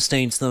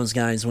devastates those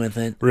guys with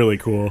it. Really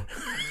cool.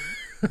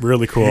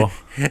 Really cool.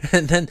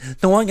 And then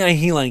the one guy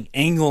he like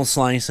angle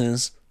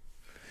slices,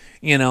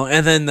 you know,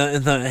 and then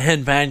the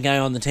head bad guy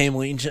on the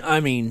table,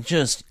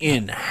 just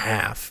in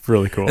half.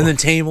 Really cool. And the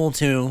table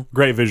too.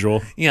 Great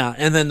visual. Yeah,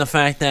 and then the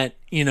fact that,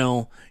 you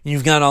know,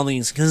 you've got all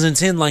these, because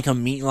it's in like a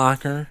meat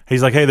locker.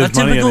 He's like, hey, there's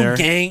money in there. A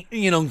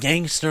typical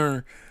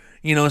gangster,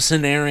 you know,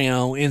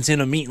 scenario. It's in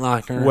a meat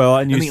locker. Well,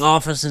 and the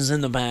office is in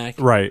the back.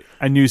 Right,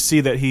 and you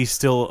see that he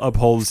still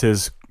upholds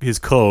his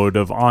code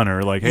of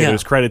honor. Like, hey,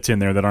 there's credits in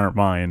there that aren't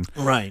mine.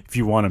 Right. If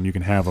you want them, you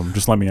can have them.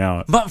 Just let me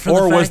out. But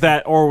for was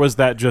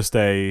that just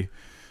a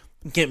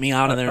get me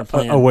out of there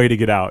plan? A way to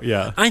get out?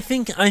 Yeah. I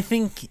think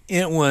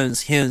it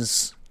was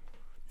his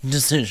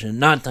decision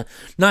not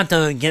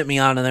to get me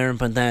out of there,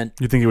 but that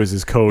you think it was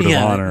his code of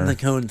honor, the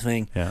code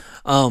thing. Yeah.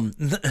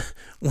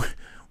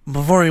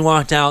 Before he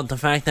walked out, the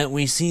fact that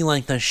we see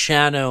like the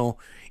shadow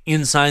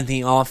inside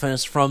the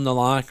office from the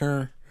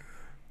locker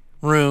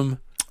room.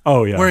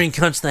 Oh yeah, where he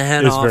cuts the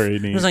head off. Very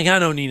neat. It's like, I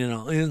don't need it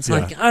all. It's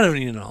like, I don't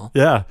need it all.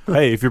 Yeah.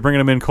 Hey, if you're bringing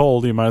them in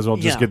cold, you might as well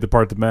just get the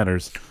part that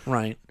matters.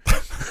 Right.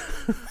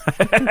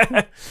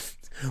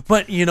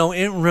 But you know,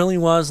 it really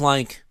was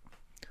like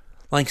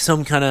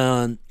some kind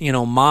of, you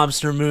know,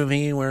 mobster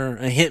movie where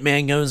a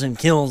hitman goes and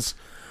kills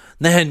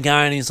the head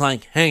guy, and he's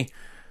like, hey,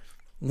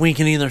 we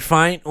can either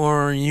fight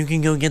or you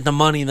can go get the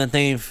money that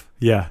they've...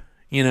 Yeah.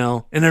 You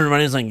know, and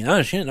everybody's like,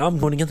 oh, shit, I'm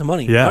going to get the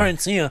money. Yeah. All right,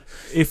 see ya.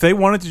 If they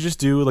wanted to just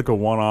do like a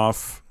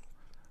one-off...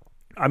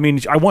 I mean,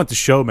 I want the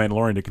show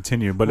Mandalorian to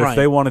continue, but if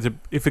they wanted to...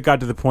 If it got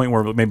to the point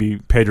where maybe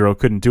Pedro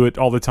couldn't do it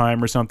all the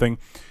time or something,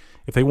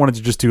 if they wanted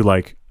to just do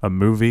like a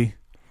movie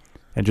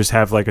and just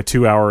have like a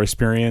 2-hour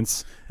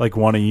experience, like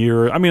one a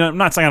year... I mean, I'm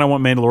not saying I don't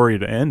want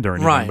Mandalorian to end or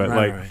anything,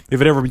 but if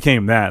it ever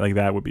became that, like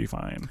that would be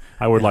fine.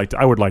 I would like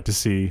to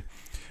see...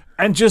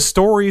 And just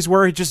stories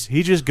where he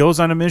just goes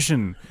on a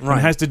mission and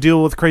has to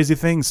deal with crazy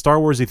things, Star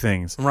Warsy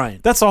things.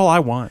 Right. That's all I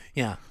want.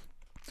 Yeah.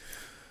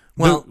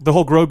 Well, the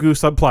whole Grogu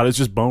subplot is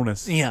just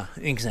bonus. Yeah,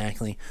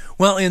 exactly.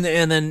 Well, and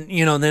then,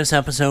 you know, this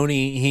episode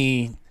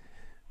he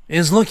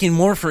is looking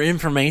more for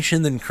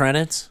information than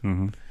credits.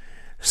 Mm-hmm.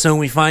 So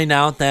we find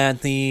out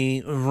that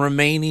the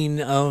remaining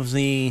of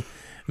the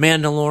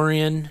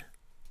Mandalorian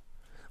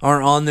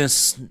are on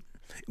this,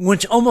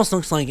 which almost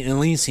looks like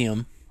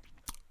Elysium.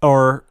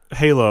 Or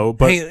Halo,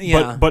 but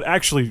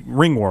actually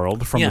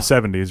Ringworld from the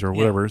 70s or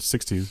whatever,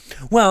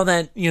 60s. Well,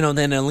 that, you know,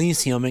 then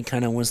Elysium, it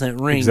kind of was that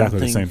ring exactly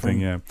thing. The same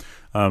thing, yeah.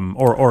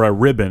 Or a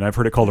ribbon. I've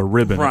heard it called a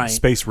ribbon,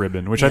 space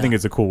ribbon, which I think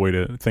is a cool way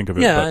to think of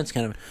it. Yeah, it's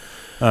kind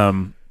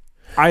of...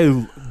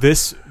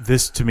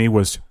 This to me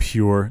was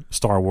pure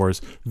Star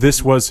Wars.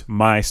 This was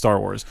my Star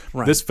Wars.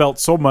 Right. This felt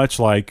so much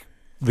like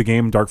the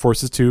game Dark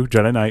Forces 2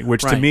 Jedi Knight,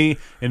 which to me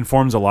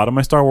informs a lot of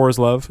my Star Wars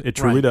love. It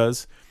truly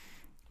does.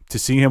 To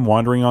see him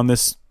wandering on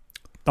this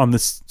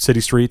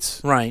city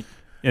streets,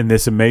 in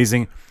this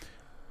amazing,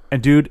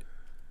 and dude,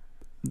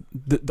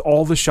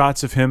 all the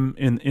shots of him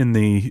in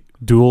the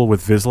duel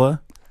with Vizsla,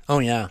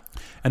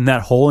 and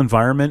that whole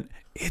environment,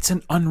 it's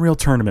an Unreal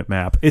Tournament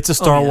map. It's a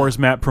Star Wars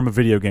map from a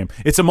video game.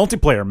 It's a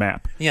multiplayer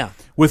map,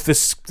 with the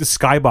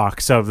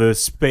skybox of the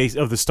space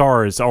of the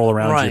stars all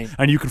around you,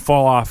 and you can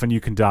fall off and you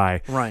can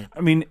die.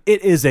 I mean,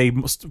 it is a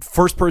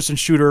first-person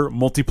shooter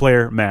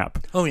multiplayer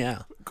map.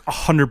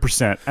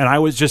 100%, and I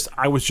was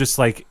just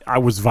like, I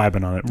was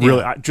vibing on it.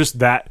 Really,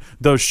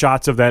 those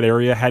shots of that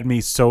area had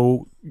me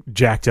so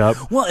jacked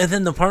up. Well, and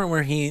then the part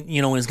where he,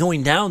 you know, is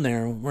going down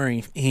there, where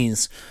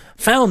he's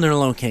found their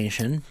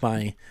location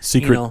by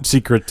secret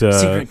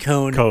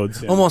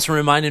codes. Almost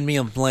reminded me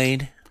of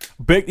Blade.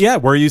 Where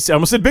I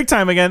almost said Big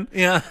Time again.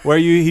 Yeah, where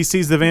he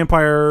sees the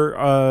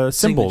vampire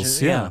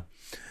symbols. Yeah.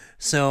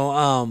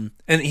 So,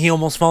 and he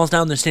almost falls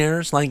down the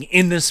stairs, like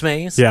into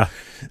space. Yeah.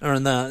 Or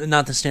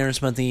not the stairs,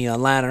 but the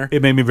ladder.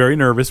 It made me very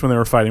nervous when they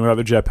were fighting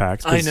without their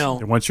jetpacks. I know.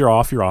 Once you're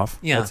off, you're off.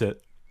 Yeah. That's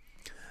it.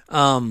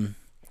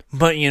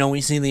 But,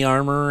 we see the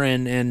armor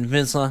and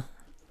Vizsla.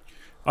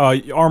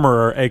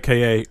 Armorer,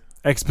 a.k.a.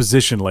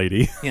 Exposition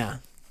Lady. Yeah.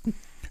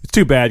 It's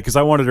too bad, because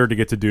I wanted her to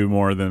get to do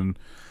more than...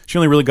 She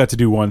only really got to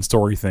do one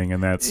story thing,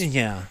 and that's...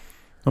 Yeah.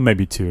 Well,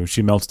 maybe two.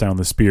 She melts down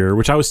the spear,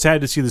 which I was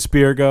sad to see the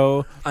spear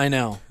go. I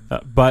know.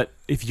 But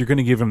if you're going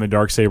to give him the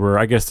Darksaber,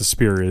 I guess the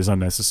spear is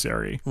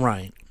unnecessary.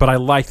 Right. But I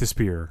like the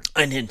spear.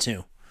 I did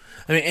too.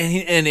 I mean,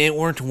 and it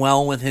worked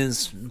well with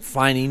his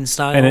fighting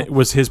style. And it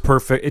was his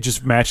perfect... It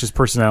just matched his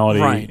personality.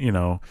 Right.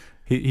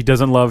 He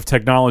doesn't love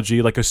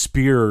technology. Like a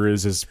spear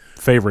is his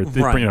favorite.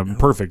 Right.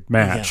 Perfect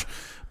match. Yeah.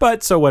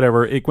 But so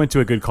whatever, it went to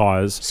a good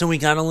cause. So we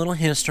got a little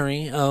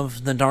history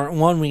of the Dark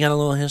one. We got a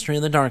little history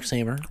of the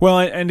Darksaber. Well,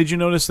 and did you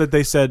notice that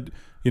they said,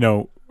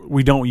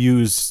 we don't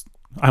use...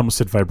 I almost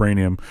said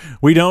vibranium.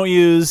 We don't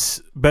use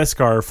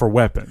Beskar for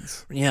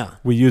weapons. Yeah.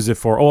 We use it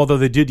for... although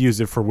they did use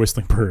it for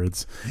whistling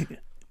birds.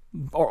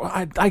 Or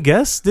I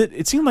guess.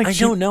 It seemed like I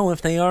don't know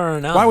if they are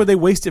or not. Why would they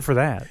waste it for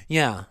that?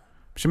 Yeah.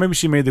 Maybe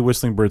she made the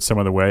whistling bird some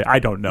other way. I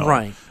don't know.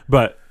 Right.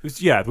 But,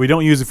 yeah, we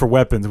don't use it for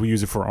weapons. We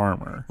use it for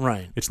armor.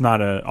 Right. It's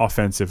not an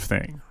offensive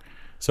thing.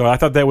 So I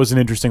thought that was an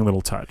interesting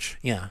little touch.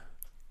 Yeah.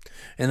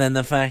 And then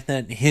the fact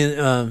that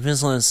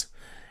Vizsla's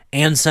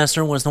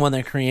ancestor was the one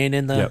that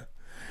created the,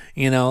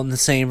 the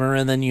saber.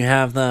 And then you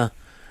have the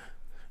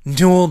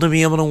duel to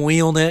be able to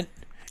wield it.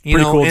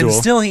 Pretty cool and duel.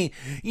 Still he,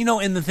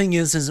 and the thing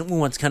is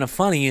what's kind of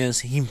funny is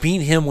he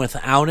beat him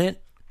without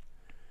it.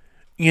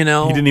 He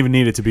didn't even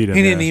need it to beat him.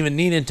 He didn't even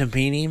need it to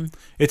beat him.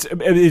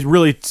 It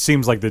really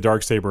seems like the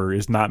Darksaber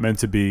is not meant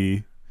to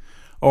be,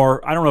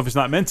 or I don't know if it's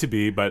not meant to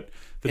be, but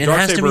it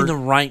has to be the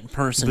right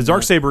person. The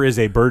Darksaber is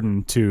a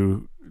burden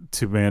to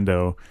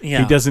Mando.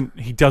 Yeah.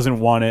 He doesn't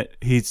want it.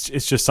 It's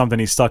just something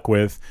he's stuck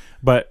with.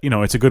 But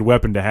it's a good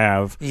weapon to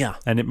have. Yeah.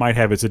 And it might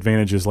have its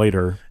advantages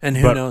later. And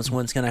who knows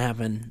what's going to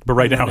happen. But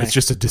right now it's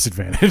just a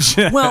disadvantage.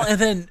 Well,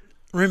 and then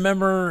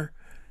remember,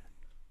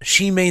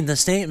 she made the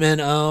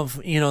statement of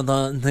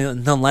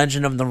the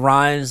legend of the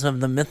rise of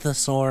the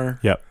Mythosaur.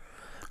 Yep.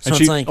 So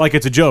and it's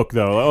it's a joke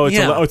though.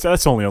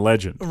 That's only a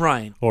legend,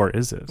 right? Or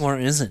is it?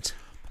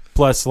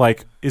 Plus,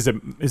 is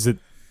it?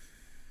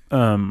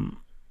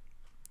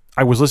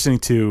 I was listening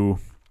to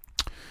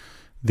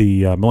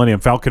the Millennium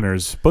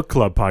Falconers Book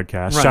Club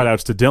podcast. Right. Shout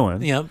outs to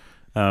Dylan. Yep.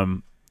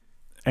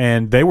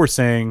 And they were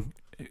saying,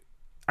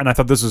 and I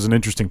thought this was an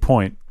interesting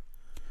point.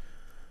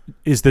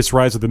 Is this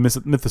rise of the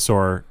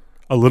Mythosaur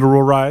a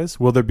literal rise?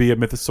 Will there be a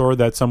Mythosaur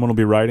that someone will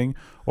be riding,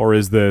 or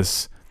is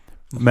this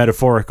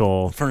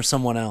metaphorical for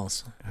someone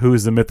else? Who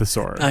is the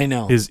Mythosaur? I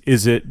know.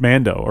 Is it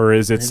Mando, or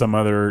is it some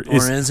other?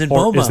 Is it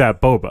Boba? Or is that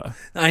Boba?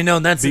 I know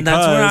that's where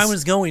I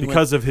was going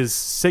because of his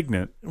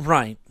signet.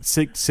 Right.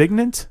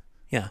 Signet?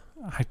 Yeah.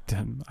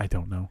 I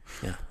don't know.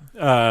 Yeah.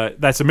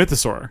 That's a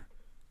Mythosaur,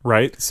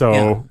 right?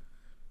 So,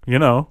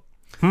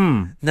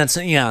 That's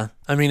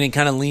I mean, it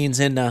kind of leans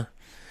into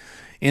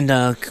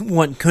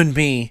what could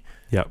be.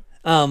 Yep.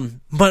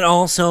 But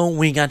also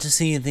we got to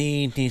see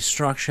the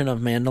destruction of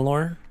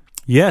Mandalore.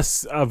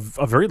 Yes, a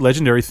very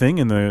legendary thing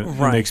in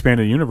the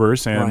expanded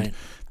universe and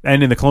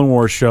in the Clone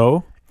Wars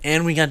show.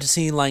 And we got to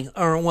see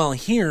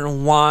hear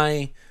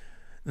why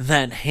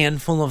that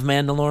handful of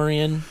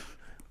Mandalorian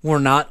were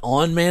not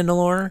on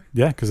Mandalore.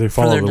 Yeah, because they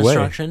followed the way.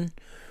 Destruction.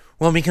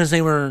 Well, because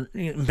they were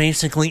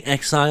basically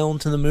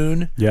exiled to the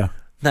moon. Yeah.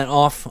 That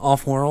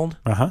off world.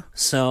 Uh-huh.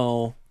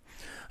 So,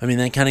 I mean,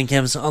 that kind of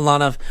gives a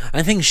lot of...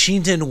 I think she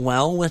did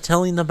well with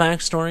telling the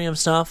backstory of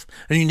stuff,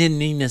 and you didn't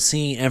need to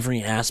see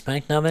every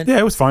aspect of it. Yeah,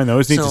 it was fine, though. It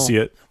was neat to see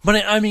it. But,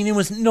 it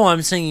was... No,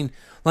 I'm saying,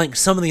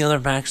 some of the other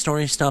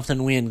backstory stuff that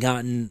we had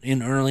gotten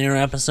in earlier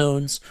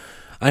episodes,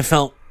 I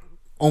felt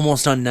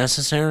almost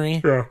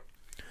unnecessary. Yeah.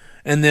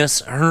 And this,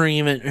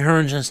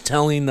 her just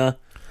telling the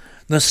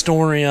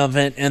story of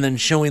it and then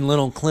showing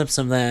little clips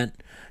of that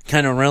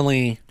kind of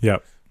really...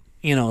 Yep.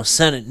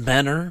 Said it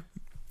better.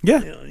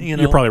 Yeah,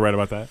 you're probably right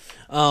about that.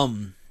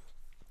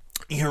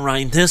 You're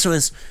right. This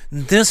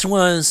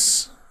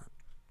was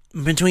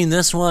between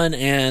this one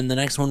and the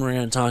next one we're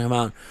going to talk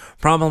about,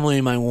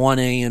 probably my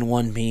 1A and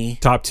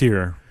 1B. Top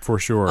tier for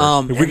sure.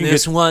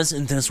 This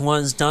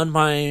was done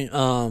by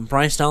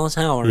Bryce Dallas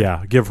Howard.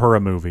 Yeah, give her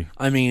a movie.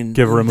 I mean,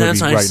 give her a movie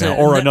right now,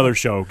 or another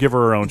show. Give her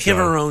her own show. Give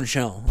her her own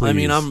show. Please. I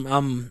mean,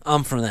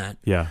 I'm for that.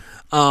 Yeah.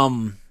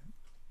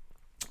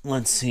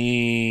 Let's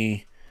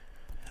see.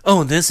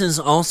 Oh, this is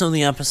also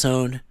the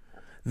episode.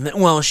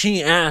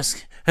 She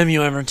asked, "Have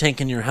you ever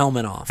taken your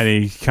helmet off?" And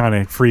he kind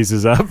of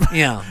freezes up.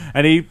 Yeah.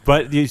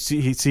 But you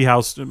see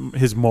how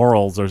his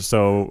morals are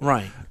so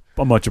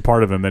much a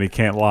part of him that he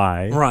can't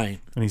lie. Right.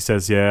 And he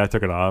says, "Yeah, I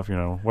took it off.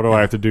 What do I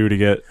have to do to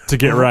get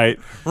right?"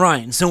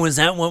 Right. So is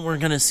that what we're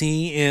gonna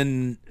see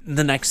in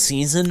the next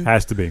season?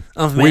 Has to be.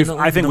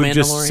 I think we've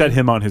just set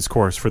him on his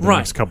course for the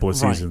next couple of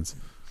seasons.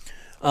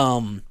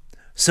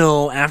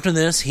 So after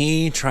this,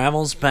 he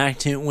travels back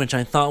to, which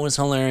I thought was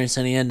hilarious,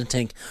 and he had to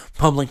take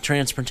public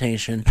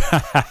transportation.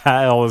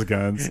 All his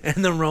guns.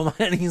 And the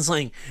robot, he's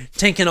like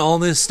taking all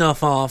this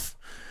stuff off,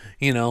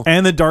 you know.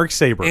 And the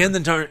Darksaber. And the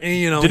dark,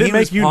 you know. Did it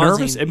make you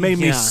nervous? It made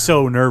me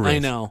so nervous. I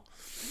know.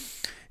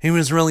 He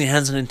was really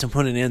hesitant to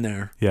put it in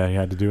there. Yeah, he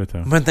had to do it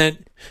though. But that,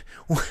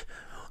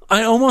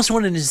 I almost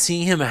wanted to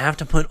see him have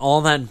to put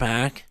all that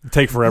back.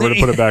 Take forever to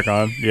put it back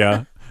on.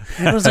 Yeah.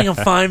 It was like a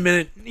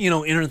 5-minute,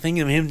 inner thing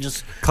of him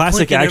just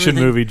classic action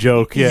movie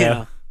joke.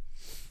 Yeah.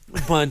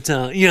 But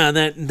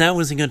that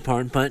was a good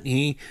part. But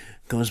he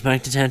goes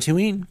back to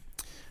Tatooine.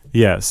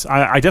 Yes,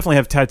 I definitely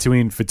have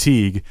Tatooine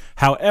fatigue.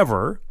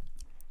 However,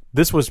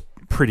 this was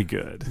pretty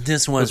good.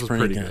 This was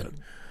pretty good.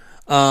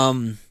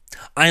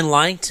 I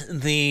liked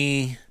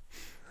the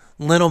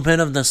little bit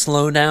of the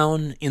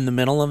slowdown in the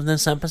middle of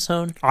this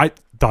episode. I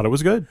thought it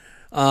was good.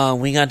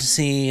 We got to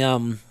see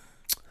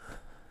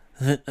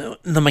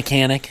the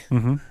mechanic.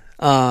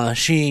 Mm-hmm.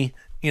 She,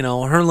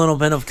 her little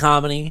bit of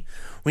comedy.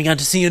 We got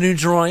to see a new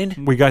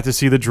droid. We got to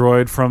see the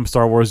droid from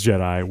Star Wars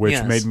Jedi,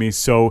 which made me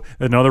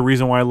another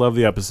reason why I love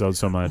the episode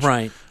so much.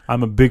 Right.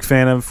 I'm a big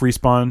fan of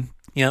Respawn.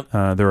 Yep.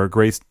 They're a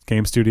great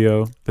game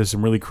studio. There's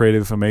some really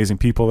creative, amazing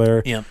people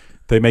there. Yep.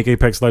 They make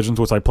Apex Legends,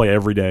 which I play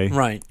every day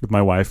with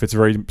my wife. It's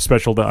very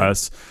special to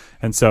us.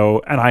 And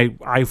so,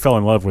 I fell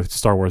in love with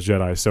Star Wars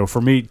Jedi. So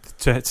for me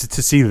to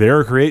see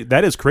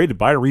that is created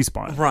by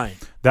Respawn. Right.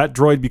 That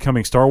droid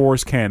becoming Star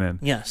Wars canon.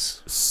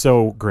 Yes.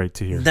 So great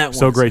to hear.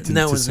 So great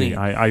to see.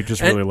 I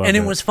just really loved it. And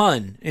it was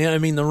fun. I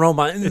mean, the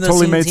robot, it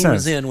totally made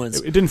sense. It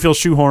didn't feel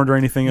shoehorned or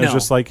anything. It was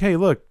just like, hey,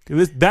 look,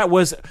 that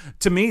was,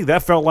 to me,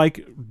 that felt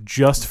like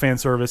just fan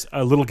service,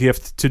 a little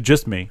gift to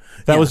just me.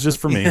 That was just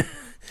for me.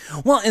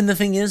 Well, and the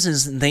thing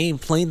is they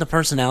played the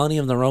personality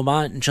of the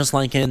robot just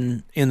like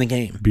in the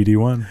game.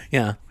 BD1.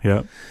 Yeah.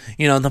 Yeah.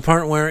 The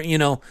part where,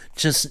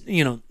 just,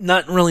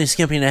 not really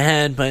skipping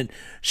ahead, but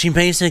she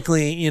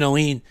basically,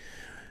 he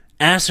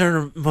asked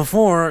her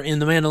before in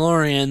The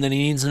Mandalorian that he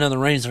needs another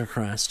Razor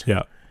Crest.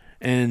 Yeah.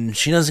 And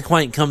she doesn't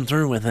quite come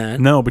through with that.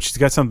 No, but she's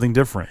got something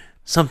different.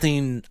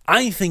 Something,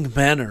 I think,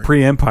 better.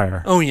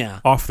 Pre-Empire. Oh,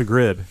 yeah. Off the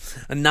grid.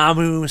 A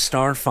Naboo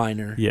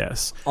Starfighter.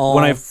 Yes.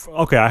 I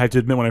have to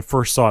admit, when I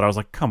first saw it, I was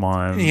like, come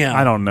on. Yeah.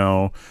 I don't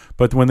know.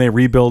 But when they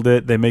rebuild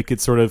it, they make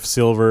it sort of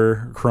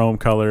silver, chrome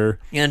color.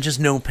 Yeah, just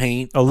no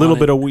paint. A little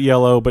bit of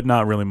yellow, but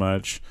not really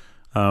much.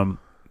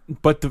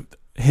 But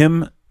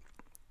him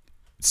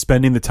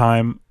spending the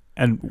time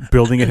and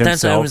building it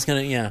himself. That's what I was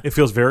going to, It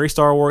feels very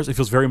Star Wars. It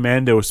feels very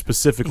Mando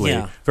specifically.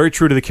 Yeah. Very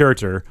true to the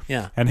character.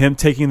 Yeah. And him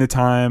taking the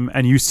time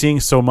and you seeing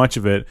so much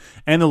of it.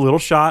 And the little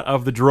shot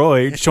of the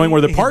droid showing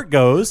where the part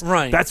goes.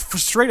 Right. That's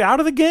straight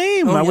out of the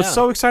game. I was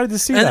so excited to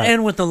see that.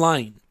 And with the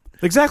line.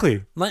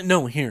 Exactly.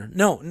 No, here.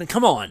 No,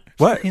 come on.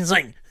 What? He's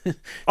like...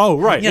 Oh,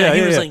 right. Yeah,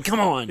 he was like,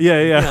 come on.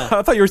 Yeah.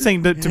 I thought you were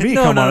saying to me,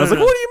 come on. I was like,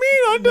 what do you mean?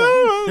 I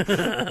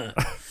know.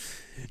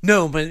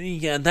 No, but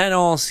yeah, that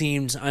all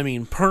seems,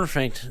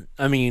 perfect.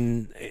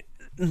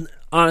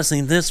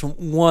 Honestly, this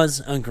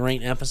was a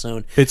great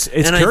episode. It's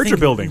character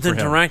building for him.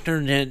 The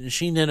director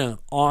did an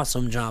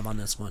awesome job on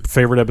this one.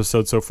 Favorite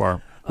episode so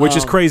far, which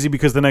is crazy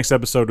because the next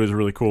episode was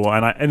really cool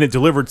and it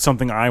delivered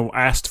something I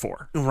asked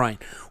for.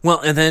 Right.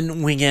 Well, and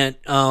then we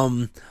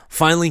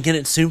finally get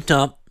it souped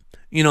up.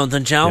 The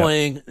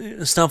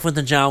Jawa stuff with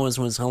the Jawas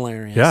was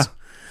hilarious. Yeah.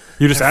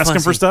 You just ask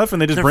them for stuff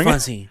and they just bring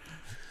fuzzy.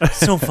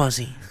 So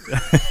fuzzy.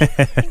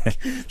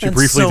 She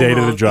briefly dated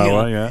a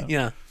Jawa,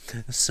 Yeah.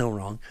 So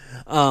wrong.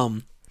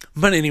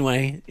 But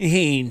anyway,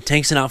 he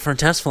takes it out for a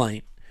test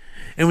flight.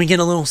 And we get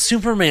a little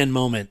Superman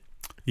moment.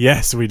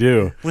 Yes, we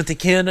do. With the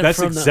kid.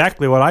 That's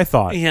exactly what I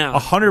thought. Yeah.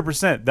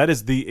 100%. That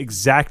is the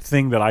exact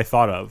thing that I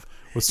thought of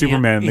with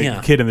Superman,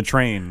 the kid in the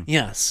train.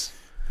 Yes.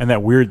 And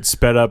that weird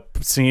sped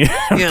up scene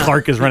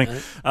Clark is running.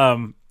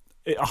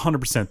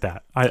 100%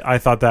 that. I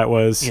thought that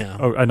was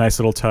a nice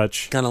little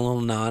touch. Got a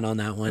little nod on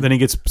that one. Then he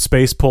gets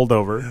space pulled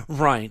over.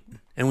 Right.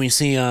 And we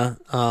see a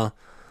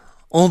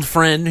old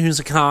friend who's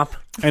a cop.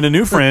 And a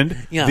new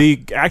friend,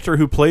 the actor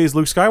who plays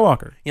Luke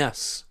Skywalker.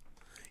 Yes.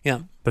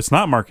 Yeah. That's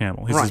not Mark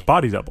Hamill. He's his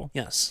body double.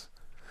 Yes.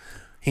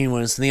 He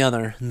was the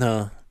other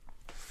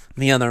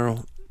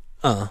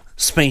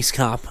space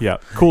cop. Yeah.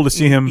 Cool to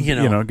see him,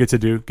 get to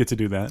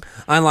do that.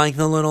 I like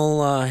the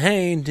little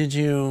hey, did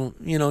you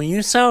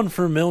sound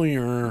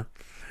familiar.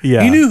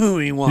 Yeah. You knew who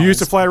he was. You used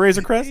to fly a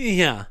Razor Crest?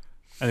 Yeah.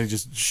 And he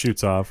just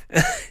shoots off.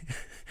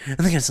 I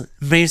think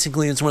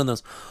it's one of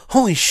those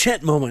holy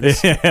shit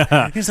moments.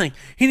 Yeah. He's like,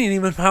 he didn't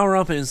even power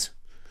up his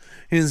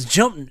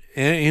jump.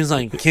 He's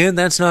like, kid,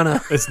 that's not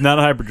a... It's not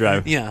a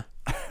hyperdrive. Yeah.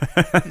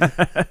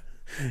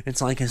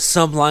 It's like a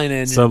sublight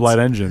engine. Sublight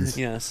engines.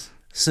 Yes.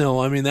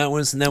 So, that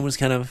was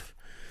kind of...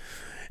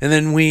 And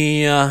then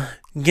we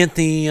get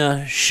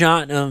the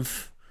shot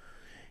of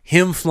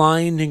him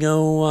flying to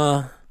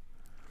go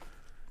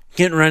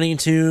get ready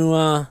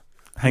to...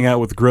 hang out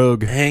with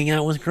Grog.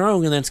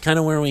 And that's kind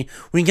of where we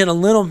get a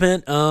little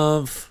bit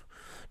of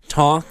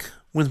talk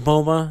with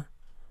Boba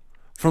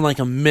for like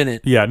a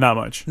minute. Yeah, not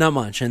much. Not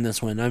much in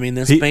this one. I mean,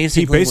 he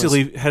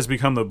basically has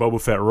become the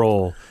Boba Fett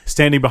role,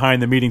 standing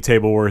behind the meeting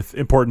table where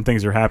important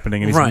things are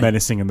happening, and he's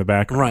menacing in the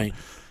background. Right.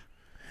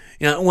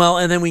 Yeah. Well,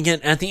 and then we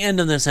get at the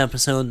end of this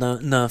episode,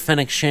 the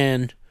Fennec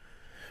Shand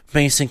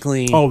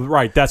basically. Oh,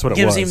 right. That's what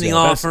it was. Gives him the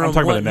offer. I'm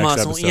talking about the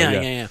next muscle.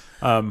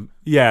 episode.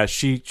 Yeah.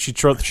 She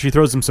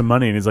throws him some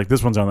money, and he's like,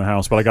 "This one's on the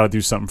house, but I got to do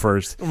something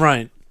first."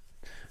 Right.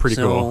 Pretty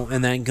cool.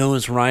 And that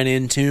goes right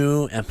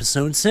into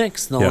episode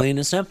 6, the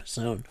latest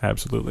episode.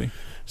 Absolutely.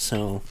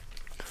 So,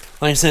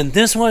 like I said,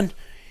 this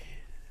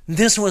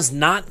was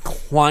not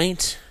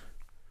quite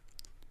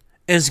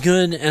as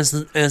good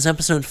as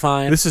episode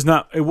 5. This is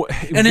not,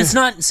 and it's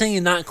not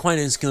saying not quite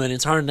as good.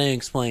 It's hard to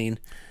explain.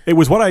 It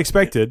was what I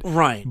expected,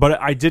 right?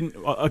 But I didn't.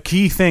 A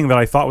key thing that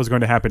I thought was going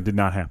to happen did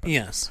not happen.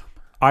 Yes,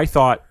 I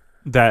thought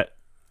that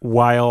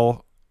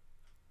while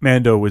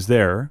Mando was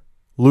there,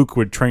 Luke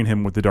would train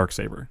him with the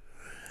Darksaber.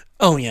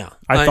 Oh, yeah.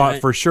 I thought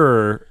for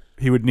sure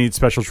he would need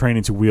special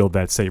training to wield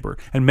that saber.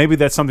 And maybe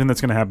that's something that's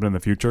going to happen in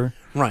the future.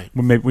 Right.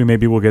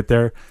 Maybe we'll get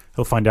there.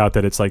 He'll find out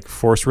that it's like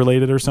force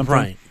related or something.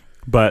 Right.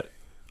 But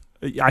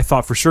I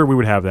thought for sure we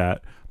would have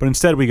that. But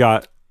instead we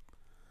got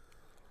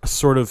a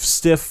sort of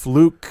stiff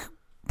Luke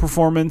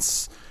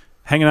performance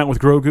hanging out with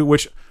Grogu,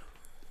 which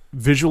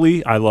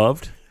visually I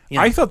loved.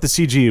 Yeah. I thought the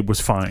CG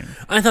was fine.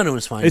 I thought it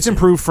was fine. It's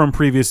improved from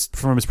his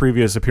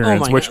previous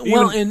appearance, which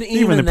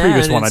even the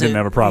previous one I didn't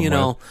have a problem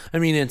with. I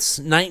mean, it's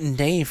night and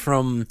day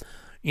from,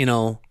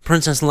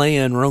 Princess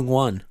Leia and Rogue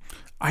One.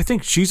 I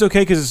think she's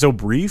okay because it's so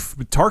brief.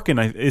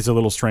 Tarkin is a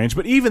little strange,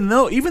 but even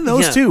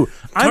those two,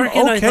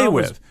 I'm okay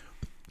with.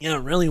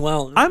 Really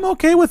well. I'm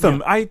okay with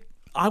them. I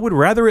would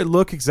rather it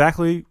look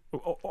exactly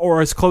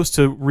or as close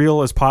to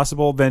real as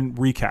possible than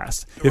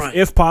recast.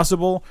 If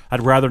possible,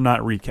 I'd rather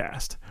not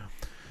recast.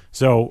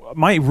 So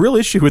my real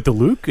issue with the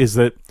Luke is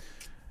that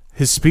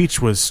his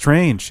speech was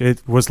strange.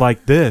 It was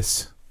like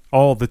this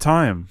all the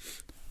time.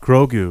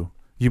 Grogu,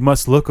 you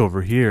must look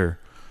over here.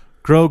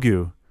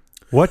 Grogu,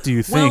 what do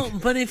you think? Well,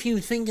 but if you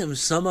think of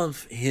some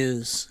of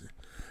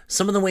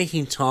the way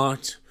he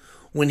talked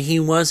when he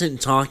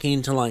wasn't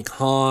talking to like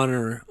Han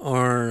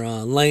or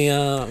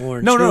Leia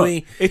or Chewie.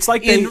 No, it's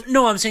like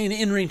I'm saying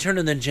in Return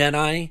of the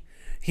Jedi,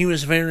 he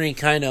was very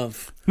kind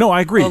of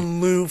I agree.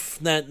 Aloof,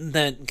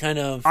 that kind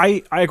of...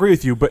 I agree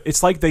with you, but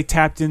it's like they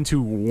tapped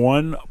into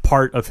one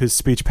part of his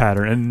speech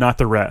pattern and not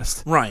the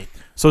rest. Right.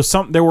 So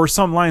there were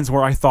some lines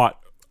where I thought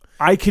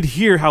I could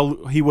hear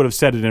how he would have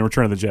said it in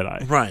Return of the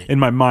Jedi. Right. In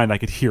my mind, I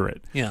could hear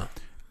it. Yeah.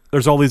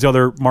 There's all these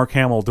other Mark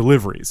Hamill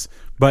deliveries,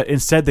 but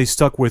instead they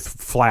stuck with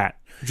flat.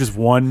 Just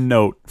one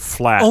note,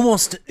 flat.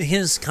 Almost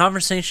his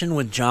conversation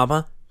with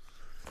Jabba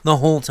the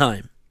whole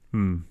time.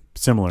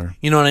 Similar.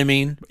 You know what I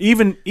mean?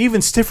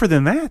 Even stiffer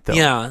than that, though.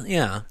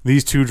 Yeah.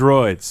 These two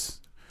droids,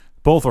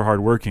 both are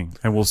hardworking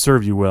and will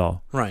serve you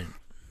well. Right.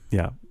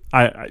 Yeah.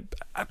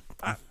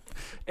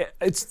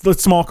 It's the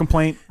small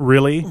complaint,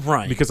 really.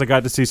 Right. Because I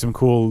got to see some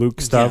cool Luke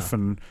stuff,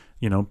 and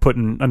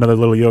putting another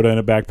little Yoda in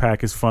a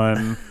backpack is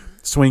fun.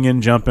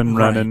 Swinging, jumping,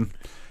 running.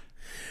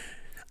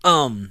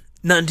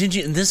 Now,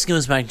 this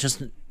goes back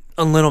just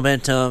a little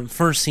bit to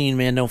first seeing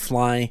Mando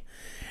fly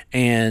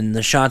and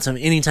the shots of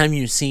anytime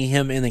you see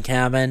him in the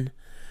cabin.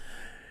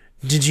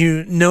 Did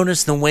you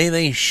notice the way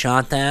they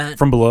shot that?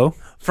 From below?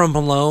 From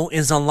below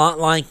is a lot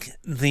like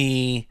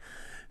the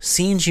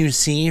scenes you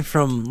see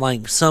from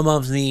like some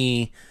of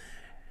the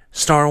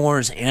Star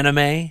Wars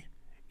anime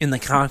in the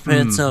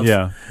cockpits of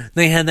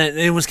they had that.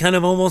 It was kind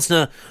of almost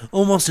an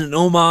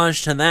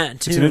homage to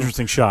that too. It's an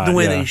interesting shot. The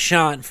way they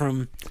shot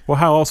from. Well,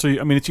 how else are you?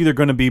 I mean, it's either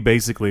going to be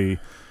basically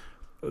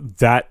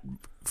that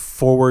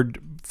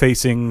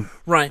forward-facing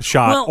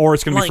shot, or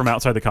it's going to be from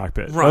outside the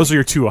cockpit. Right. Those are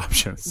your two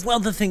options. Well,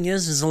 the thing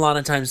is a lot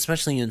of times,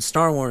 especially in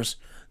Star Wars,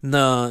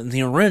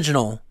 the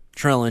original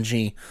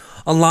trilogy,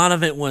 a lot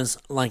of it was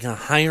like a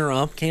higher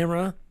up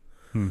camera.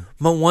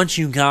 But once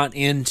you got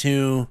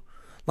into,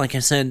 like I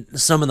said,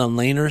 some of the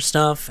later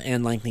stuff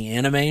and like the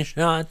anime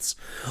shots,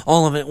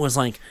 all of it was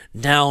like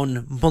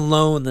down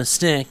below the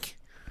stick,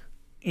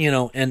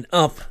 and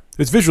up.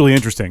 It's visually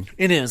interesting.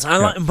 It is.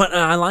 But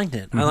I liked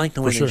it. I liked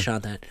the way they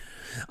shot that.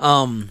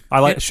 I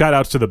like shout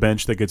outs to the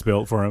bench that gets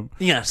built for him.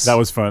 Yes. That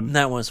was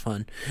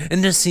fun.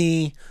 And to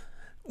see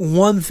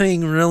one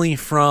thing really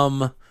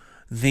from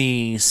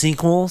the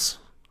sequels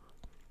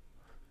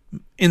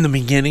in the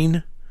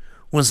beginning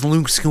was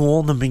Luke's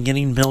school, the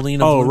beginning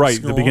building of Luke's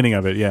school. The beginning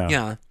of it, yeah.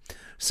 Yeah.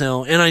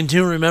 So, and I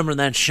do remember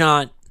that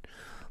shot,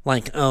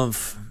 like,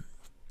 of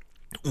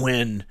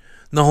when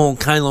the whole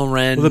Kylo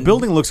Ren... Well, the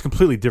building looks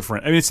completely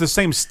different. I mean, it's the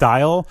same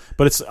style,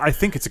 but I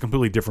think it's a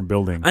completely different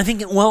building. I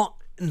think,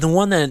 the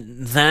one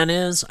that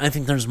is, I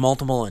think there's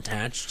multiple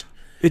attached.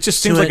 It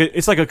just seems like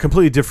it's like a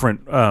completely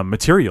different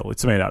material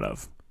it's made out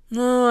of.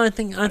 No, I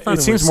thought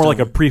it seems more like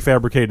a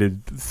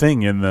prefabricated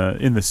thing in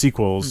the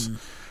sequels.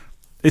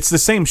 It's the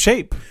same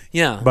shape.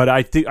 Yeah. But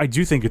I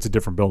do think it's a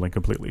different building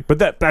completely.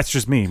 But that's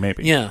just me,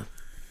 maybe. Yeah.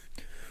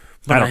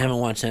 But I haven't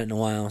watched that in a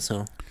while,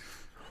 so.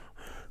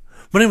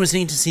 But it was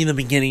neat to see the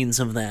beginnings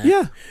of that.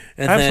 Yeah.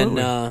 And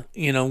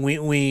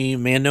absolutely.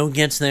 Then Mando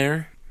gets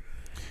there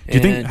Do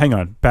you think? Hang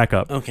on, back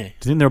up. Okay.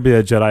 Do you think there'll be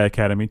a Jedi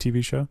Academy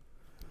TV show?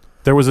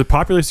 There was a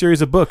popular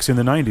series of books in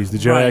the 90s, the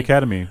Jedi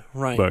Academy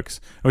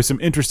books. With some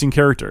interesting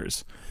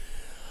characters.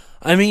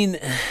 I mean,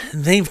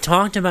 they've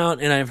talked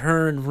about, and I've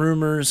heard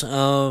rumors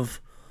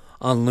of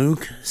a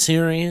Luke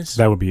series.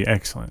 That would be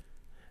excellent.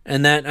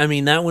 And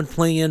that would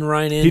play in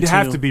right into... He'd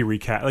have to be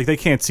recast. Like, they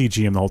can't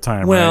CG him the whole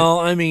time,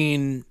 well, right? I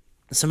mean,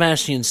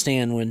 Sebastian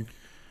Stan would...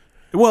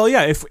 Well,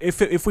 yeah,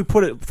 if we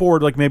put it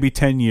forward, like, maybe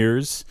 10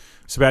 years,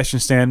 Sebastian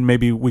Stan,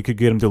 maybe we could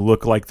get him to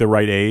look like the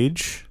right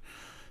age.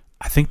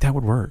 I think that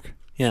would work.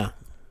 Yeah.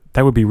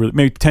 That would be really...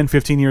 Maybe 10,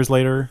 15 years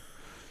later,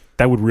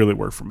 that would really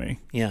work for me.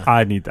 Yeah.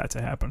 I need that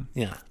to happen.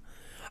 Yeah.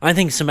 I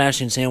think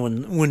Sebastian Stan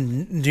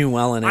would do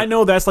well in it. I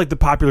know that's like the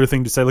popular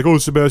thing to say, like, oh,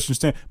 Sebastian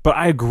Stan, but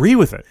I agree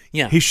with it.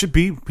 Yeah. He should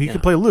be,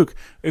 could play Luke,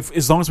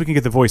 as long as we can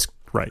get the voice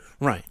right.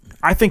 Right.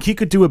 I think he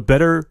could do a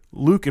better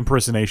Luke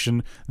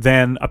impersonation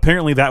than,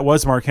 apparently that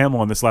was Mark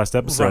Hamill in this last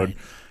episode.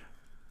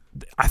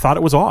 Right. I thought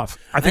it was off.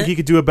 I think he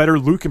could do a better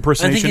Luke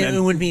impersonation. I think it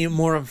would be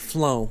more of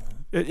flow.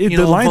 The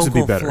lines would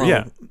be better,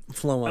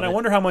 Flow and I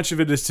wonder how much of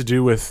it is to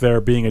do with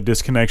there being a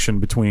disconnection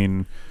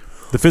between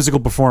the physical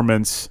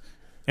performance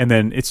and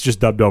then it's just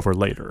dubbed over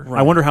later. Right.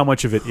 I wonder how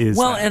much of it is.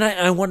 Well, that. And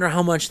I wonder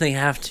how much they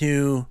have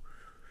to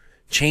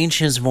change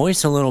his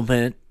voice a little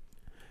bit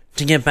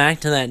to get back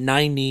to that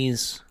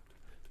 90s.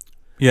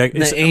 Yeah,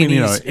 it's,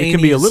 80s, it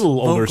can be a little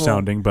vocal. older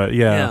sounding, but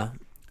yeah.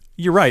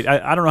 You're right.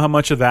 I don't know how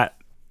much of that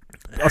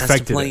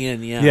affected to play it.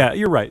 In, yeah. Yeah,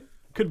 you're right.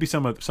 Could be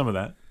some of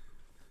that.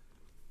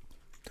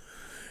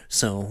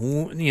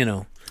 So,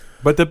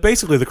 But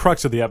basically the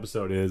crux of the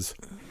episode is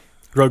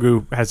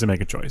Grogu has to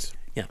make a choice.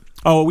 Yeah.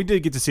 Oh, we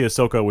did get to see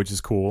Ahsoka, which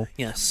is cool.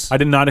 Yes. I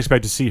did not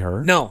expect to see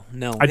her. No.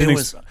 I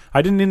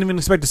didn't even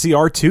expect to see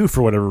R2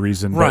 for whatever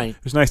reason. Right.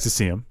 It was nice to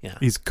see him. Yeah.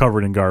 He's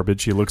covered in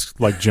garbage. He looks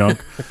like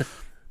junk.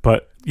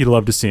 But you'd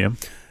love to see him.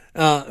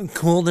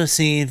 Cool to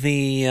see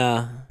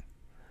the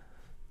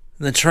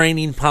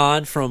training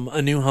pod from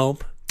A New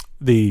Hope.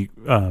 The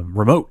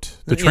remote.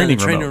 The training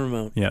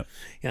remote. Yeah.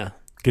 Yeah.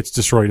 Gets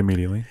destroyed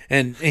immediately.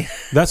 And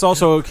that's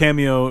also a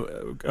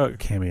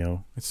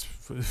cameo. It's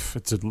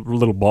a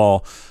little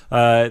ball.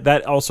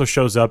 That also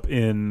shows up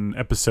in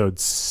episode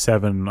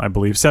 7, I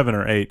believe, 7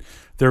 or 8.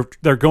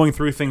 They're going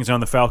through things on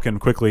the Falcon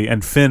quickly,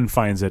 and Finn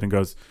finds it and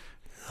goes,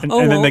 and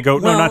then they go,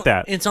 no, not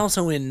that. It's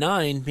also in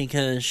 9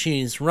 because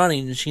she's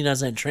running and she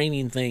does that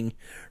training thing,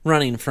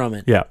 running from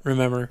it. Yeah,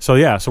 remember? So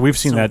we've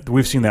seen that.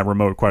 We've seen that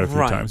remote quite a few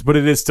times, but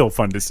it is still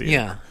fun to see.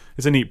 Yeah,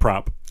 it's a neat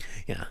prop.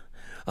 Yeah.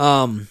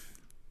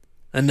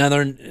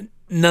 Another.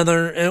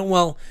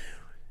 Well,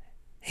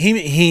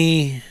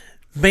 he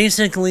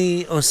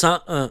basically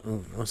Osaka.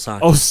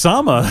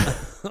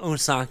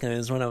 Osaka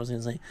is what I was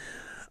going to say.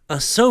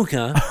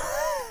 Ahsoka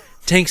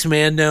takes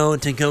Mando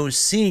to go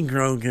see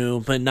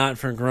Grogu, but not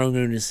for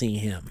Grogu to see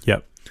him.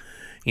 Yep.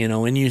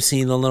 And you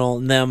see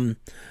them,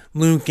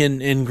 Luke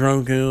and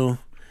Grogu,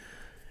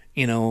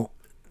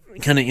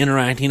 kind of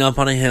interacting up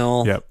on a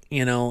hill. Yep.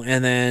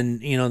 And then,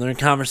 their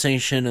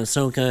conversation,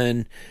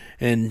 Ahsoka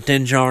and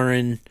Din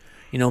Djarin,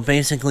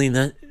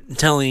 basically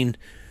telling,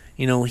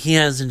 he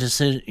has a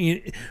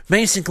decision,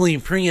 basically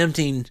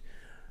preempting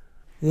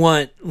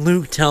what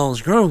Luke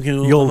tells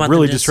Grogu. You'll about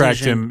really the distract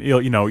him.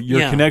 Your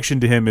connection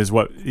to him is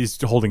what is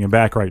holding him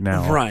back right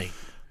now. Right.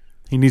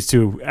 He needs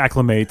to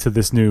acclimate to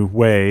this new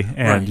way,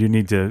 and you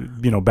need to,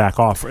 back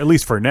off, at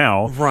least for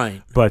now.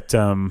 Right. But,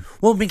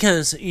 well,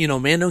 because,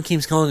 Mando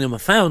keeps calling him a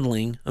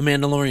foundling, a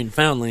Mandalorian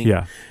foundling.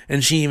 Yeah.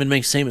 And she even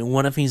makes a statement,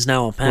 what if he's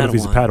now a Padawan? What if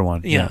he's a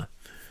Padawan? Yeah.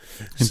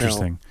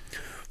 Interesting.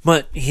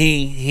 But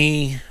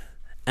he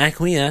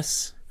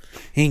acquiesces.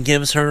 He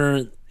gives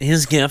her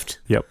his gift.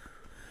 Yep.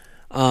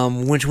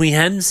 Which we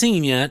hadn't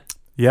seen yet.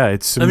 Yeah,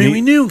 it's.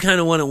 We knew kind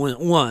of what it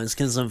was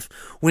because of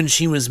when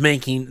she was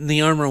making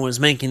the armor was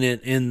making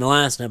it in the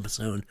last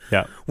episode.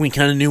 Yeah, we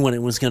kind of knew what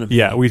it was going to be.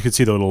 Yeah, we could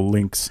see the little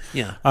links.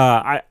 Yeah,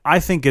 I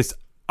think it's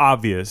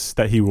obvious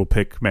that he will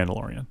pick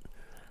Mandalorian.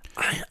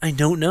 I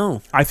don't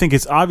know. I think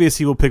it's obvious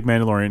he will pick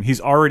Mandalorian. He's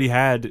already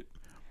had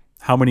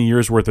how many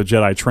years worth of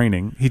Jedi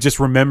training? He just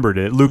remembered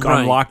it. Luke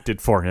unlocked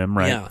it for him,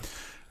 right?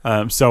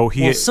 Yeah. So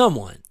he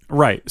somewhat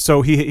right.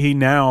 So he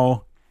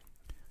now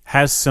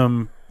has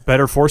some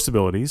better Force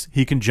abilities.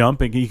 He can jump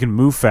and he can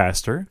move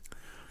faster.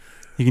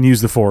 He can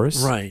use the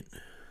Force. Right.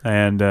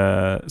 And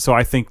so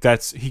I think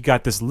he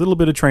got this little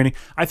bit of training.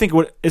 I think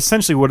what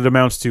it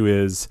amounts to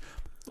is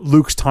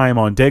Luke's time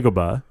on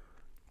Dagobah.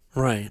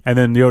 Right. And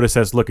then Yoda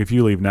says, look, if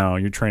you leave now,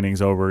 your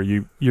training's over.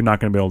 You're not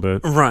going to be able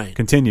to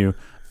continue.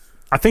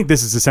 I think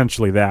this is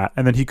essentially that.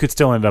 And then he could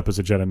still end up as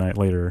a Jedi Knight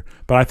later.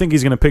 But I think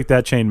he's going to pick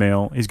that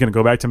chainmail. He's going to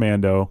go back to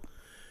Mando.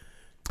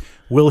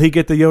 Will he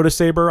get the Yoda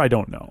saber? I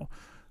don't know.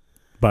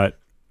 But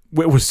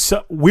it was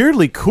so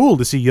weirdly cool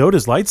to see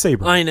Yoda's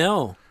lightsaber. I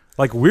know.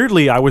 Like,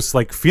 weirdly, I was,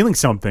 like, feeling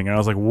something. And I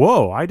was like,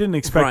 whoa, I didn't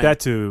expect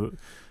that to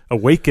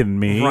awaken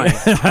me. Right.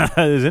 It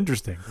was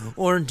interesting.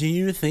 Or do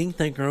you think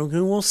that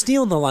Grogu will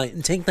steal the light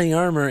and take the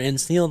armor and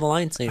steal the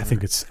lightsaber? I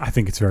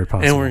think it's very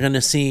possible. And we're going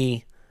to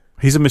see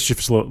He's a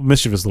mischievous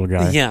little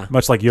guy. Yeah.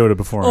 Much like Yoda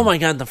before him. Oh my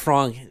God, the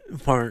frog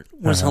part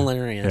was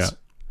hilarious.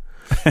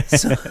 Yeah.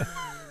 So,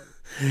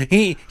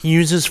 he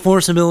uses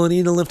force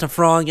ability to lift a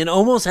frog and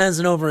almost has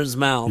it over his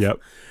mouth. Yep.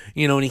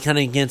 And he kind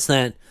of gets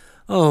that,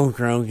 oh,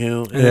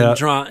 Grogu, and then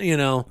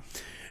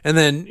and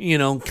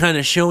then, kind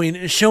of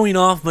showing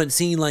off, but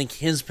seeing, like,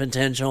 his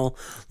potential.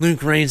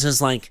 Luke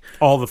raises, like...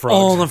 all the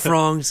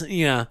frogs,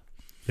 yeah.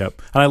 Yep.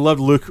 And I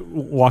loved Luke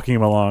walking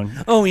him along.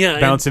 Oh,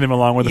 yeah. Bouncing him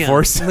along with the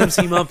Force. Lifts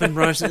him up and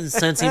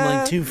sends him,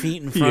 like, 2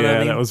 feet in front of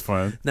him. Yeah,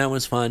 that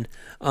was fun.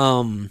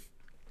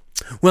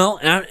 Well,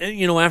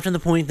 after the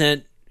point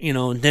that, Din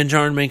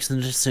Djarin makes the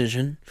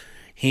decision,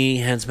 he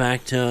heads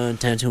back to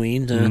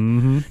Tatooine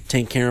to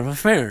take care of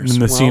affairs. And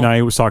the scene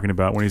I was talking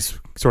about when he's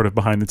sort of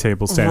behind the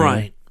table standing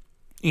right.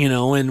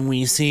 And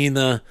we see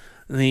the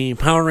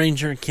Power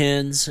Ranger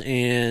kids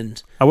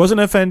and... I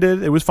wasn't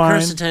offended. It was fine.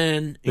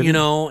 Kirsten,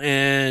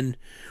 and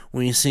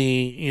we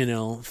see,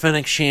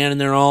 Fennec Shan, and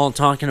they're all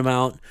talking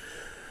about...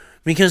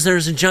 Because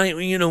there's a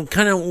giant,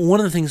 kind of one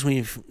of the things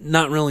we've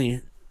not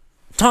really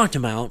talked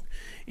about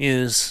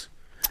is...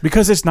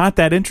 Because it's not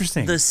that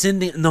interesting.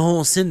 The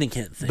whole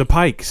syndicate thing. The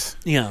Pikes.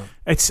 Yeah.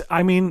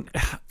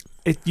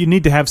 You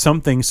need to have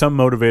some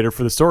motivator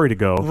for the story to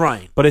go.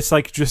 Right. But it's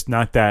like just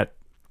not that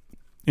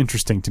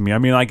interesting to me. I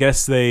mean, I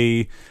guess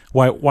they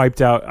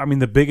wiped out... I mean,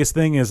 the biggest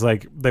thing is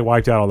like they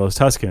wiped out all those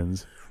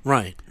Tuskens.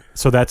 Right.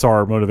 So that's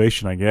our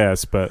motivation, I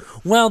guess. But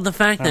well,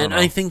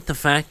 I think the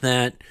fact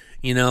that,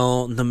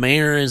 the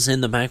mayor is in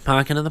the back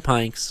pocket of the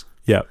Pikes.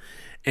 Yep.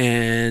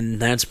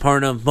 And that's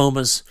part of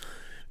Boba's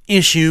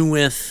issue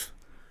with...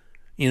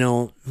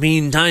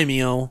 being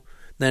daimyo,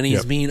 that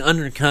he's being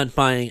undercut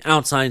by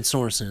outside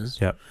sources.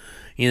 Yep.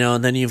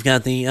 Then you've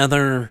got the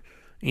other,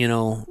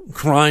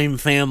 crime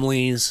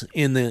families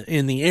in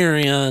the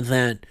area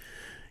that,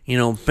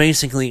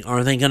 basically,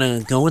 are they going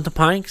to go with the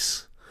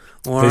Pikes?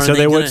 Or they said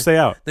they would stay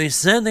out. They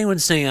said they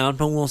would stay out,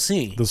 but we'll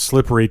see. The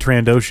slippery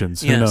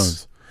Trandoshans. Who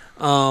knows?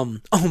 Oh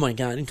my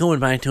God! Going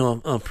back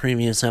to a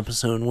previous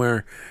episode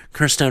where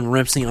Kirsten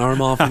rips the arm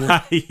off.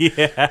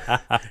 Yeah.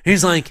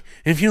 He's like,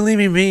 "If you leave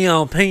me be,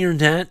 I'll pay your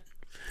debt."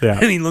 Yeah.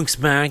 And he looks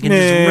back and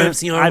just rips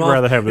the arm off. I'd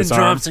rather have this and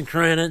arm. drops the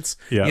credits.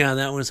 Yeah. Yeah,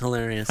 that was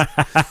hilarious.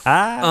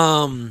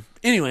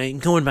 Anyway,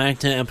 going back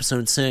to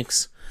episode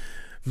 6,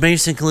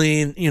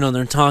 basically,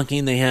 they're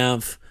talking. They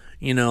have,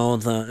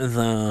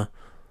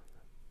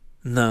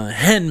 the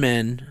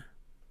headmen,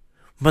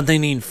 but they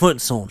need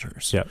foot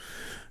soldiers. Yep.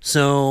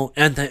 So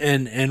at the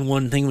end, and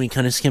one thing we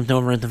kind of skipped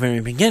over at the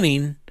very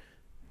beginning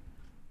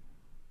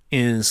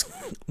is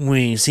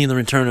we see the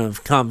return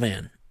of Cobb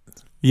Vanth.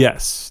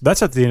 Yes,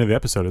 that's at the end of the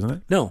episode, isn't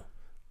it? No,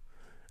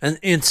 and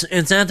it's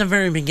at the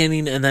very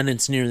beginning, and then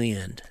it's near the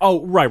end.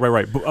 Oh, right.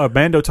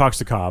 Mando talks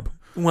to Cobb.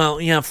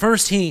 Well, yeah.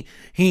 First, he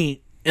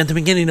at the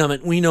beginning of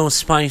it, we know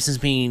Spice is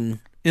being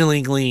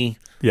illegally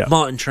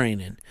bought and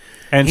trained.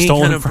 And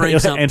stolen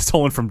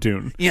from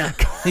Dune. Yeah.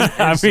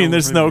 I mean,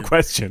 there's no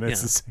question.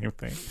 It's the same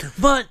thing.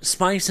 But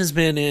Spice has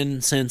been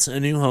in since A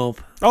New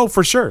Hope. Oh,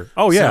 for sure.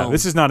 Oh, yeah.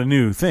 This is not a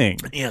new thing.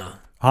 Yeah.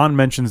 Han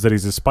mentions that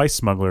he's a spice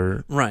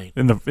smuggler. Right.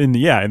 In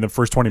the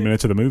first 20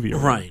 minutes of the movie.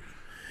 Right.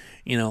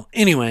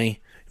 Anyway,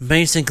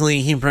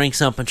 basically, he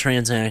breaks up a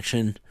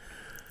transaction.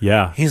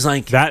 Yeah. He's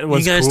like, that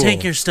was you guys cool.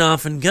 take your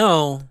stuff and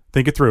go.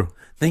 Think it through.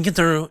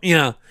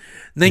 Yeah.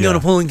 They go to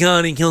pull a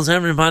gun. He kills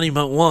everybody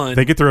but one.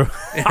 Think it through.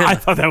 I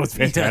thought that was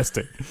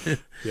fantastic.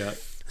 Yeah.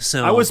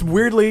 So I was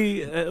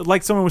weirdly,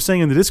 like someone was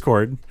saying in the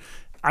Discord,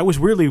 I was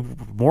weirdly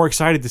more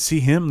excited to see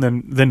him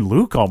than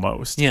Luke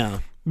almost. Yeah.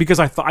 Because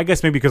I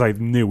guess maybe because I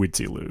knew we'd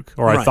see Luke,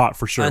 or I thought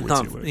for sure we'd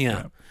see Luke.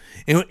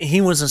 Yeah.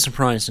 He was a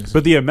surprise.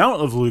 But the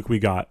amount of Luke we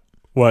got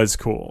was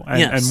cool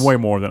and way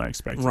more than I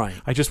expected. Right.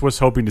 I just was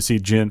hoping to see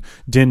Din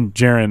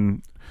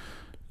Djarin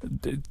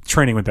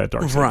training with that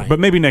dark side. Right. But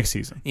maybe next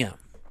season. Yeah.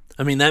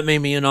 I mean, that may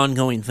be an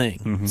ongoing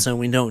thing, so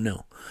we don't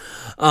know.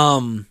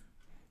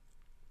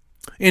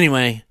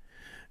 Anyway,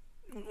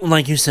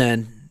 like you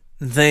said,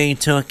 they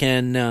took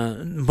and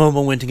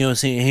Boba went to go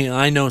see. Hey,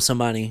 I know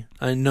somebody.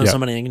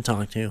 Somebody I can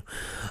talk to.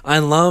 I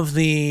love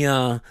the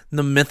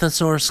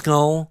mythosaur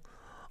skull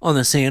on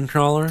the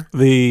sandcrawler.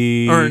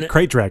 The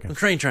crate dragon.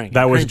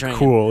 That was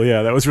cool.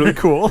 Yeah, that was really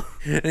cool.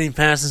 And he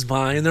passes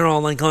by, and they're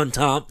all like on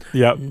top.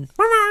 Yep.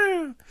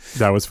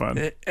 That was fun.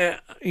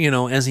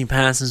 As he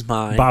passes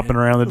by. Bopping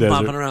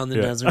around the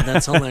desert.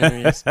 That's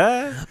hilarious.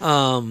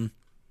 Anyway,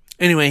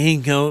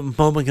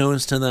 Boba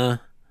goes to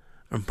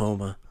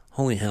Boba.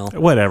 Holy hell.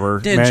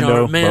 Whatever.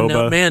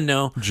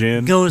 Mando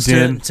Jin, goes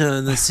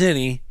to the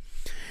city.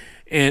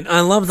 And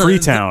I love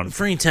Freetown.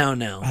 Freetown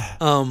now.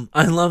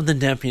 I love the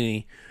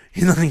deputy.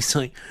 He's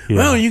like,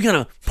 well, you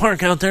gotta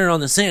park out there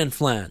on the sand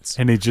flats.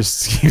 And he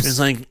just keeps... It's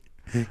like...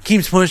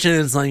 Keeps pushing.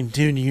 It's like,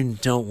 dude, you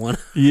don't want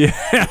to. Yeah.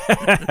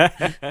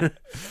 And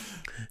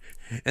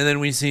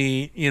then we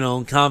see,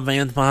 Cobb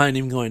Vanth behind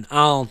him going,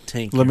 I'll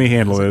take Let me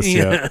handle this.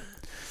 Yeah.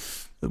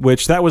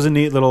 Which, that was a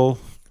neat little,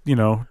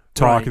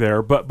 talk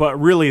there.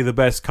 But really the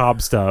best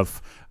Cobb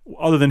stuff,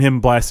 other than him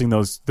blasting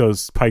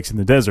those pikes in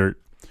the desert,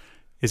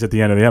 is at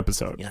the end of the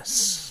episode.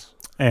 Yes.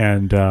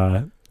 And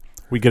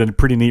we get a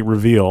pretty neat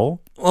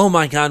reveal. Oh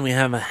my God, we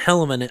have a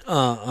hell of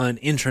an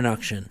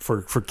introduction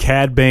for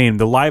Cad Bane,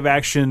 the live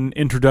action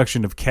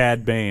introduction of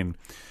Cad Bane,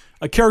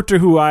 a character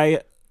who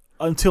I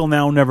until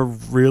now never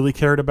really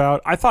cared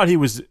about. I thought he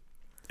was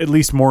at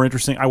least more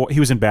interesting. He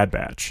was in Bad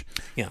Batch,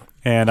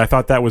 and I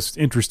thought that was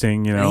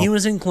interesting. You know, he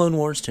was in Clone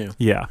Wars too.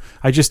 Yeah,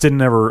 I just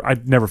didn't ever. I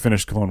never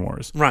finished Clone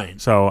Wars,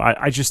 right? So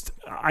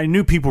I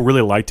knew people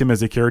really liked him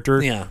as a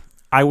character. Yeah,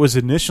 I was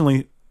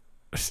initially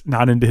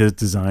not into his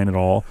design at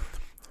all.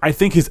 I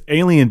think his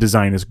alien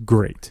design is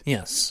great.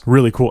 Yes.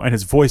 Really cool. And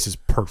his voice is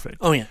perfect.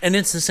 Oh, yeah. And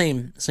it's the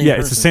same Yeah, person.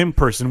 It's the same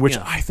person, which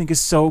I think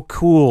is so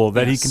cool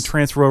that he can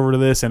transfer over to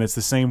this and it's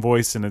the same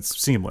voice and it's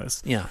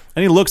seamless. Yeah.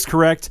 And he looks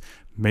correct.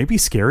 Maybe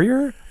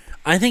scarier?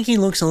 I think he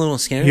looks a little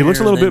scarier. He looks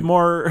a little bit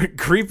more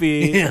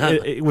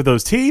creepy with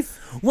those teeth.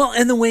 Well,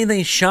 and the way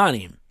they shot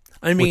him.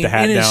 I mean,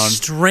 it is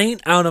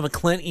straight out of a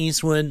Clint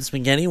Eastwood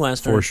spaghetti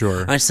western. For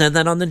sure. I said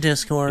that on the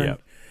Discord.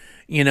 Yep.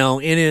 You know,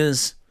 it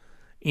is,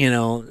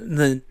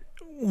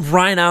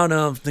 right out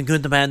of The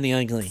Good, the Bad, and the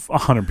Ugly.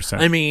 100%.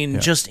 I mean,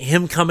 just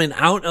him coming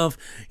out of,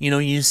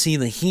 you see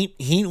the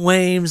heat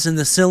waves and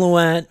the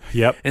silhouette.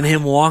 Yep. And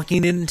him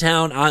walking in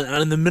town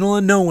out in the middle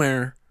of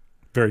nowhere.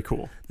 Very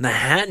cool. The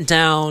hat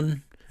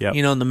down. Yep.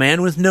 The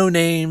man with no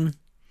name.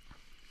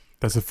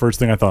 That's the first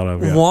thing I thought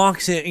of. Yeah.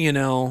 Walks it,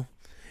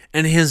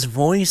 and his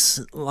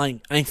voice,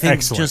 I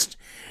think, just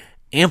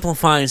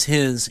amplifies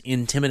his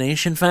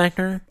intimidation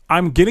factor.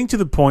 I'm getting to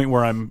the point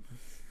where I'm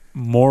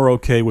more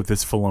okay with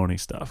this Filoni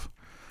stuff.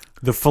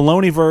 The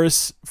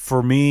Filoni-verse,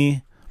 for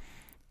me,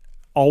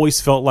 always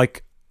felt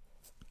like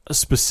a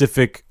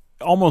specific,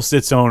 almost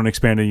its own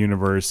expanded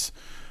universe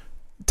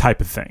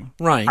type of thing.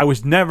 Right. I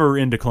was never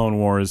into Clone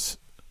Wars.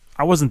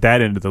 I wasn't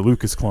that into the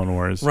Lucas Clone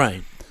Wars.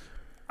 Right.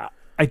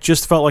 I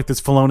just felt like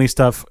this Filoni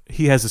stuff,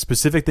 he has a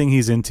specific thing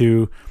he's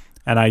into,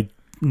 and I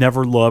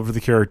never loved the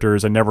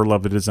characters. I never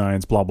loved the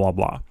designs, blah, blah,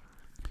 blah.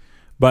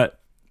 But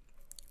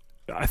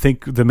I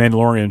think the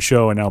Mandalorian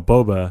show and now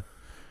Boba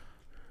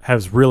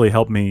has really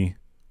helped me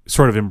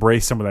sort of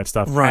embrace some of that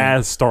stuff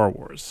as Star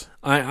Wars.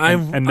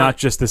 And not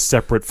just this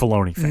separate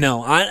Filoni thing.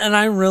 No,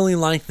 I really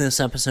like this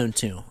episode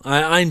too.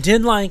 I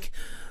did like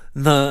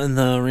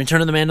the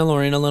Return of the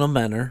Mandalorian a little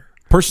better.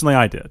 Personally,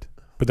 I did,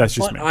 but that's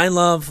just me. I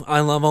love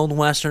old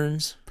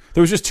westerns.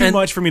 There was just too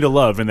much for me to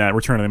love in that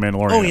Return of the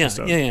Mandalorian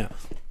episode. Yeah.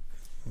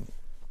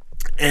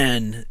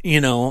 And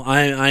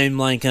I'm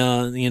like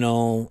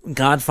a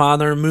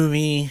Godfather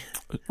movie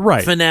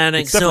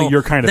fanatic. It's definitely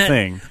your kind of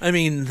thing. I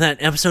mean,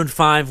 that episode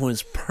 5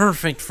 was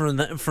perfect for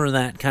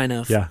that kind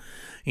of. Yeah.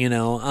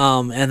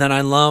 And then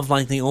I love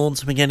like the old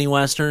spaghetti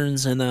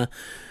westerns and the,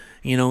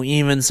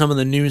 even some of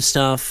the new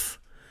stuff.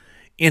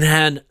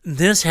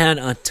 This had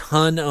a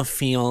ton of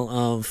feel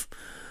of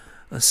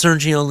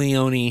Sergio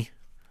Leone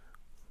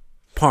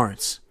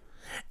parts.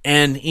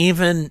 And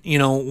even,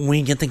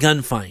 we get the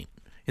gunfight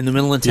in the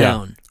middle of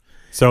town.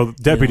 So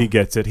Deputy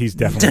gets it. He's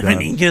definitely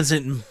Deputy gets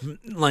it,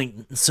 like,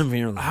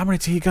 severely. How many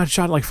he got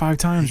shot like 5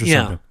 times or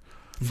something?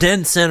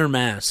 Dead center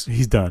mass.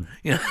 He's done.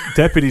 Yeah.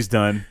 Deputy's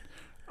done.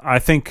 I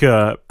think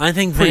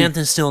Vanth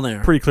is still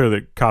there. Pretty clear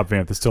that Cobb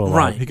Vanth is still alive.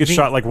 Right. He gets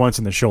shot like once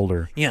in the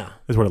shoulder. Yeah.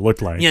 Is what it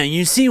looked like. Yeah,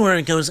 you see where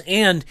it goes,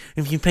 and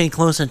if you pay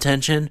close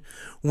attention,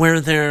 where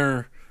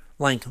they're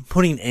like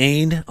putting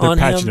aid on him.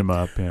 They're patching him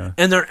up, yeah.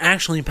 And they're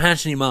actually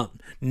patching him up.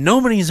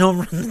 Nobody's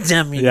over the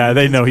Deputy. Yeah,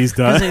 they know he's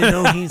done. They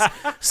know he's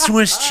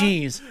Swiss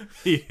cheese.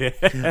 Yeah.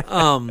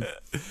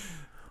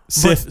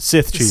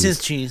 Sith cheese.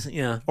 Sith cheese,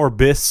 yeah. Or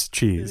Biss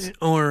cheese.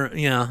 Or,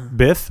 yeah.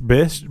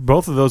 Biss.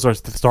 Both of those are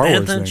Star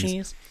Wars things.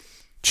 Cheese.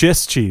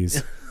 Chiss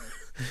cheese.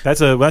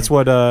 That's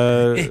what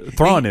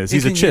Thrawn is.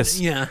 He's a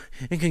chiss.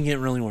 It can get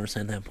really worse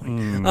at that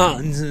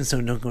point. So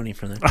don't go any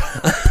further.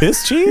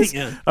 Piss cheese?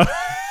 Yeah.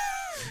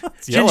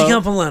 Change a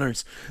couple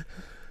letters.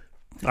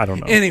 I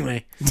don't know.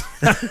 Anyway.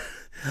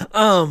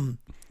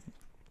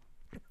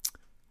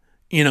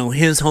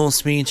 His whole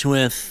speech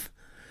with,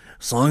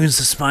 as long as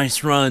the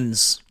spice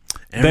runs,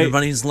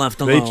 everybody's left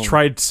alone. They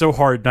tried so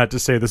hard not to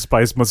say the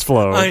spice must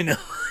flow. I know.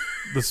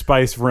 The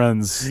spice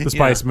runs, the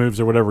spice moves,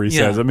 or whatever he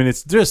says. I mean,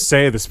 it's just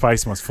say the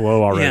spice must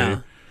flow already. Yeah.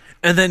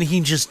 And then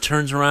he just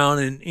turns around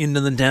and into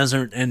the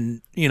desert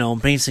and,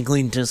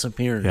 basically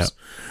disappears. Yeah.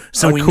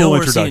 So we know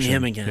we're seeing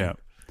him again.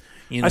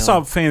 Yeah. I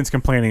saw fans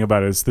complaining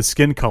about the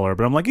skin color,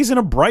 but I'm like, he's in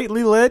a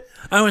brightly lit.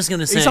 I was going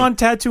to say. He's on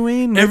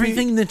Tatooine. Maybe.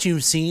 Everything that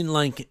you've seen,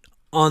 like,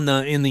 in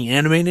the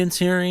animated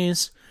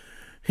series,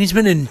 he's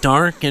been in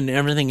dark and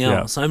everything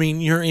else. Yeah. I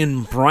mean, you're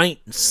in bright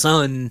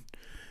sun.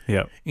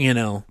 Yeah.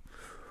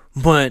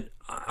 But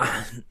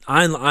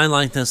I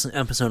like this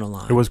episode a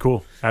lot. It was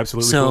cool.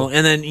 Absolutely cool. So,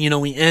 and then,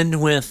 we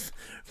end with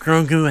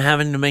Grogu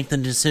having to make the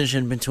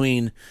decision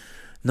between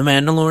the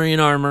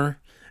Mandalorian armor,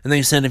 and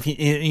they said, if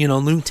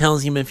Luke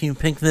tells him, if you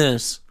pick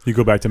this, you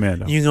go back to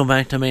Mando. You go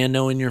back to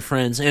Mando and your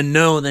friends, and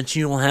know that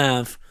you will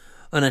have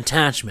an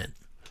attachment.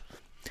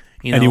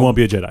 And you won't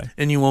be a Jedi.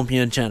 And you won't be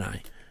a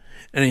Jedi.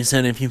 And he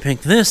said, if you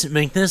pick this,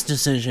 make this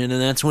decision,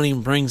 and that's when he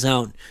brings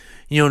out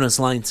Yoda's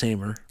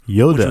lightsaber.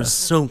 Yoda. Which was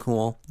so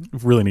cool.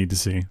 Really need to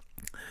see.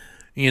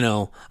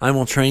 I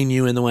will train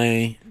you in the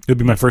way. You'll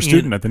be my first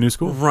student at the new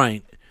school.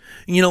 Right.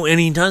 And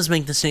he does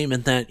make the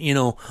statement that,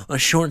 a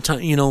short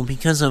time,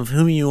 because of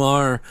who you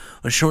are,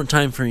 a short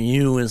time for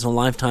you is a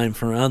lifetime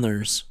for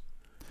others.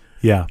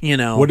 Yeah.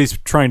 What he's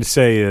trying to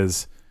say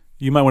is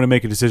you might want to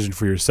make a decision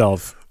for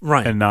yourself.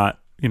 Right. And not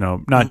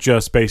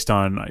just based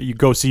on you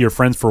go see your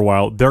friends for a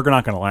while. They're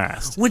not going to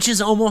last. Which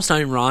is almost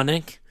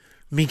ironic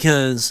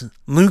because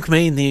Luke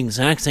made the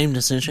exact same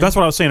decision. That's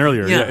what I was saying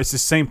earlier. Yeah, it's the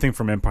same thing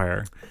from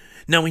Empire.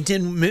 Now, we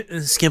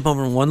did skip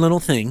over one little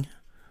thing,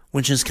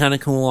 which is kind of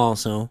cool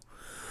also.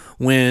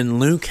 When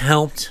Luke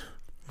helped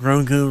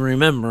Grogu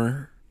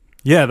remember.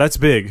 Yeah, that's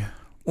big.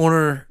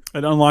 It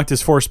unlocked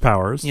his force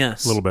powers.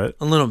 Yes. A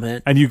little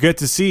bit. And you get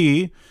to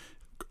see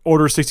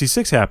Order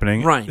 66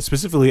 happening. Right.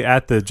 Specifically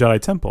at the Jedi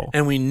Temple.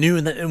 And we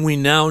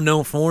now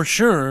know for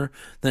sure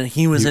that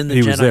he was in the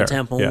Jedi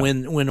Temple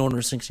when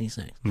Order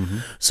 66. Mm-hmm.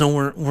 So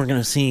we're going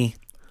to see.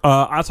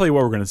 I'll tell you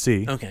what we're going to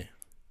see. Okay.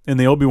 In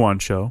the Obi-Wan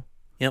show.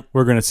 Yep.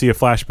 We're going to see a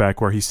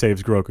flashback where he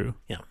saves Grogu.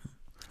 Yeah.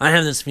 I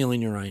have this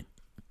feeling you're right.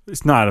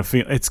 It's not a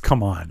feeling. It's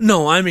come on.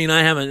 No, I mean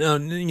I haven't.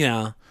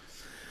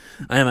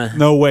 I haven't.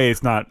 No way.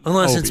 It's not.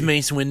 Unless Obi. It's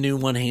Mace Windu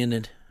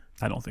one-handed.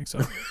 I don't think so.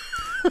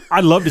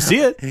 I'd love to see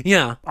it.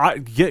 Yeah.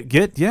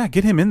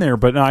 Get him in there.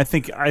 But no, I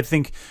think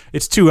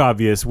it's too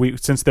obvious.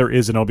 Since there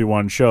is an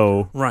Obi-Wan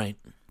show. Right.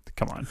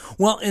 Come on.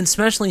 Well,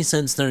 especially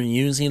since they're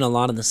using a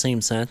lot of the same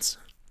sets.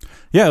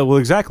 Yeah. Well,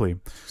 exactly.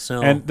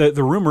 So. And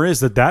the rumor is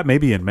that may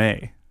be in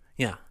May.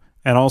 Yeah.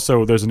 And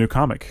also, there's a new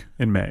comic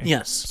in May.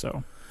 Yes.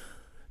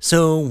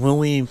 So, will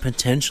we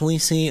potentially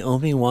see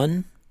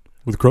Obi-Wan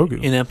with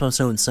Grogu in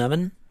Episode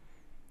 7?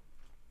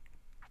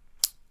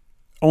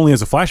 Only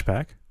as a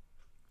flashback.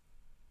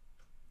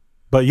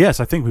 But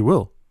yes, I think we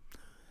will.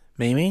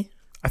 Maybe.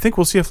 I think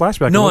we'll see a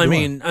flashback. No, I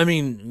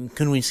mean,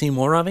 can we see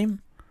more of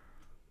him?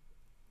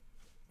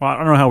 Well, I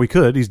don't know how we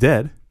could. He's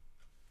dead.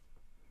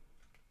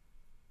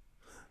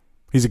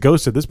 He's a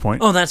ghost at this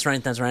point. Oh, that's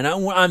right.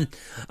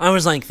 I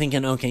was like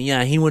thinking, okay,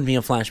 yeah, he would be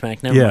a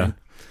flashback. Never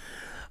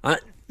mind.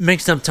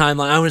 Mixed up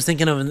timeline. I was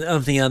thinking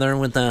of the other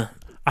with the.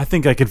 I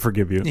think I can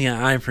forgive you.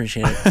 Yeah, I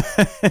appreciate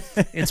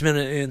it. It's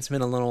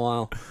been a little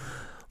while,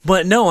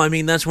 but no, I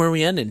mean that's where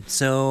we ended.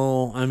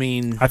 So I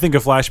mean, I think a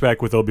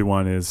flashback with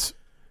Obi-Wan is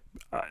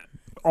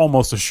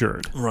almost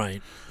assured.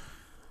 Right.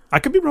 I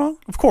could be wrong,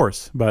 of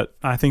course, but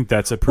I think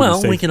that's a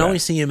pretty safe we can bet.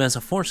 always see him as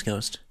a Force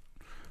ghost.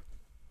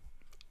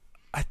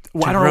 I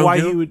don't know why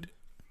he would.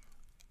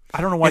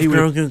 I don't know why if he would.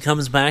 Grogu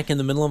comes back in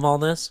the middle of all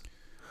this.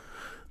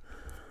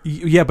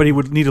 Yeah, but he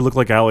would need to look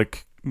like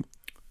Alec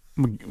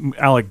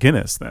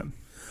Guinness then.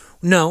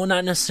 No,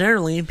 not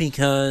necessarily,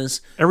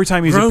 because every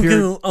time he's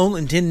Grogu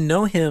only didn't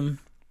know him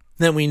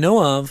that we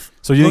know of.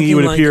 So you think he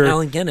would appear?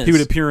 Alec Guinness. He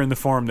would appear in the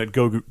form that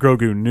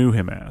Grogu knew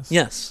him as.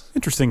 Yes.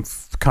 Interesting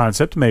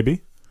concept,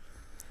 maybe.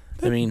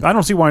 I mean, I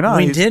don't see why not.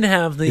 We did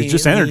have the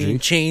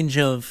change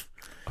of.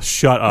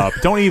 Shut up!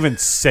 Don't even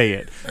say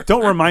it.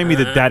 Don't remind me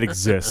that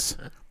exists.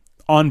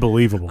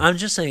 Unbelievable. I'm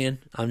just saying.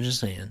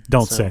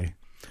 Don't say.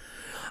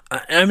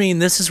 I mean,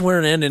 this is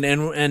where it ended,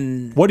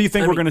 and what do you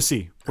think we're going to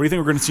see? What do you think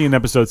we're going to see in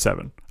Episode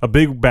 7? A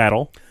big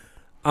battle.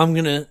 I'm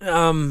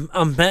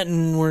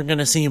betting we're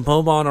gonna see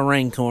Boba on a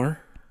Rancor.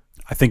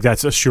 I think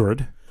that's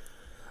assured.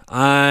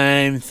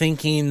 I'm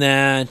thinking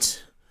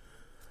that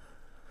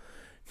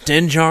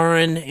Din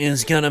Djarin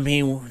is gonna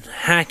be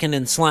hacking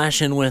and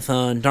slashing with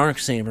a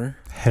Darksaber.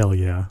 Hell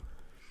yeah.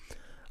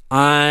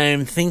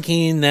 I'm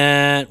thinking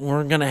that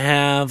we're gonna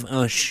have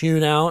a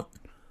shootout.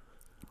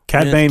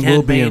 Cad Bane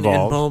will be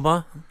involved. And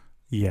Boba.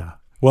 Yeah.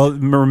 Well,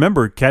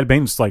 remember, Cad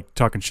Bane's like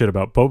talking shit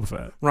about Boba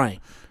Fett. Right.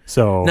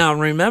 So now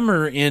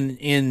remember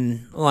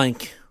in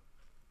like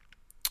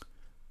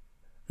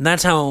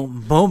that's how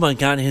Boba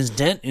got his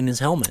dent in his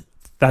helmet.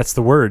 That's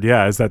the word,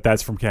 yeah, is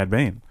that's from Cad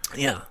Bane.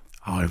 Yeah.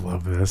 Oh, I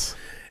love this.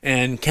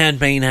 And Cad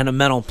Bane had a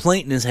metal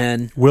plate in his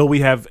head. Will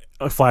we have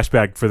a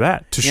flashback for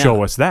that to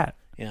show us that?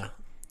 Yeah.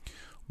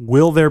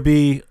 Will there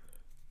be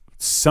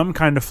some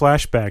kind of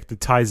flashback that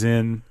ties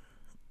in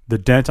the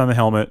dent on the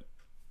helmet?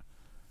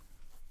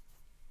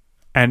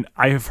 And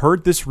I have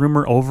heard this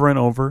rumor over and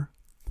over.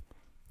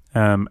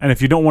 And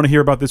if you don't want to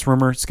hear about this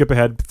rumor, skip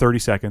ahead 30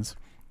 seconds.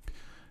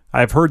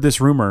 I've heard this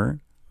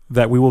rumor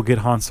that we will get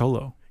Han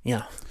Solo.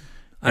 Yeah.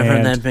 I've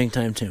heard that big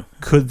time too.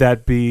 Could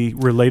that be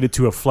related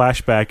to a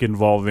flashback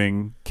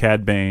involving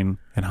Cad Bane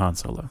and Han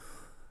Solo?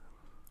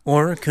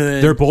 Or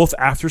could... They're both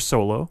after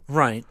Solo.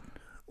 Right.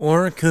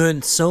 Or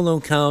could Solo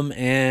come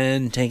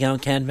and take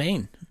out Cad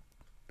Bane?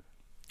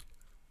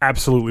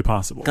 Absolutely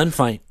possible.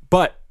 Gunfight.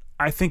 But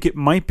I think it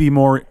might be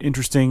more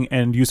interesting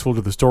and useful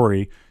to the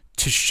story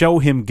to show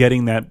him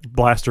getting that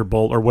blaster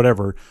bolt or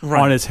whatever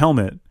on his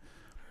helmet.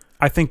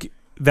 I think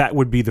that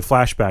would be the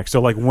flashback. So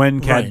like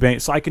when Cad Bane,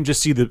 so I can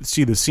just see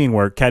the scene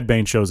where Cad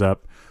Bane shows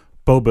up,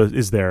 Boba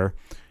is there,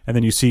 and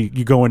then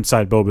you go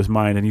inside Boba's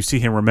mind and you see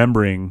him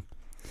remembering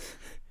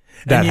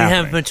that and you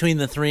happening. Have between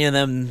the three of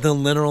them the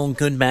literal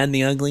good, bad, and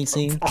the ugly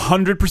scene.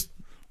 100%.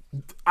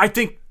 I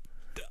think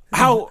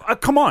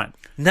come on.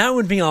 That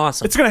would be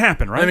awesome. It's going to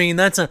happen, right? I mean,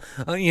 that's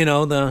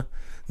the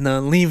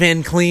The Lee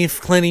Van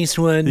Cleef, Clint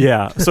Eastwood.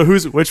 Yeah. So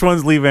which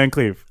one's Lee Van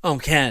Cleef? Oh,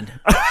 Ken.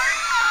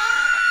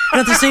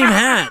 Got the same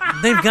hat.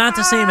 They've got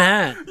the same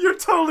hat. You're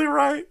totally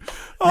right.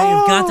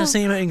 They've got the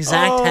same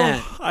exact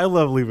hat. I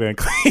love Lee Van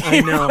Cleef. I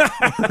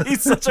know.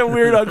 He's such a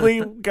weird,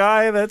 ugly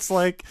guy that's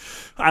like,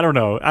 I don't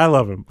know. I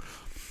love him.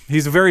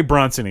 He's very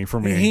Bronson-y for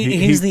me.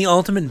 He's the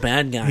ultimate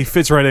bad guy. He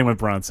fits right in with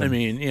Bronson. I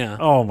mean, yeah.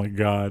 Oh, my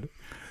God.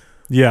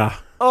 Yeah.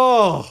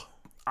 Oh.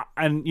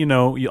 And,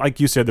 like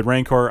you said, the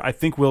Rancor, I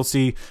think we'll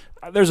see.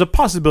 There's a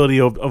possibility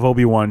of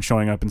Obi-Wan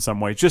showing up in some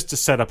way just to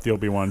set up the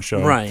Obi-Wan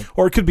show. Right.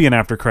 Or it could be an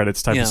after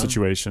credits type of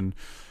situation.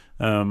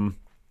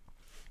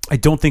 I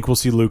don't think we'll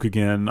see Luke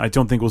again. I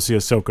don't think we'll see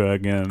Ahsoka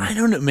again. I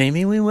don't know.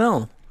 Maybe we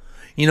will.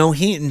 Din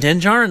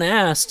Djarin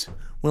asked,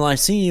 "Will I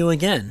see you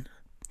again?"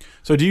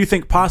 So do you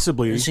think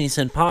possibly... She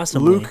said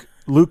possibly.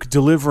 Luke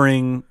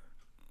delivering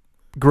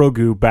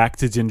Grogu back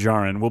to Din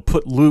Djarin will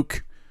put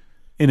Luke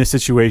in a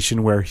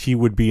situation where he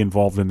would be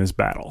involved in this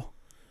battle?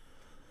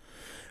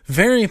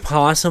 Very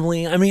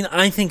possibly. I mean,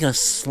 I think a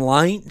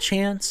slight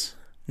chance.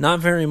 Not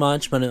very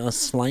much, but a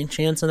slight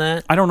chance of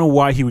that. I don't know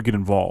why he would get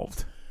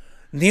involved.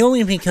 The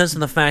only because of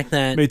the fact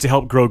that... Maybe to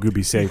help Grogu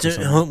be safe. To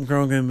help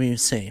Grogu be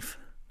safe.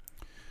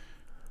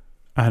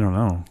 I don't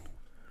know.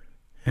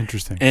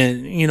 Interesting.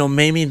 And,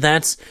 maybe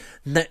that's...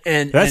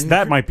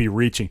 That might be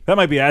reaching. That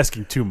might be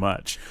asking too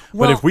much.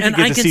 Well, but if we could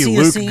get to see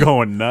Luke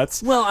going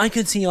nuts... Well, I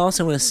could see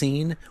also a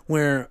scene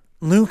where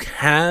Luke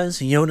has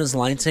Yoda's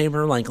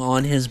lightsaber,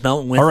 on his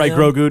belt with him. All right,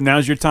 Grogu,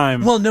 now's your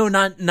time. Well, no,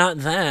 not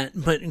that,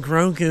 but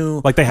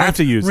Grogu... they have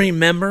to use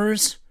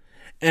remembers...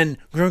 And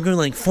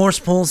Grogu, force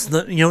pulls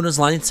Yoda's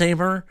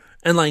lightsaber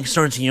and,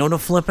 starts Yoda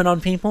flipping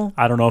on people.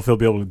 I don't know if he'll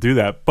be able to do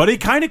that. But he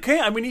kind of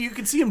can. I mean, you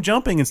can see him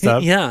jumping and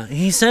stuff.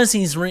 He says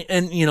he's...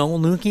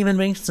 Luke even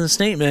makes the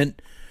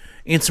statement,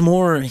 it's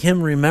more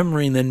him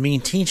remembering than me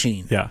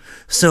teaching. Yeah.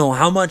 So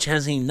how much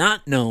has he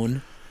not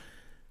known?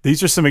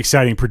 These are some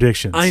exciting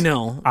predictions. I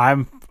know.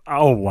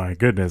 Oh, my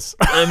goodness.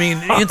 I mean,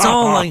 it's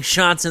all,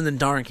 shots in the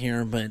dark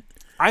here, but...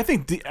 I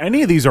think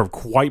any of these are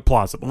quite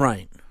plausible.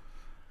 Right.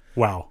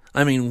 Wow.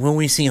 I mean, will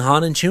we see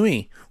Han and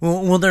Chewie?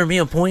 Will there be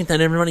a point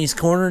that everybody's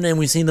cornered and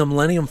we see the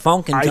Millennium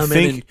Falcon come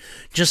in and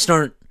just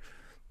start,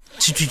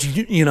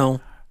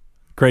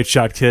 Great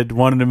shot, kid.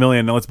 1 in a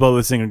million. Now let's blow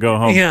this thing and go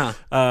home. Yeah.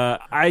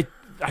 I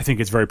think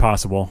it's very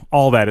possible.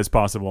 All that is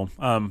possible.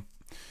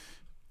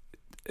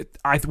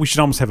 We should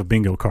almost have a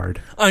bingo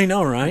card. I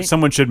know, right?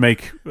 Someone should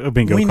make a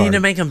bingo card. We need to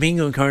make a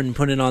bingo card and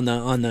put it on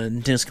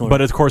the Discord. But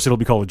of course, it'll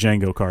be called a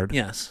Django card.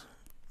 Yes.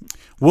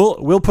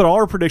 We'll put all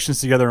our predictions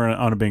together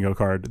on a bingo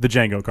card, the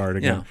Django card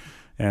again,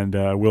 and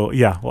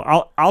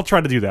I'll try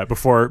to do that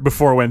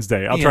before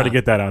Wednesday. I'll try to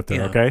get that out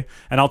there, okay?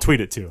 And I'll tweet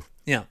it too.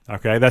 Yeah.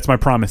 Okay, that's my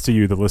promise to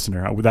you, the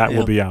listener. That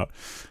will be out.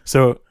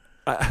 So,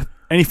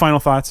 any final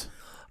thoughts?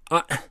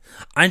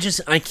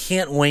 I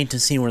can't wait to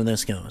see where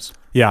this goes.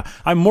 Yeah,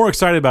 I'm more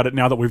excited about it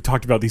now that we've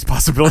talked about these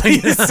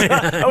possibilities.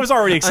 I was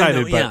already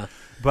excited,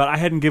 but I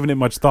hadn't given it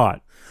much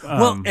thought.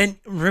 Well, and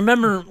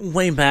remember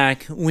way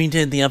back, we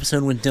did the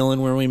episode with Dylan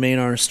where we made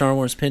our Star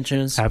Wars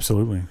pitches?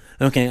 Absolutely.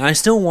 Okay, I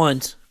still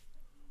want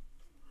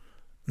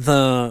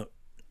the,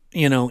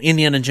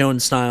 Indiana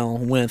Jones style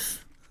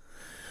with,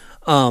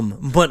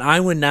 but I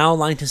would now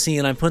like to see,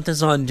 and I put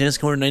this on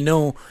Discord, and I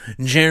know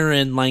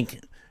Jared,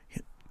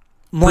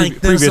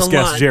 previous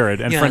guest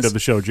Jared, and friend of the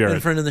show Jared.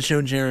 And friend of the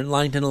show Jared,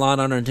 liked it a lot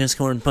on our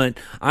Discord, but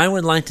I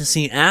would like to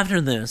see after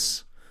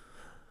this,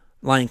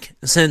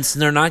 since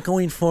they're not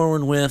going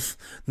forward with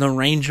the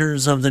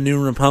Rangers of the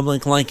New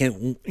Republic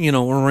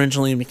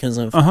originally because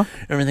of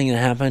everything that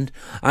happened,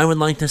 I would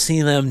like to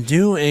see them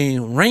do a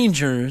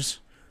Rangers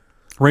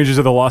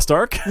of the Lost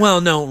Ark? Well,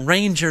 no,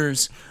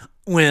 Rangers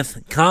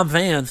with Cobb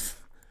Vanth,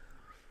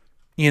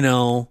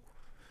 doing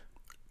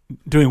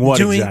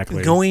what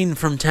exactly? Going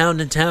from town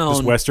to town.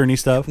 Just westerny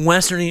stuff?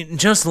 Westerny,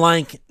 just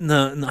like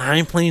the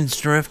High Plains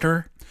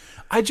Drifter.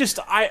 I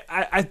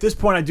at this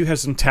point, I do have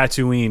some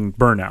Tatooine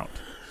burnout.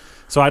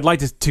 So I'd like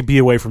to be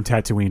away from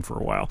Tatooine for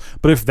a while.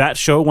 But if that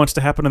show wants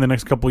to happen in the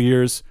next couple of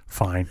years,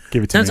 fine.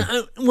 Give it to me.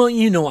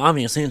 Well,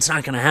 obviously it's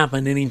not going to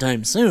happen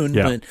anytime soon,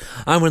 but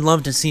I would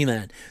love to see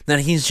that. That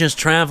he's just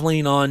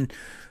traveling on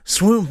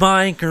swoop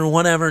bike or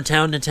whatever,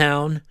 town to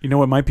town. You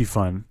know, it might be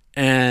fun.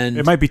 And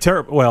it might be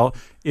terrible. Well,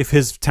 if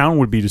his town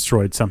would be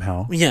destroyed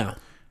somehow. Yeah.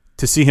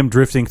 To see him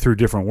drifting through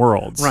different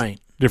worlds. Right.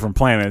 Different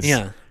planets.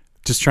 Yeah.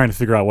 Just trying to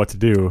figure out what to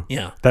do.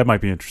 Yeah. That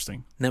might be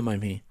interesting. That might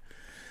be.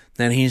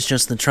 That he's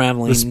just the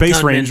traveling... The Space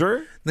gunman,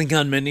 Ranger? The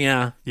gunman,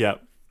 yeah.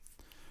 Yep.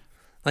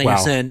 Like I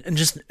said, and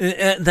just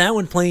that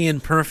would play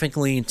in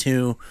perfectly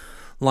to,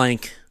 a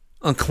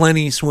Clint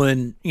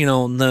Eastwood,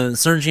 the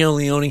Sergio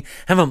Leone,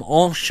 have them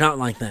all shot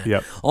like that.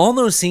 Yep. All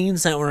those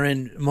scenes that were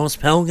in Mos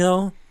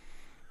Pelgo,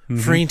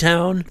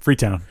 Freetown,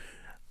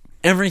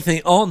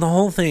 everything, the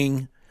whole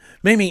thing,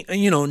 maybe,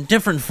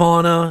 different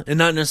fauna and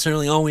not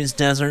necessarily always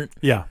desert.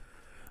 Yeah.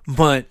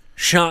 But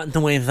shot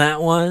the way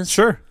that was.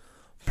 Sure.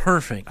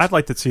 perfect. I'd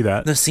like to see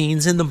that. The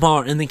scenes in the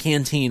bar, in the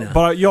cantina.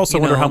 But you also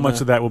wonder how much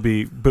of that will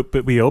be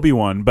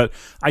Obi-Wan. But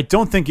I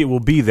don't think it will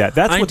be that.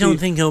 I don't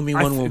think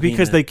Obi-Wan will be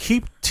because that. they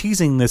keep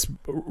teasing this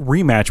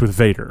rematch with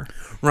Vader.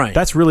 Right.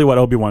 That's really what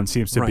Obi-Wan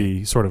seems to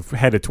be sort of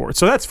headed towards.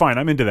 So that's fine.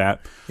 I'm into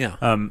that. Yeah.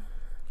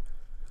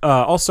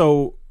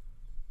 Also,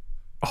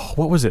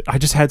 what was it? I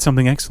just had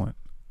something excellent.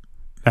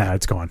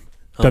 It's gone.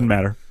 Doesn't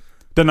matter.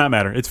 Does not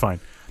matter. It's fine.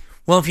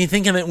 Well, if you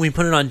think of it, we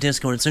put it on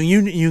Discord. So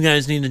you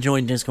guys need to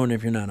join Discord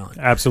if you're not on.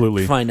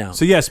 Absolutely. Find out.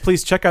 So yes,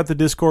 please check out the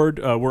Discord.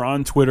 We're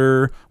on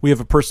Twitter. We have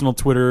a personal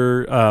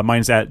Twitter.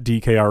 Mine's at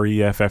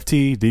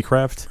DKREFFT,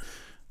 Dcraft.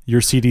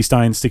 Your CD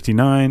Stein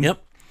 69.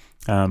 Yep.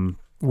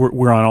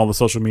 We're on all the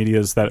social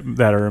medias that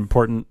are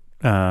important.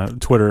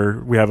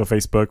 Twitter. We have a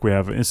Facebook. We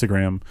have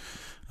Instagram.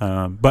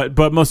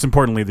 But most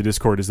importantly, the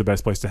Discord is the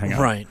best place to hang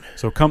out. Right.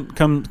 So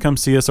come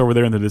see us over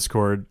there in the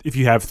Discord. If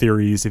you have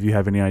theories, if you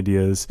have any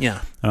ideas.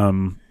 Yeah.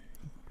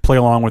 Play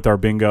along with our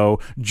bingo.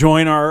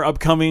 Join our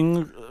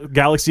upcoming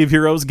Galaxy of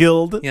Heroes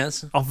guild.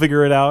 Yes. I'll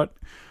figure it out.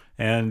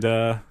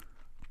 And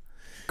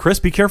Chris,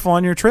 be careful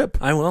on your trip.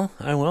 I will.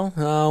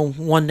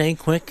 1 day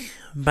quick,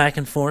 back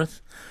and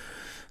forth.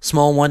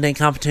 Small 1 day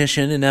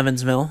competition in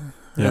Evansville.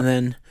 Yep.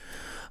 And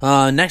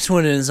then next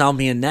one is I'll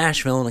be in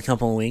Nashville in a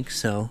couple of weeks.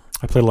 So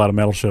I played a lot of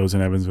metal shows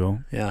in Evansville.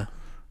 Yeah.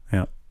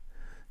 Yeah.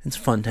 It's a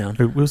fun town.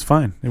 It was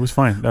fine.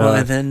 Well,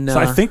 and then, so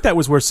I think that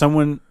was where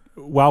someone,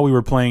 while we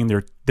were playing,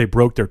 they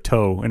broke their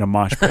toe in a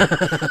mosh pit.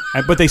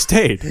 But they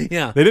stayed.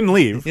 Yeah. They didn't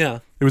leave. Yeah.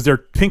 It was their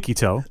pinky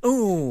toe.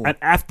 Ooh. And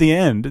at the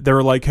end, they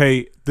were like,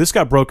 hey, this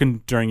got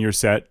broken during your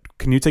set.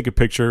 Can you take a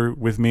picture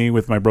with me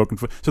with my broken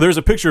foot? So there's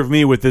a picture of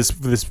me with this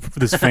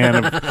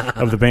fan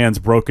of the band's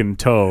broken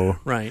toe.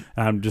 Right.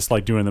 I'm just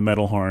like doing the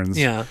metal horns.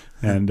 Yeah.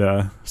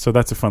 And so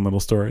that's a fun little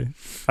story.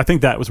 I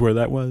think that was where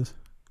that was.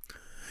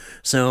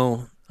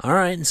 So, all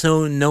right.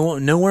 So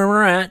know where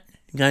we're at.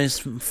 You guys,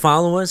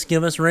 follow us,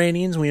 give us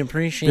ratings. We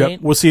appreciate.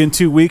 Yep. We'll see you in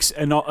 2 weeks.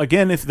 And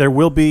again, if there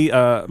will be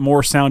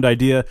more Sound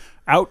Idea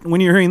out when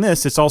you're hearing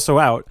this, it's also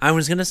out. I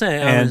was gonna say,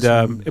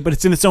 but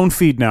it's in its own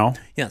feed now.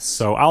 Yes.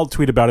 So I'll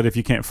tweet about it if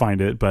you can't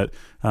find it. But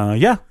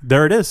yeah,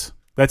 there it is.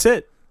 That's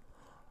it.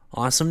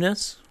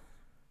 Awesomeness.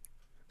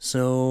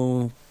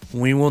 So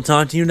we will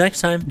talk to you next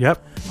time.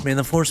 Yep. May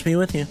the Force be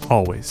with you.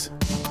 Always.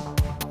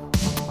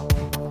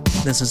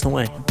 This is the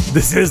way.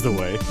 This is the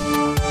way.